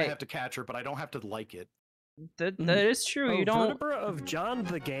 I am gonna have to catch her, but I don't have to like it. That is true. You don't. Vertebra of John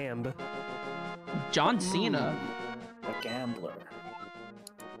the Gamb. John Cena. A gambler.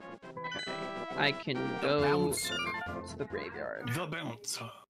 Okay. I can go to the graveyard. The Bouncer.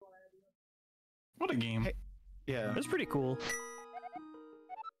 What a game. Hey, yeah. That's pretty cool.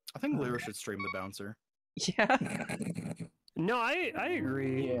 I think Lyra should stream The Bouncer. Yeah. No, I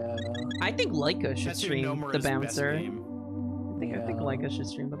agree. Yeah. I think Lyca should stream The Bouncer. I think Lyca should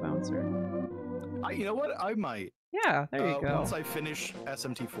stream The Bouncer. You know what? I might. Yeah, there you go. Once I finish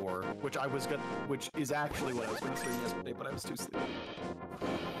SMT4, which is actually what I was going to stream yesterday, but I was too sleepy.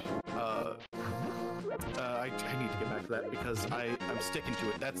 I need to get back to that because I'm sticking to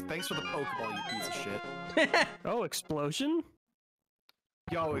it. Thanks for the Pokeball, you piece of shit. Oh, explosion?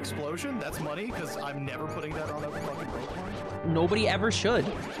 Yo, explosion? That's money because I'm never putting that on a fucking Pokemon. Nobody ever should.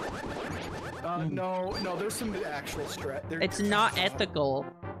 No, there's some actual strat. It's not ethical.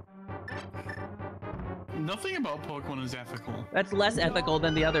 Nothing about Pokemon is ethical. That's less ethical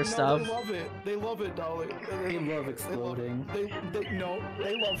than the other stuff. They love it. They love it, Dolly. They love exploding. They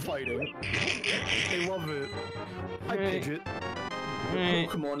love fighting. They love it. I pidge it.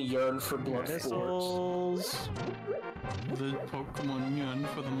 Pokemon yearn for blood sports. Missiles. The Pokemon yearn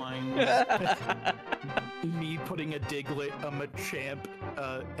for the mines. Me putting a Diglett, a Machamp,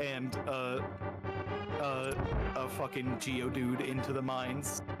 and a fucking Geodude into the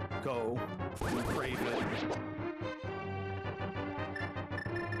mines. Go. Crave it.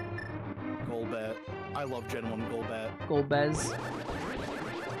 Golbat. I love Gen 1 Golbat. Golbez.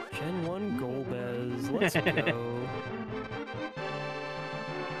 Gen 1 Golbez. Let's go.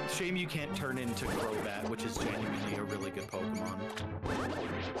 Shame you can't turn into Crobat, which is genuinely a really good Pokemon.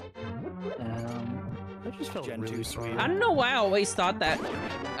 I just felt Gen really 2 sweet. I don't know why I always thought that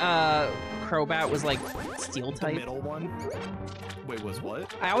Crobat was like Steel type. The middle one? Wait, was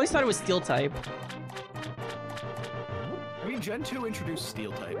what? I always thought it was Steel type. I mean, Gen 2 introduced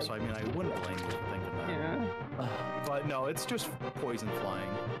Steel type, so I mean, I wouldn't blame you for thinking that. Yeah. But no, it's just poison flying.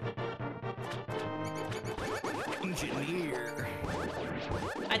 Engineer.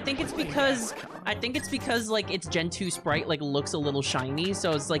 I think it's because like its Gen 2 sprite like looks a little shiny,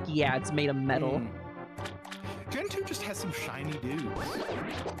 so it's like yeah, it's made of metal. Gen 2 just has some shiny dudes.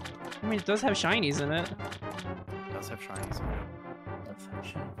 I mean, it does have shinies in it. It does have shinies in it.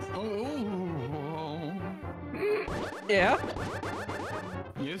 Oh. Yeah.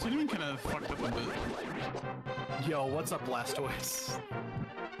 Yeah, so even kind of fucked up a bit. Yo, what's up, Blastoise?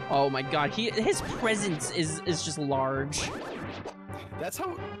 Oh my god, his presence is just large. That's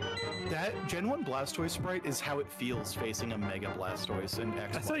how that Gen 1 Blastoise sprite is how it feels facing a Mega Blastoise in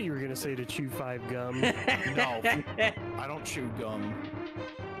X. I thought you were gonna say to chew 5 gum. No, I don't chew gum.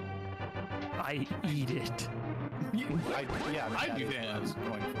 I eat it. I do that.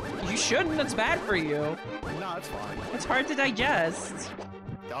 You shouldn't. That's bad for you. No, it's fine. It's hard to digest.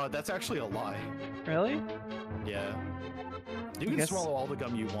 That's actually a lie. Really? Yeah. You can swallow all the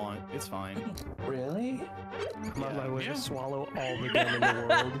gum you want. It's fine. Really? I'm on my way to swallow all the gum in the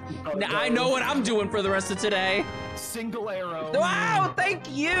world. Now I know what I'm doing for the rest of today. Single arrow. Wow,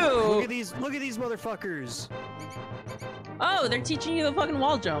 thank you. Look at these motherfuckers. Oh, they're teaching you the fucking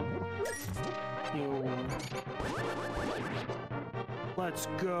wall jump. Let's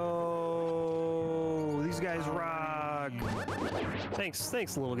go. These guys rock. Thanks,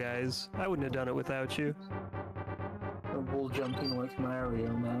 little guys. I wouldn't have done it without you. I'm wall jumping like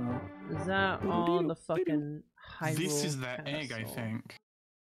Mario now. Is that on the fucking Hyrule This is that Castle? egg, I think.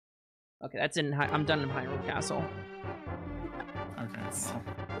 Okay, that's in. I'm done in Hyrule Castle. Okay.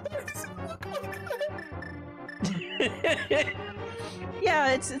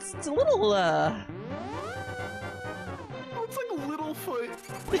 Yeah, it's a little It's like Littlefoot.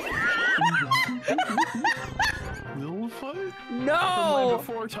 Littlefoot? No!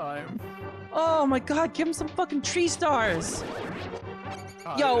 Before time. Oh my god, give him some fucking tree stars.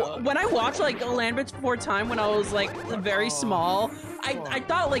 Yo, when I watched like Land Before Time when I was like very small, I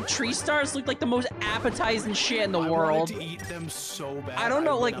thought like tree stars looked like the most appetizing shit in the world. I wanted to eat them so bad. I don't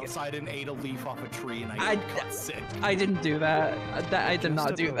know, went like outside and ate a leaf off a tree, and I got sick. I didn't do that. I did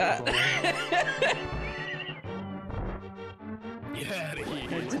not do that. Get out of here.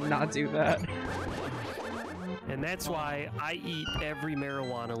 I did not do that. And that's why I eat every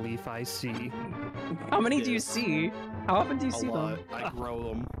marijuana leaf I see. How many do you see? How often do you see them? I grow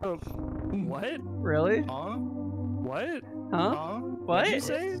them. What? Really? Huh? What? Huh? What'd you What?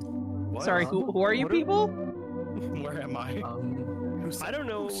 say? What? Sorry, who are you people? Where am I? I don't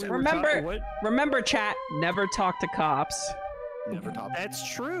know. Remember, chat, never talk to cops. Never top.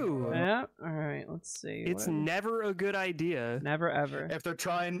 That's true. Yeah. All right. Let's see. It's never a good idea. Never ever. If they're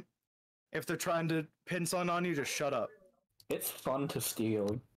trying to pin something on you, just shut up. It's fun to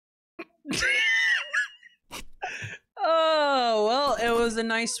steal. Oh well, it was a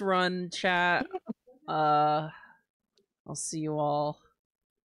nice run, chat. I'll see you all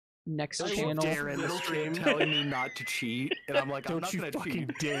next Don't channel. you dare end the stream. Telling me not to cheat, and I'm like, I'm Don't not you gonna fucking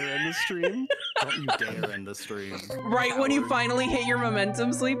cheat. dare end the stream. Don't you dare end the stream. Right when you Coward. finally hit your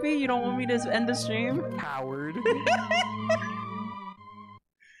momentum, Sleepy, you don't want me to end the stream? Coward.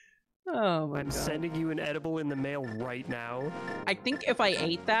 Oh my I'm god. sending you an edible in the mail right now. I think if I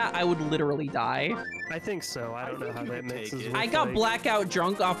ate that, I would literally die. I think so. I don't know how you that could take mixes it. with, I got like- blackout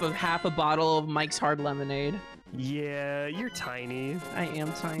drunk off of half a bottle of Mike's Hard Lemonade. Yeah, you're tiny. I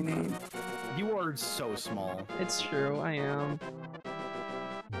am tiny. You are so small. It's true, I am.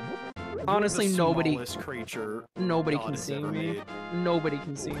 You're Honestly, the nobody smallest creature can God has see ever me. made. Nobody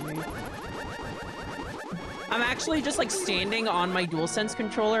can see me. I'm actually just like standing on my DualSense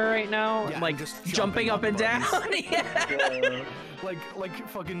controller right now, Yeah, like just jumping up and down. yeah. Like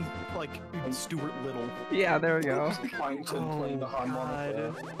fucking like Stuart Little. Yeah, there we go. Plankton playing the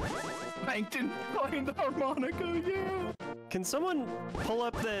harmonica. Plankton playing the harmonica, yeah. Can someone pull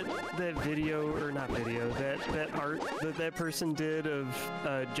up that video, or not video, that art that person did of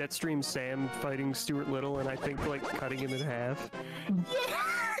Jetstream Sam fighting Stuart Little, and I think like cutting him in half?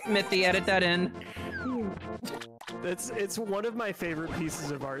 Mithy, edit that in. It's one of my favorite pieces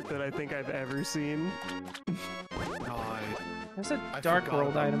of art that I think I've ever seen. God. There's a I Dark forgot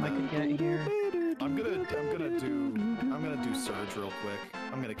World about item I that. could get here. I'm gonna do Surge real quick.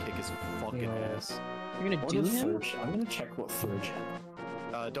 I'm gonna kick his fucking ass. You're gonna What do is him? Surge? I'm gonna check what Surge.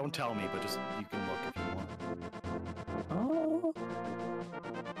 Don't tell me, but just you can look if you want. Oh.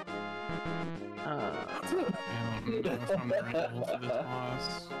 I don't know if I'm ready for this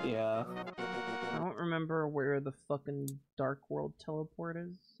boss. Yeah. I don't remember where the fucking Dark World teleport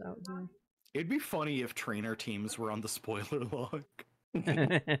is out here. It'd be funny if trainer teams were on the spoiler log. What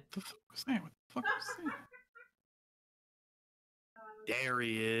the fuck was that? What the fuck was that? There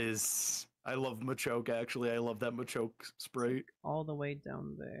he is. I love Machoke, actually. I love that Machoke sprite. All the way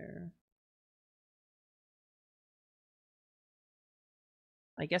down there.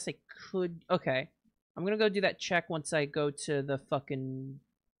 I guess I could... Okay. I'm gonna go do that check once I go to the fucking...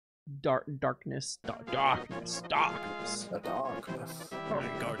 Darkness. Darkness. The darkness.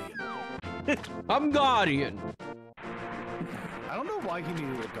 Guardian. I'm Guardian! I don't know why he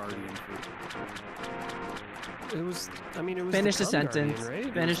needed a Guardian for... It was, I mean, it was Finish the Become sentence. Guardian,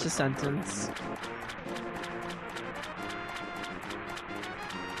 right? Finish the sentence.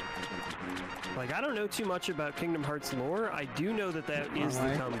 Like, I don't know too much about Kingdom Hearts lore. I do know that is the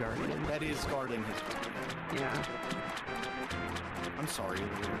Become Guardian. That is guarding his... Yeah. I'm sorry.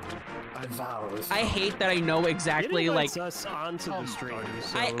 Devours. I hate that I know exactly, It like... invites us onto the stream.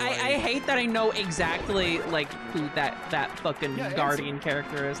 So, I hate that I know exactly, like, who that fucking Yeah, Guardian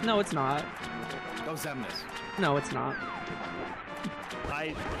character is. No, it's not. Oh, Zemnis. No, it's not.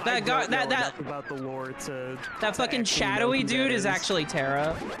 I That don't know that enough about the lore to that fucking actually know shadowy who that dude is actually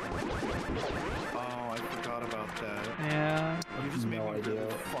Terra. Oh, I forgot about that. Yeah. You just made No me idea.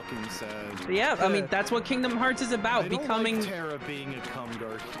 really fucking sad. But yeah, I mean, that's what Kingdom Hearts is about. I don't Becoming... like Terra being a cum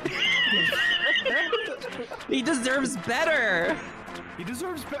guard. He deserves better! He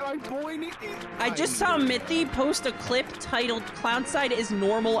deserves better. I just saw Mithy post a clip titled Cloudside is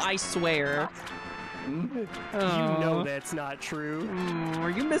normal, I swear. You Oh. know that's not true.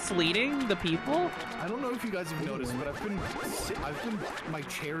 Are you misleading the people? I don't know if you guys have noticed, but my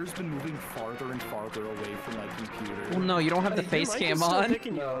chair's been moving farther and farther away from my computer. Well, no, you don't have the Your face mic is cam still on.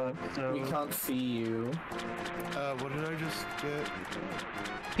 picking you up, so- We can't see you. What did I just get?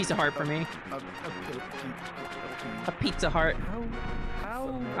 Piece of heart for me. A A Pizza Heart. How?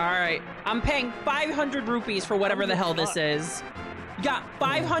 Alright, I'm paying 500 rupees for whatever the hell this is. You got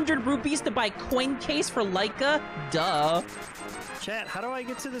 500 rupees to buy coin case for Leica? Duh. Chat, how do I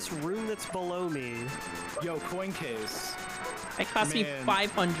get to this room that's below me? Yo, coin case. It cost me Man.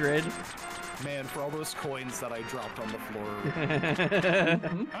 500. Man, for all those coins that I dropped on the floor.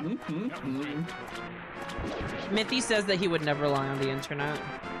 Mithy says that he would never lie on the internet.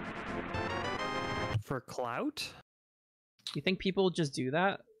 For clout? You think people just do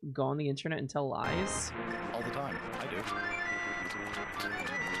that? Go on the internet and tell lies? All the time. I do.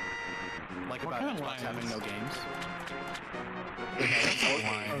 Like What about kind of Xbox lies? having no games.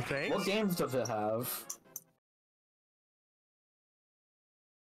 Oh, thanks. What games does it have?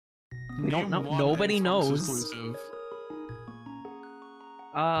 We don't know. Name one Nobody Xbox knows. exclusive.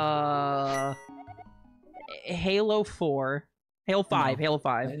 Halo 4. Halo 5. No. Halo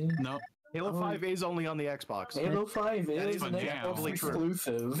 5. No. Halo 5 is only on the Xbox. Halo 5 is is an now. Xbox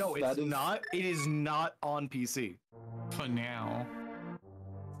exclusive. No, it's That is- not. It is not on PC. For now.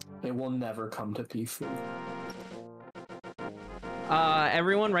 It will never come to PC.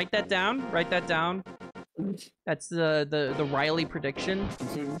 Everyone write that down. Write that down. That's the Riley prediction.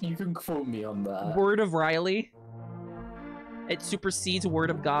 You can quote me on that. Word of Riley. It supersedes Word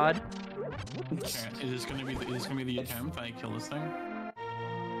of God. Okay, is this gonna be the attempt that I kill this thing?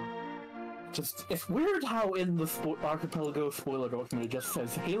 Just, it's weird how in the Archipelago spoiler document it just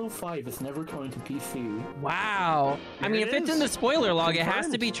says Halo 5 is never coming to PC. Wow. I mean, if it's in the spoiler log, it has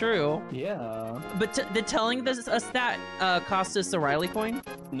to be true. Yeah. But the telling us that cost us the Riley coin?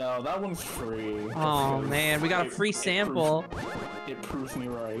 No, that one's free. Oh because man, we got a free sample. It proves me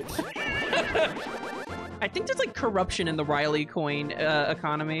right. I think there's like corruption in the Riley coin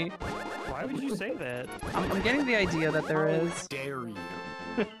economy. Why would you say that? I'm getting the idea that there is. Dare you?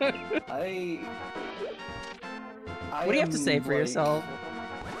 I What do you have to say for like, yourself?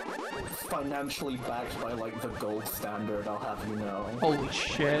 Financially backed by like the gold standard, I'll have you know. Holy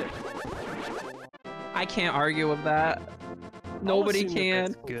shit. I can't argue with that. Nobody I'll assume can.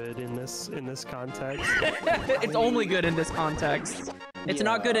 That's good in this context. It's only good in this context. It's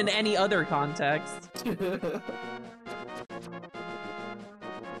not good in any other context.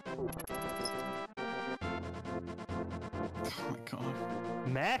 Oh my god.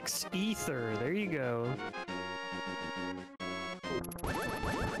 Max Ether, there you go.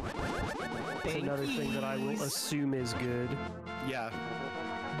 That's another thing that I will assume is good. Yeah.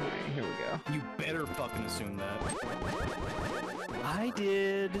 Here we go. You better fucking assume that. I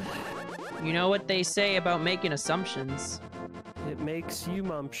did. You know what they say about making assumptions. It makes you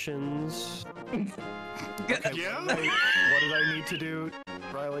mumptions. Okay, Yeah? What did I need to do,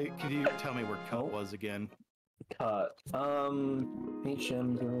 Riley? Could you tell me where cut was again? Cut.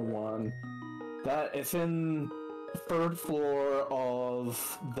 HM01. That it's in third floor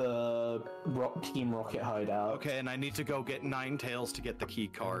of the Team Rocket hideout. Okay, and I need to go get Ninetales to get the key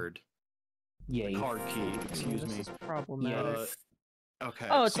card. Yay. Card key, excuse This me. is problematic. Yes. Okay.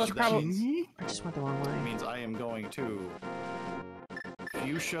 Oh, it's so less that problem. I just went the wrong way. means I am going to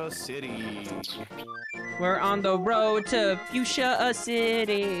Fuchsia City. We're on the road to Fuchsia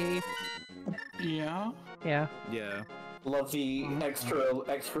City. Yeah. Yeah. Yeah. Love the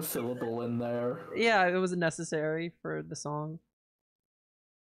extra syllable in there. Yeah, it was necessary for the song.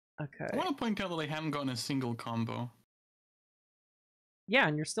 I Okay. want to point out that I haven't gotten a single combo. Yeah,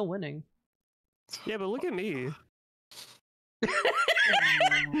 and you're still winning. Yeah, but look at me.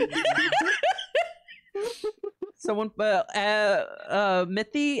 Someone,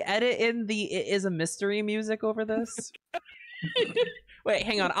 Mithy, edit in the "It is a mystery" music over this. Wait,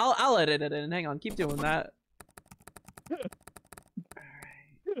 hang on. I'll edit it in. Hang on. Keep doing that. Alright.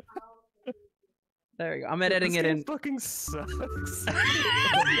 There you go. I'm editing This it game in. Fucking sucks.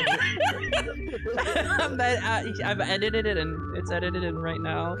 I've edited it and it's edited in right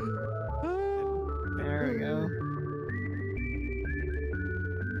now. There we go.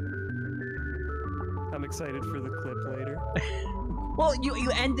 I'm excited for the clip later. Well, you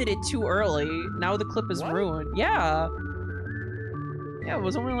ended it too early. Now the clip is What? ruined. Yeah. Yeah, it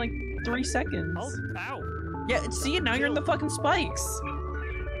was only like 3 seconds. Ow! Yeah, see, now you're in the fucking spikes.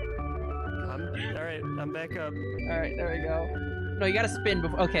 Alright, I'm back up. Alright, there we go. No, you gotta spin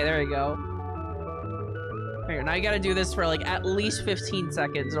before. Okay, there you go. Here, now you gotta do this for like at least 15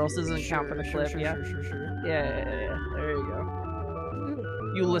 seconds, or else it doesn't count for the clip. Yeah. Sure. Yeah. There you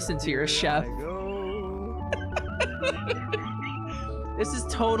go. You listen to your chef. I go. This is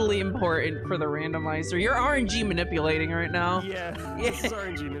totally important for the randomizer. You're RNG manipulating right now. Yeah, this is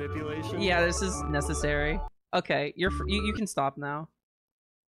RNG manipulation. Yeah, this is necessary. Okay, you can stop now.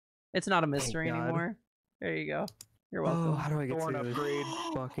 It's not a mystery God. anymore. There you go. You're Oh, welcome. how do I get Thorn to this upgrade.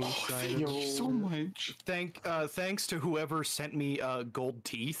 fucking side? Thank you so much. Thanks to whoever sent me gold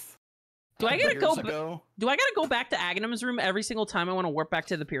teeth. Do I gotta years go? ago. Do I gotta go back to Aghanim's room every single time I want to warp back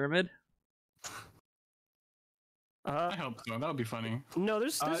to the pyramid? I hope so. That would be funny. No,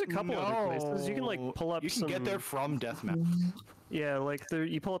 there's a couple other places you can like pull up. You can get there from deathmap. Yeah, like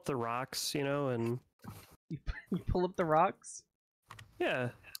you pull up the rocks, you know, and You pull up the rocks? yeah,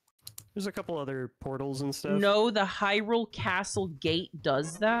 there's a couple other portals and stuff. No, the Hyrule Castle gate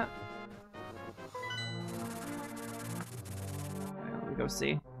does that. Let me go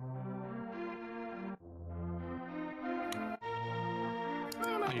see.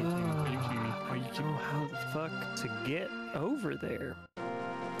 Are you kidding me? Are you kidding me? Are you kidding me? Oh, how the fuck to get over there?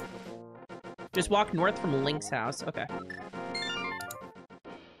 Just walk north from Link's house. Okay.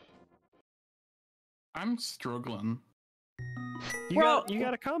 I'm struggling. You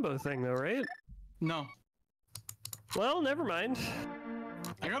got a combo thing though, right? No. Well, never mind.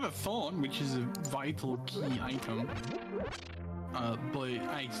 I got a thorn, which is a vital key item. But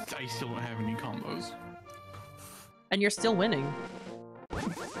I still don't have any combos. And you're still winning.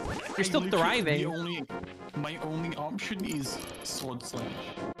 You're still thriving. My only option is Sword Slash.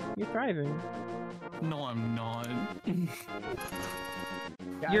 You're thriving. No, I'm not.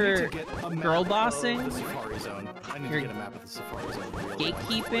 Yeah, You're I need to get a map girl of bossing? the Safari Zone. I need You're to get a map of the Safari Zone.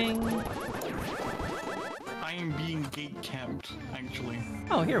 Gatekeeping. I am being gate camped, actually.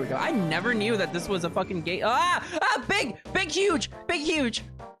 Oh, here we go. I never knew that this was a fucking gate. Big, huge.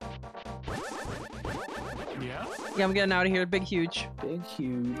 Yeah? Yeah, I'm getting out of here. Big, huge. Big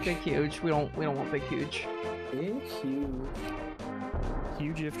huge. Big, huge. We don't want big, huge. Big huge.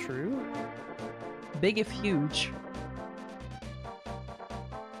 Huge if true. Big if huge.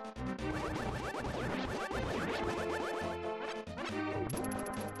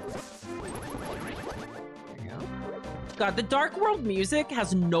 God, the Dark World music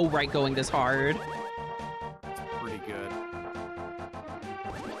has no right going this hard. Pretty good.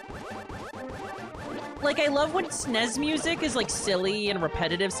 Like, I love when SNES music is like silly and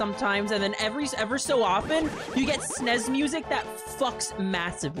repetitive sometimes, and then ever so often you get SNES music that fucks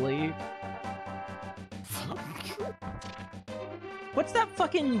massively. What's that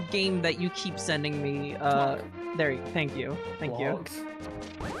fucking game that you keep sending me? Thank you.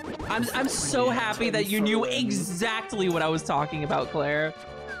 I'm so happy that you knew exactly what I was talking about, Claire.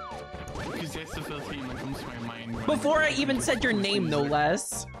 Because that's the first thing that comes to my mind. Before I even said your name, no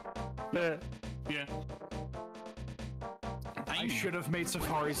less. Yeah. I should have made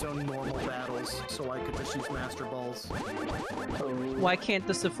Safari Zone normal battles so I could just use Master Balls. Why can't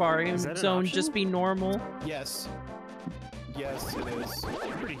the Safari Zone just be normal? Yes. Yes, it is.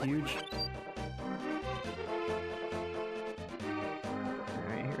 Pretty huge.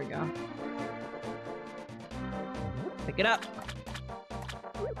 Alright, here we go. Pick it up.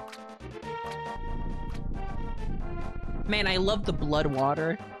 Man, I love the blood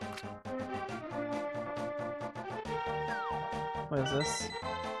water. What is this?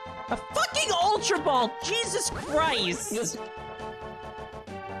 A fucking Ultra Ball! Jesus Christ! Yes.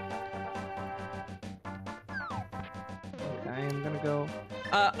 Okay, I'm gonna go...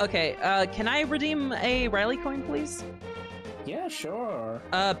 okay, can I redeem a Riley coin, please? Yeah, sure.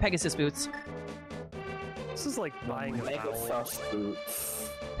 Pegasus boots. This is like buying a Mega vowel. sus boots.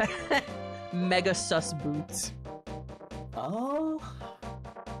 Mega sus boots. Oh.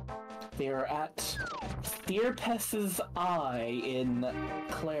 They're at Steerpess's eye in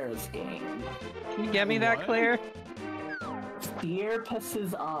Claire's game. Can you get me that, What? Claire?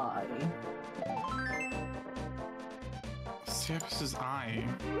 Steerpess's eye. Steerpess's eye.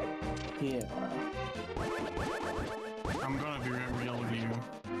 Yeah. I'm gonna be real with you.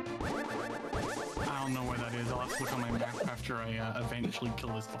 I don't know where that is. I'll have to look on my map after I eventually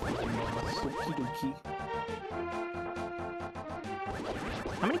kill this fucking boss. Okie dokie.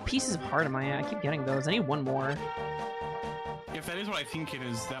 How many pieces of heart am I at? I keep getting those. I need one more. If that is what I think it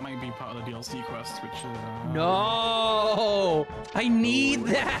is, that might be part of the DLC quest, which is... No! I need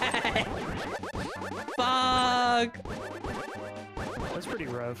that! Fuck! That's pretty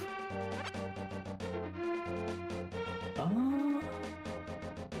rough.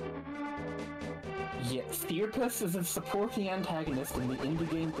 Yeah, Steerpess is a supporting antagonist in the indie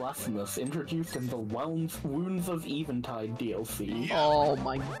game Blasphemous, introduced in the Wounds of Eventide DLC. Oh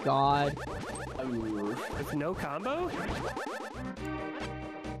my god. Oh. With no combo?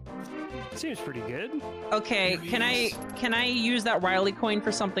 Seems pretty good. Okay, can I use that Riley coin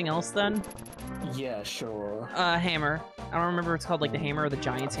for something else then? Yeah, sure. Hammer. I don't remember what it's called, like the hammer or the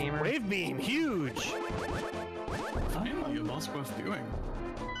giant's hammer. Wave beam, huge! Finally, what's worth doing?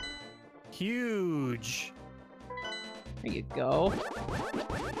 Huge! There you go.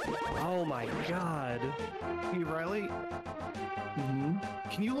 Oh my god. Hey, Riley,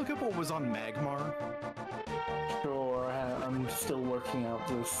 Can you look up what was on Magmar? Sure, I'm still working out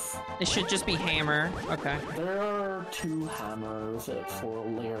this. It should just be hammer. Okay. There are 2 hammers for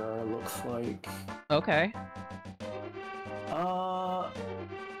Lyra, it looks like. Okay.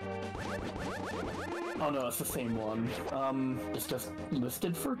 Oh no, it's the same one. It's just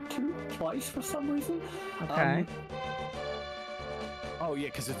listed for twice for some reason. Okay. Oh yeah,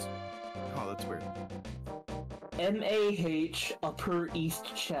 because it's... Oh, that's weird. MAH Upper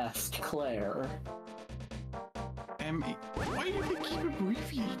East Chest, Claire. Why do they keep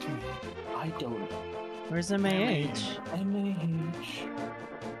abbreviating? I don't know. Where's MAH? MAH.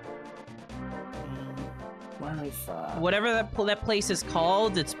 Where is that? Whatever that place is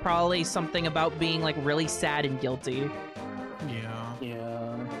called, it's probably something about being like really sad and guilty. Yeah.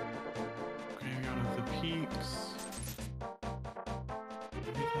 Yeah. Graveyard of the Peaks.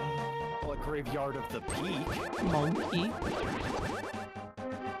 Well, a Graveyard of the Peak. Monkey.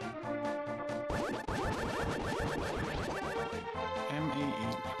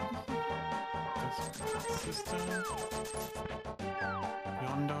 Sister.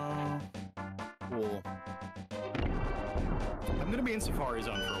 Yonder. Cool. I'm gonna be in Safari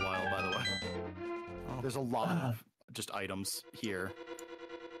Zone for a while, by the way. Oh. There's a lot of just items here.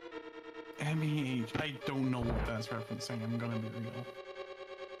 MEH. I don't know what that's referencing, I'm gonna be real.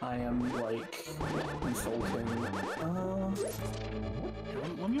 I am, like, consulting.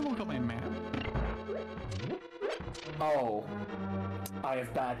 Let me look at my map. Oh. I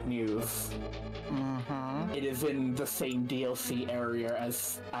have bad news. It is in the same DLC area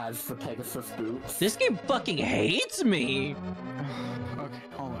as the Pegasus boots. This game fucking hates me. Okay,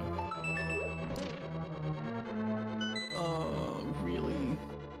 hold on. Really?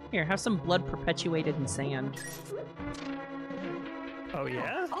 Here, have some blood perpetuated in sand. Oh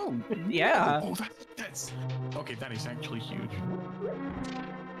yeah? Oh, Yeah. Oh, that's okay. That is actually huge.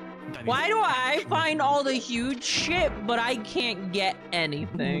 Why do I find all the huge shit, but I can't get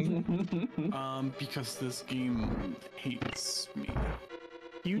anything? Because this game hates me.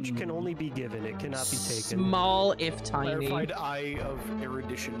 Huge can only be given, it cannot be taken. Small if tiny. Clarified Eye of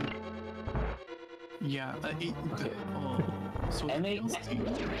Erudition. Yeah. So MAH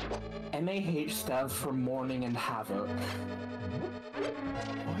stands for Mourning and Havoc.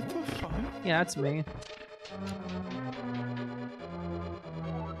 What the fuck? Yeah, that's me.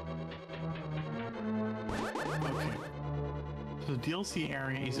 Okay. So the DLC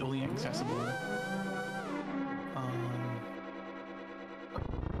area is only accessible. Oh,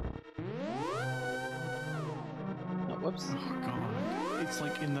 whoops. Oh god. It's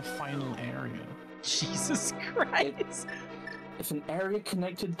like in the final area. Jesus Christ. It's an area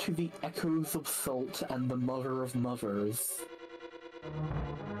connected to the Echoes of Salt and the Mother of Mothers.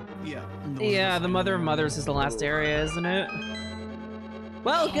 Yeah. Yeah, the Mother of Mothers is the last area, isn't it?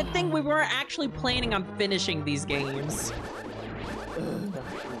 Well, good thing we weren't actually planning on finishing these games. We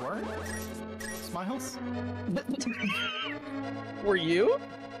weren't? Smiles? Were you?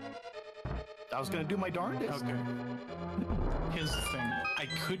 I was gonna do my darndest. Okay. Here's the thing. I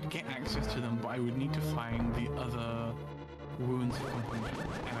could get access to them, but I would need to find the other wounds component,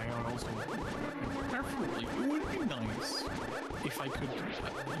 and I would also preferably it would be nice if I could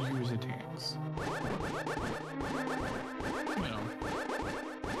use attacks. You know.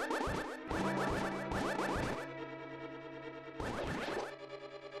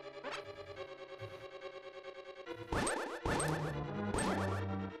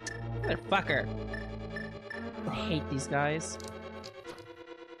 Fucker. I hate these guys.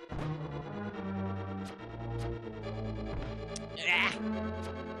 Ah.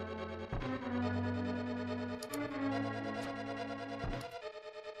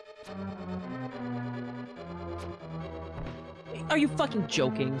 Are you fucking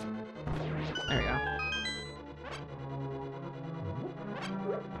joking? There we go.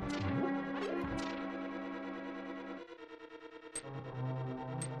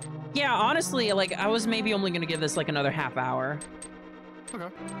 Yeah, honestly, like, I was maybe only gonna give this, like, another half hour. Okay.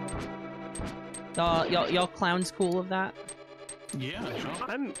 Y'all clowns cool with that? Yeah, sure.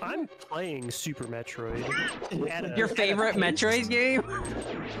 I'm playing Super Metroid. Your favorite Metroid game?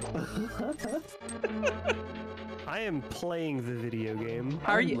 I am playing the video game.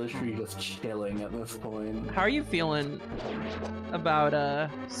 How are I'm you? literally just chilling at this point. How are you feeling about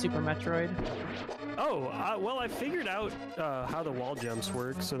Super Metroid? Oh, well, I figured out how the wall jumps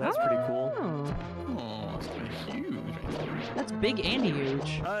work, so that's pretty cool. Oh, that's kind of huge. That's big and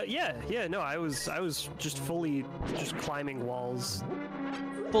huge. Yeah, no, I was just fully just climbing walls.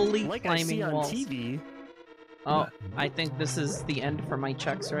 Fully like climbing I see on walls. TV. Oh, I think this is the end for my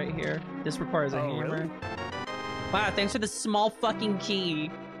checks right here. This requires a hammer. Really? Wow, thanks for the small fucking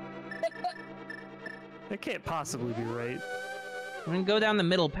key. That can't possibly be right. I'm gonna go down the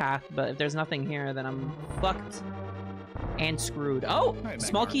middle path, but if there's nothing here, then I'm fucked and screwed. Oh, Right,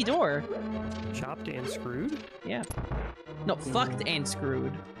 small key door. Chopped and screwed? Yeah. No, fucked and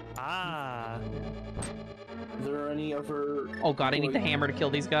screwed. Ah. Are there any other Oh god, I need the hammer to kill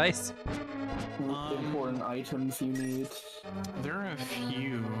these guys. important items you need? There are a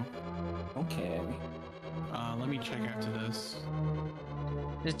few. Okay. Let me check after this.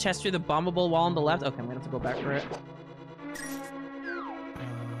 There's a chest through the bombable wall on the left. Okay, I'm gonna have to go back for it.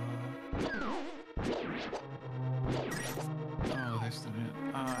 Oh, that's not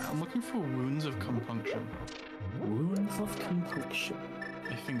it. I'm looking for wounds of compunction. Wounds of compunction.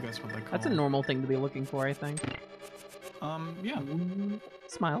 I think that's what they call That's a normal thing to be looking for, I think. Yeah.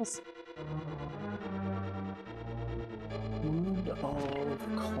 Smiles. Wound of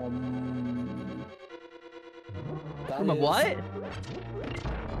From a what?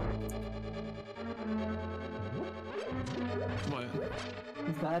 What?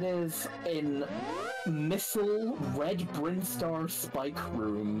 That is in Missile Red Brinstar Spike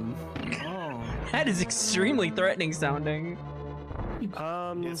Room. Oh. That is extremely threatening sounding.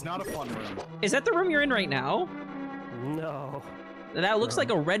 It's not a fun room. Is that the room you're in right now? No. That looks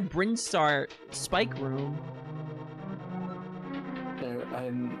like a red Brinstar spike room. There,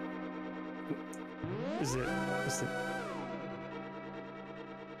 Is it?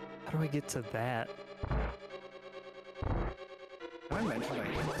 How do I get to that? Did I mention I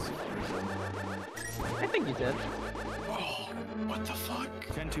hate this Safari I think you did. Oh, what the fuck?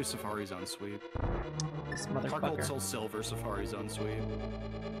 Zone? Gen 2 Safari Zone sweep. This Dark Gold motherfucker. Soul Silver Safari Zone sweep.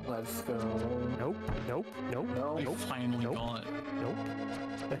 let's go. Nope. Nope. Nope. No. I Nope. finally Nope. got it. Nope.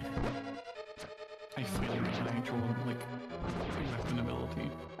 I finally got an actual, like, weapon ability.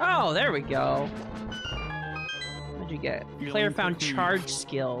 Oh, there we go. What'd you get? You Player only found took me- charge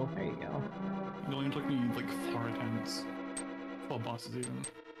skill. There you go. It only took me, like, 4 attempts. 12 bosses, even.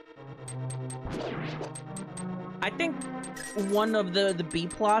 I think one of the B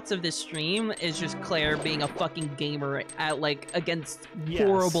plots of this stream is just Claire being a fucking gamer at like against Yes.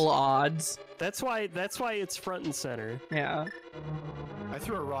 horrible odds. That's why it's front and center. Yeah. I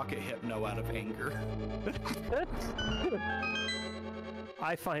threw a rock at Hypno out of anger.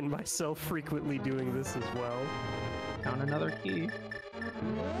 I find myself frequently doing this as well. Found another key.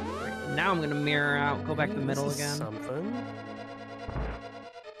 Now I'm gonna mirror out, go back to the middle This is again. Something.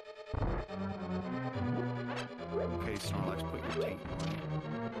 Okay, Snorlax, put your taint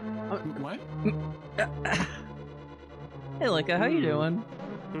away. What? Hey Lika, how you doing?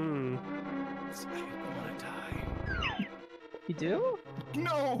 Hmm. I wanna die. You do?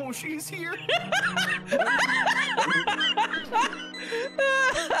 No, she's here!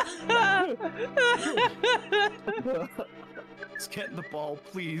 Just get the ball,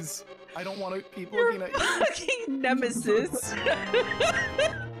 please. I don't want to keep looking at you. Fucking nemesis.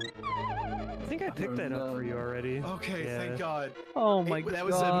 I think I picked that up for you already. Okay, Yeah. thank God. Oh my That god.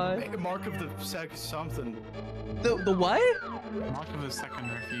 was a mark of the something. The what? Mark of the second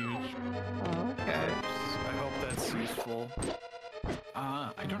refuge. Oh, okay. I hope that's useful.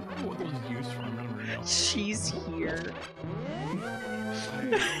 I don't know what was used for, I'm not real. She's here.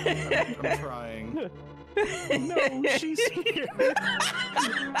 I'm trying. No, she's here.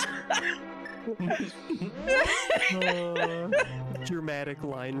 Dramatic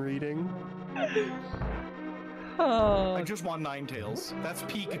line reading. Oh, I just want Ninetales. That's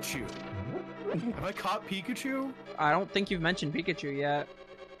Pikachu. Have I caught Pikachu? I don't think you've mentioned Pikachu yet.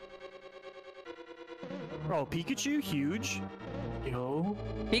 Oh, Pikachu, huge. Yo.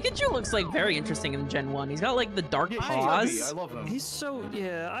 Pikachu looks like very interesting in Gen 1. He's got like the dark Yeah, paws. he's chubby. I love him. He's so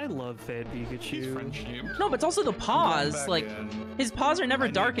I love Fed He's Pikachu. friendship. No, but it's also the Going paws. back Like, in. his paws are never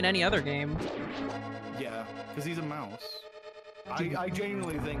I dark need- in any other game. Yeah, because he's a mouse. I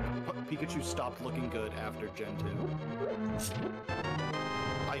genuinely think Pikachu stopped looking good after Gen 2.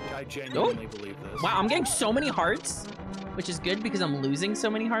 I genuinely believe this. Wow, I'm getting so many hearts, which is good because I'm losing so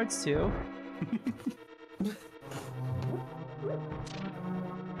many hearts too.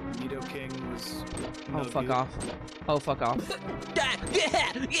 Nidoking was. Oh, no fuck good. off. Oh, fuck off.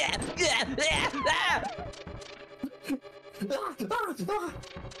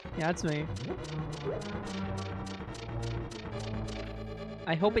 Yeah, that's me.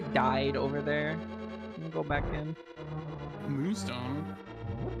 I hope it died over there. I'm gonna go back in. Moonstone.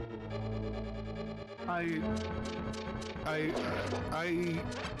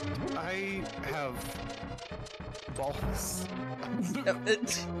 I have balls.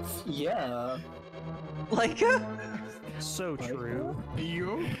 Yeah. Like, So true. Are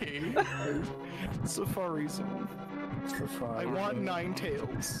you okay? Safari Zone. Safari I want Zone.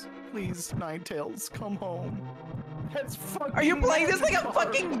 Ninetales. Please, Ninetales, come home. That's fucking. are you playing this like a hard.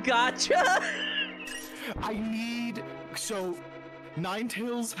 fucking gotcha? I need. So,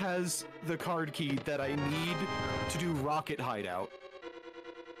 Ninetales has the card key that I need to do Rocket Hideout.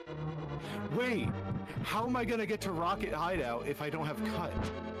 Wait, how am I gonna get to Rocket Hideout if I don't have Cut?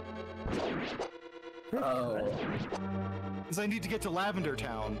 Oh. Because I need to get to Lavender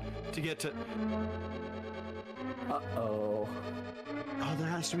Town to get to. Uh-oh. Oh, there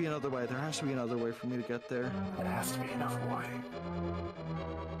has to be another way. There has to be another way for me to get there. There has to be another way.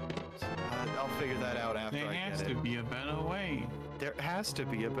 I'll figure that out after There I has get to it. be a better way. There has to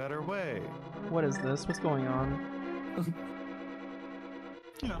be a better way. What is this? What's going on?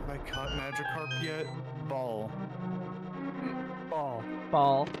 You know, Have I caught Magikarp yet? Ball. Ball.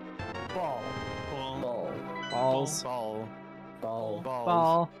 Ball. Ball. Ball. Balls. Ball. Ball. Balls.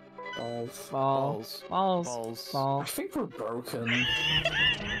 Ball. Balls. Ball. Balls. Balls. Balls. Ball. I think we're broken.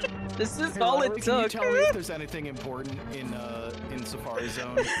 This is Hey, all Riley, it can you took. tell me if there's anything important in Safari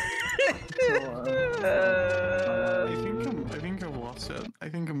Zone? I think I've lost it. I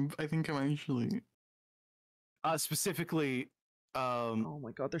think I'm actually. Specifically, Oh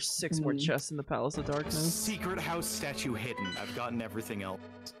my god, there's 6 more chests in the Palace of Darkness. Secret House statue hidden. I've gotten everything else.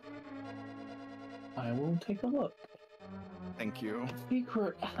 I will take a look. Thank you.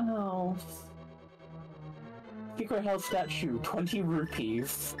 Secret house. Secret house statue, 20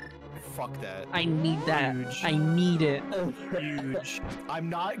 rupees. Fuck that. I need that. Huge. I need it. Huge. I'm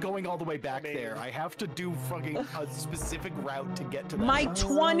not going all the way back there. I have to do fucking a specific route to get to that. My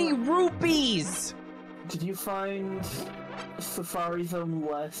 20 rupees! Did you find Safari Zone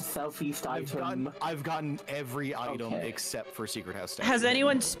West Southeast item? I've gotten every item Okay. except for Secret House statue. Has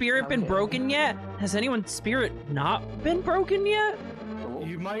anyone's spirit been Okay. broken yet? Has anyone's spirit not been broken yet? Oh,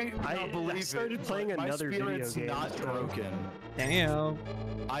 You might not I believe it. started playing but another my video spirit's game, not so- broken. Damn.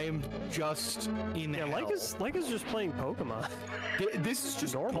 I am just in Yeah, hell. like is just playing Pokemon. This is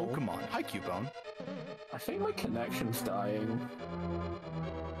just Normal. Pokemon. Hi, Cubone. I think my connection's dying.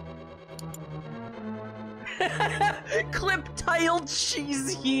 Clip tiled,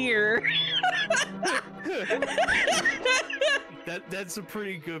 she's here. That's a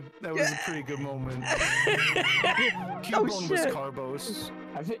pretty good. That was a pretty good moment. Oh, Cubone was shit. Carbos.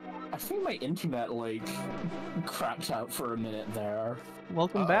 I think my internet, like, cracked out for a minute there.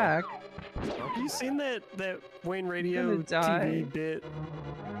 Welcome Uh-oh. back. Have you seen that Wayne Radio gonna die. TV bit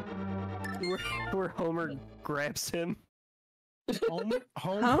where Homer grabs him? Homer?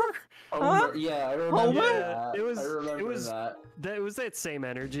 Huh? Homer, yeah, I remember Homer? that. It was- I remember it was- that. That was that same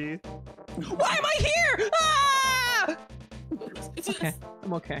energy. Why am I here? Ah! Okay,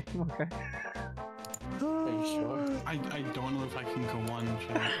 I'm okay. I'm okay. Are you sure? I don't know if I can go on,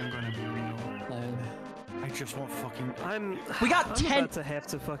 chat. I'm gonna be real. I just want fucking. We got I'm 10 about to have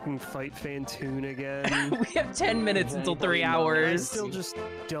to fucking fight Fantoon again. We have 10 minutes until 3 I hours. still just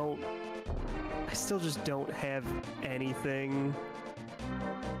don't have anything.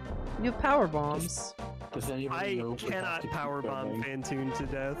 You have power bombs. Does anybody I know if we have cannot to keep powerbomb going? Fantoon to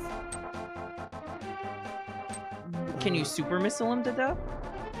death. Can you super missile him to death?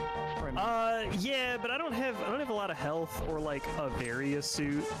 Yeah, but I don't have a lot of health or like a Varia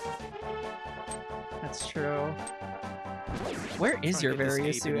suit. That's true. Where is your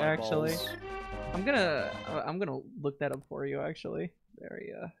Varia suit actually? I'm gonna look that up for you actually.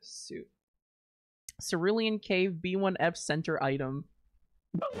 Varia suit. Cerulean Cave B1F center item.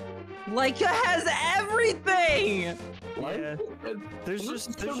 Like it has everything! Yeah. There's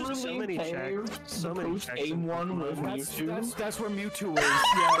just so many checks. So many checks. Game one with Mewtwo. That's where Mewtwo is.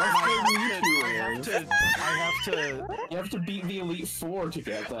 Yeah, that's where Mewtwo is. I have to. You have to beat the Elite Four to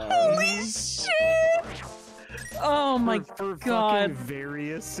get that. Holy shit! Oh my for god. fucking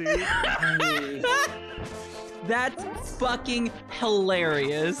Varia suit. That's fucking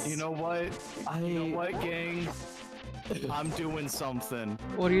hilarious. You know what? You know what, gang? I'm doing something.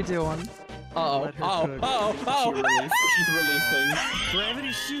 What are you doing? Uh-oh. Let her Oh, cook. oh, She's releasing.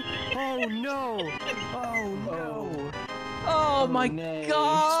 Gravity suit. Oh no. Oh no. oh my no.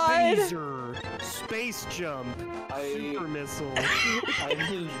 god! Spacer. Space jump. Super missile. I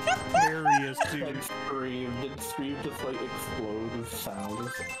did Varia suit. and screamed, and screamed just like explosive sound.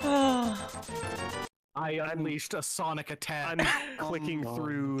 I unleashed a sonic attack. I'm clicking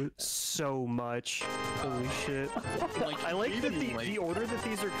through so much. Holy shit. I like that the order that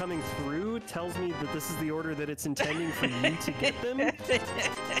these are coming through tells me that this is the order that it's intending for you to get them.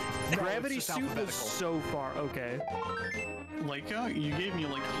 Gravity suit was so far. Okay. Lyra, you gave me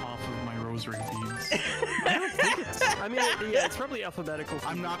like half of my rosary beads. I don't think it's... I mean, yeah, it's probably alphabetical.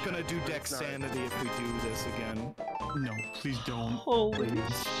 I'm not gonna do Dexsanity if we do this again. No, please don't. Holy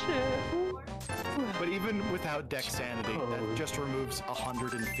shit. But even without Dexsanity, that just removes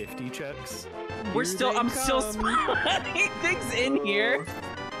 150 checks. I'm still spawning things in here.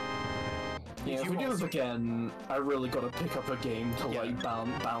 Yeah, if we do this again, I really gotta pick up a game to like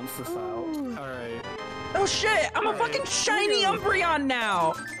bounce this out. Alright. Oh shit! I'm a fucking shiny Umbreon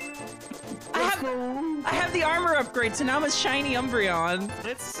now! I have the armor upgrade, so now I'm a shiny Umbreon.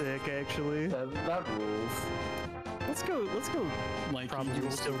 That's sick, actually. That rules. Let's go. Like, probably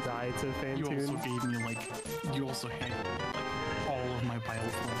you still die to You also Fantoon. gave me like, you also had like all of my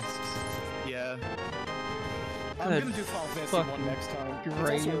bioflasks. Yeah. Good I'm gonna do Final Fantasy 1 next time.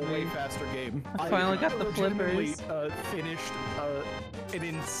 It's also a way faster game. I finally got the legitimately, flippers. Finished an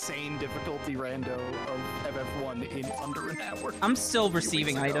insane difficulty rando of FF1 in under an hour. I'm still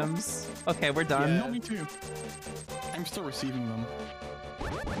receiving items. Okay, we're done. No, me too. I'm still receiving them.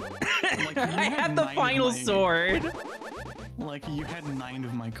 Like, I had the final sword. Like, you had 9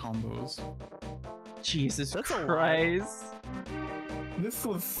 of my combos. Jesus That's a lot. Christ. This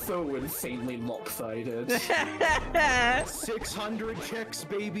was so insanely lopsided. 600 checks,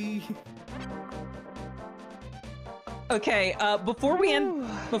 baby. Okay, before we end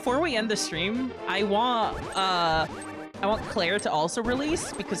the stream, I want Claire to also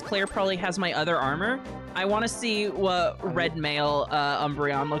release, because Claire probably has my other armor. I want to see what red male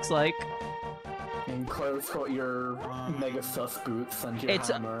Umbreon looks like. And Claire's got your mega sus boots and your It's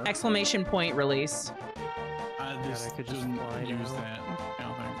hammer. exclamation point release. This I could just doesn't fly use now. that. I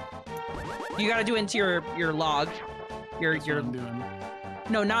don't think. You gotta do it into your log. That's what I'm doing.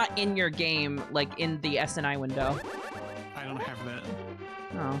 No, not in your game, like in the SNI window. I don't have that.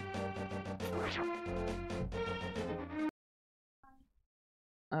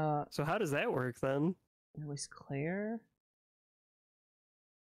 Oh. So how does that work then? Release Claire.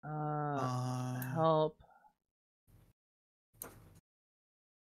 Help.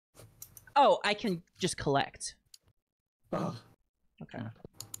 Oh, I can just collect. Okay.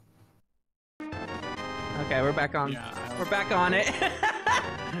 Okay, we're back on. Yeah, We're back on it.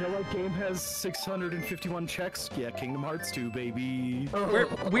 You know what game has 651 checks? Yeah, Kingdom Hearts 2, baby.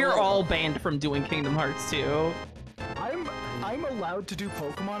 We're all banned from doing Kingdom Hearts 2. I'm allowed to do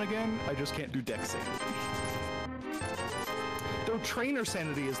Pokemon again. I just can't do Dex Sanity. Though Trainer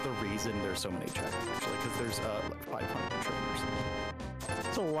Sanity is the reason there's so many checks, actually, because there's like 500 trainers.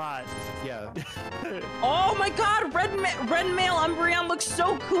 It's a lot. Yeah. Oh my god, red male Umbreon looks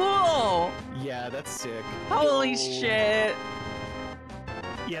so cool! Yeah, that's sick. Holy shit.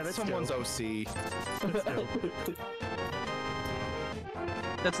 Yeah, that's someone's dope. OC. That's dope.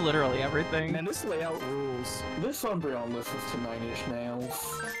 That's literally everything. Man, this layout rules. This Umbreon listens to 9 Inch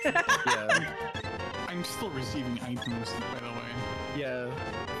Nails. Yeah. I'm still receiving items, by the way. Yeah.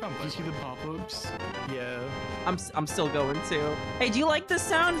 Did you see the pop-ups? Yeah. I'm still going to. Hey, do you like this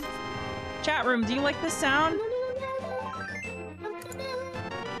sound? Chat room, do you like this sound?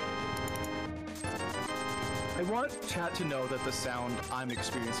 I want chat to know that the sound I'm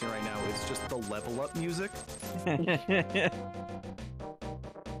experiencing right now is just the level up music.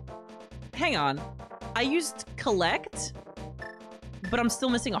 Hang on. I used collect, but I'm still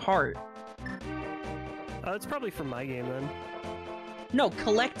missing a heart. It's probably from my game then. No,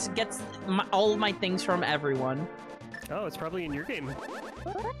 collect gets all of my things from everyone. Oh, it's probably in your game.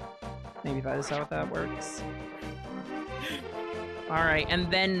 Maybe that is how that works. Alright, and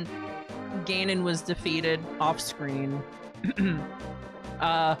then Ganon was defeated off-screen.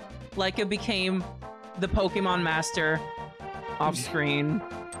 Lyca became the Pokemon Master off-screen.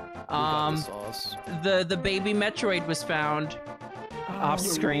 The baby Metroid was found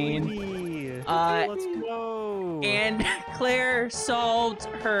off-screen. Let's go. And Claire solved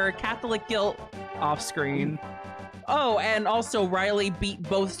her Catholic guilt off-screen. Oh, and also Riley beat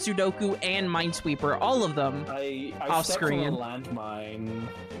both Sudoku and Minesweeper, all of them I off-screen. stepped on a landmine.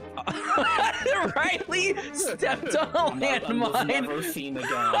 Riley stepped on a And was landmine never seen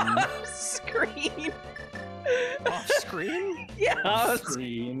again. off-screen. Off-screen? Yeah,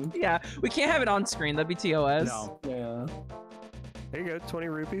 Screen. yeah. We can't have it on screen. That'd be TOS. No. Yeah. There you go, 20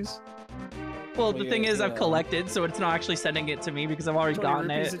 rupees. Well, the Yeah, thing is, I've yeah. collected, so it's not actually sending it to me because I've already 20 gotten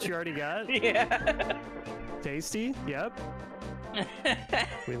rupees it. that you already got? Yeah. Tasty? Yep.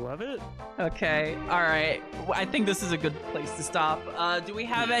 We love it. Okay, all right. I think this is a good place to stop. Do we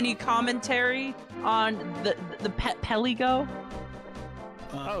have any commentary on the Peligo?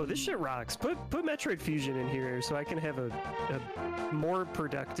 Oh, this shit rocks. Put Metroid Fusion in here so I can have a more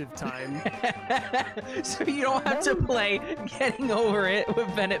productive time. So you don't have to play Getting Over It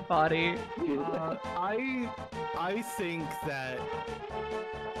with Bennett Body.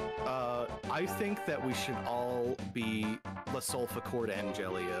 I think that we should all be La Sulfacord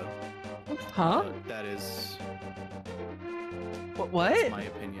Angelia. Huh? That is What? that's my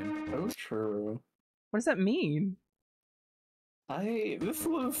opinion. Oh, true. What does that mean? This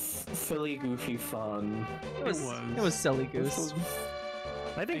was silly, goofy fun. It was silly goose.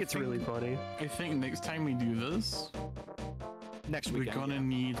 I think it's really funny. I think next time we do this, Next we're weekend. gonna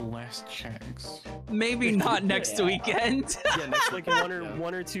need less checks. Maybe not next weekend. Yeah, next Like weekend.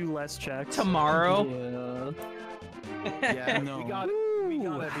 one or two less checks. Tomorrow. Yeah. Yeah, No. we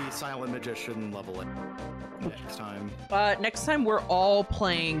gotta be Silent Magician level it next time. Next time we're all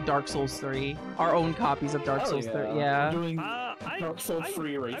playing Dark Souls 3. Our own copies of Dark Souls 3. We're Yeah. doing I Dark Souls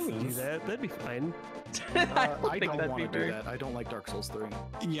 3 would do races. that. That'd be fine. I I think don't that'd want be to do very... that. I don't like Dark Souls 3.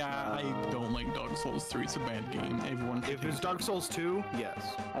 Yeah, I don't like Dark Souls 3. It's a bad game. Everyone should If it's do Dark Souls 2,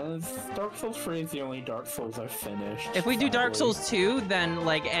 yes. Dark Souls 3 is the only Dark Souls I've finished. If we do Dark sadly. Souls 2, then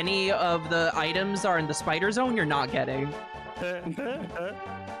like any of the items are in the spider zone, you're not getting. We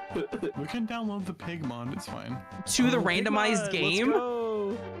can download the pig mod. It's fine. To the Oh, randomized Let's game?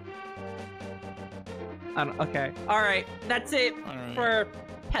 go. Okay. Alright, that's it All right. for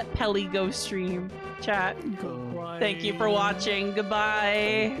Peligo stream chat. Goodbye. Thank you for watching.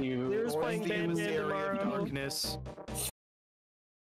 Goodbye. Thank you. There's playing Or the Bandit Emissary of tomorrow. Darkness.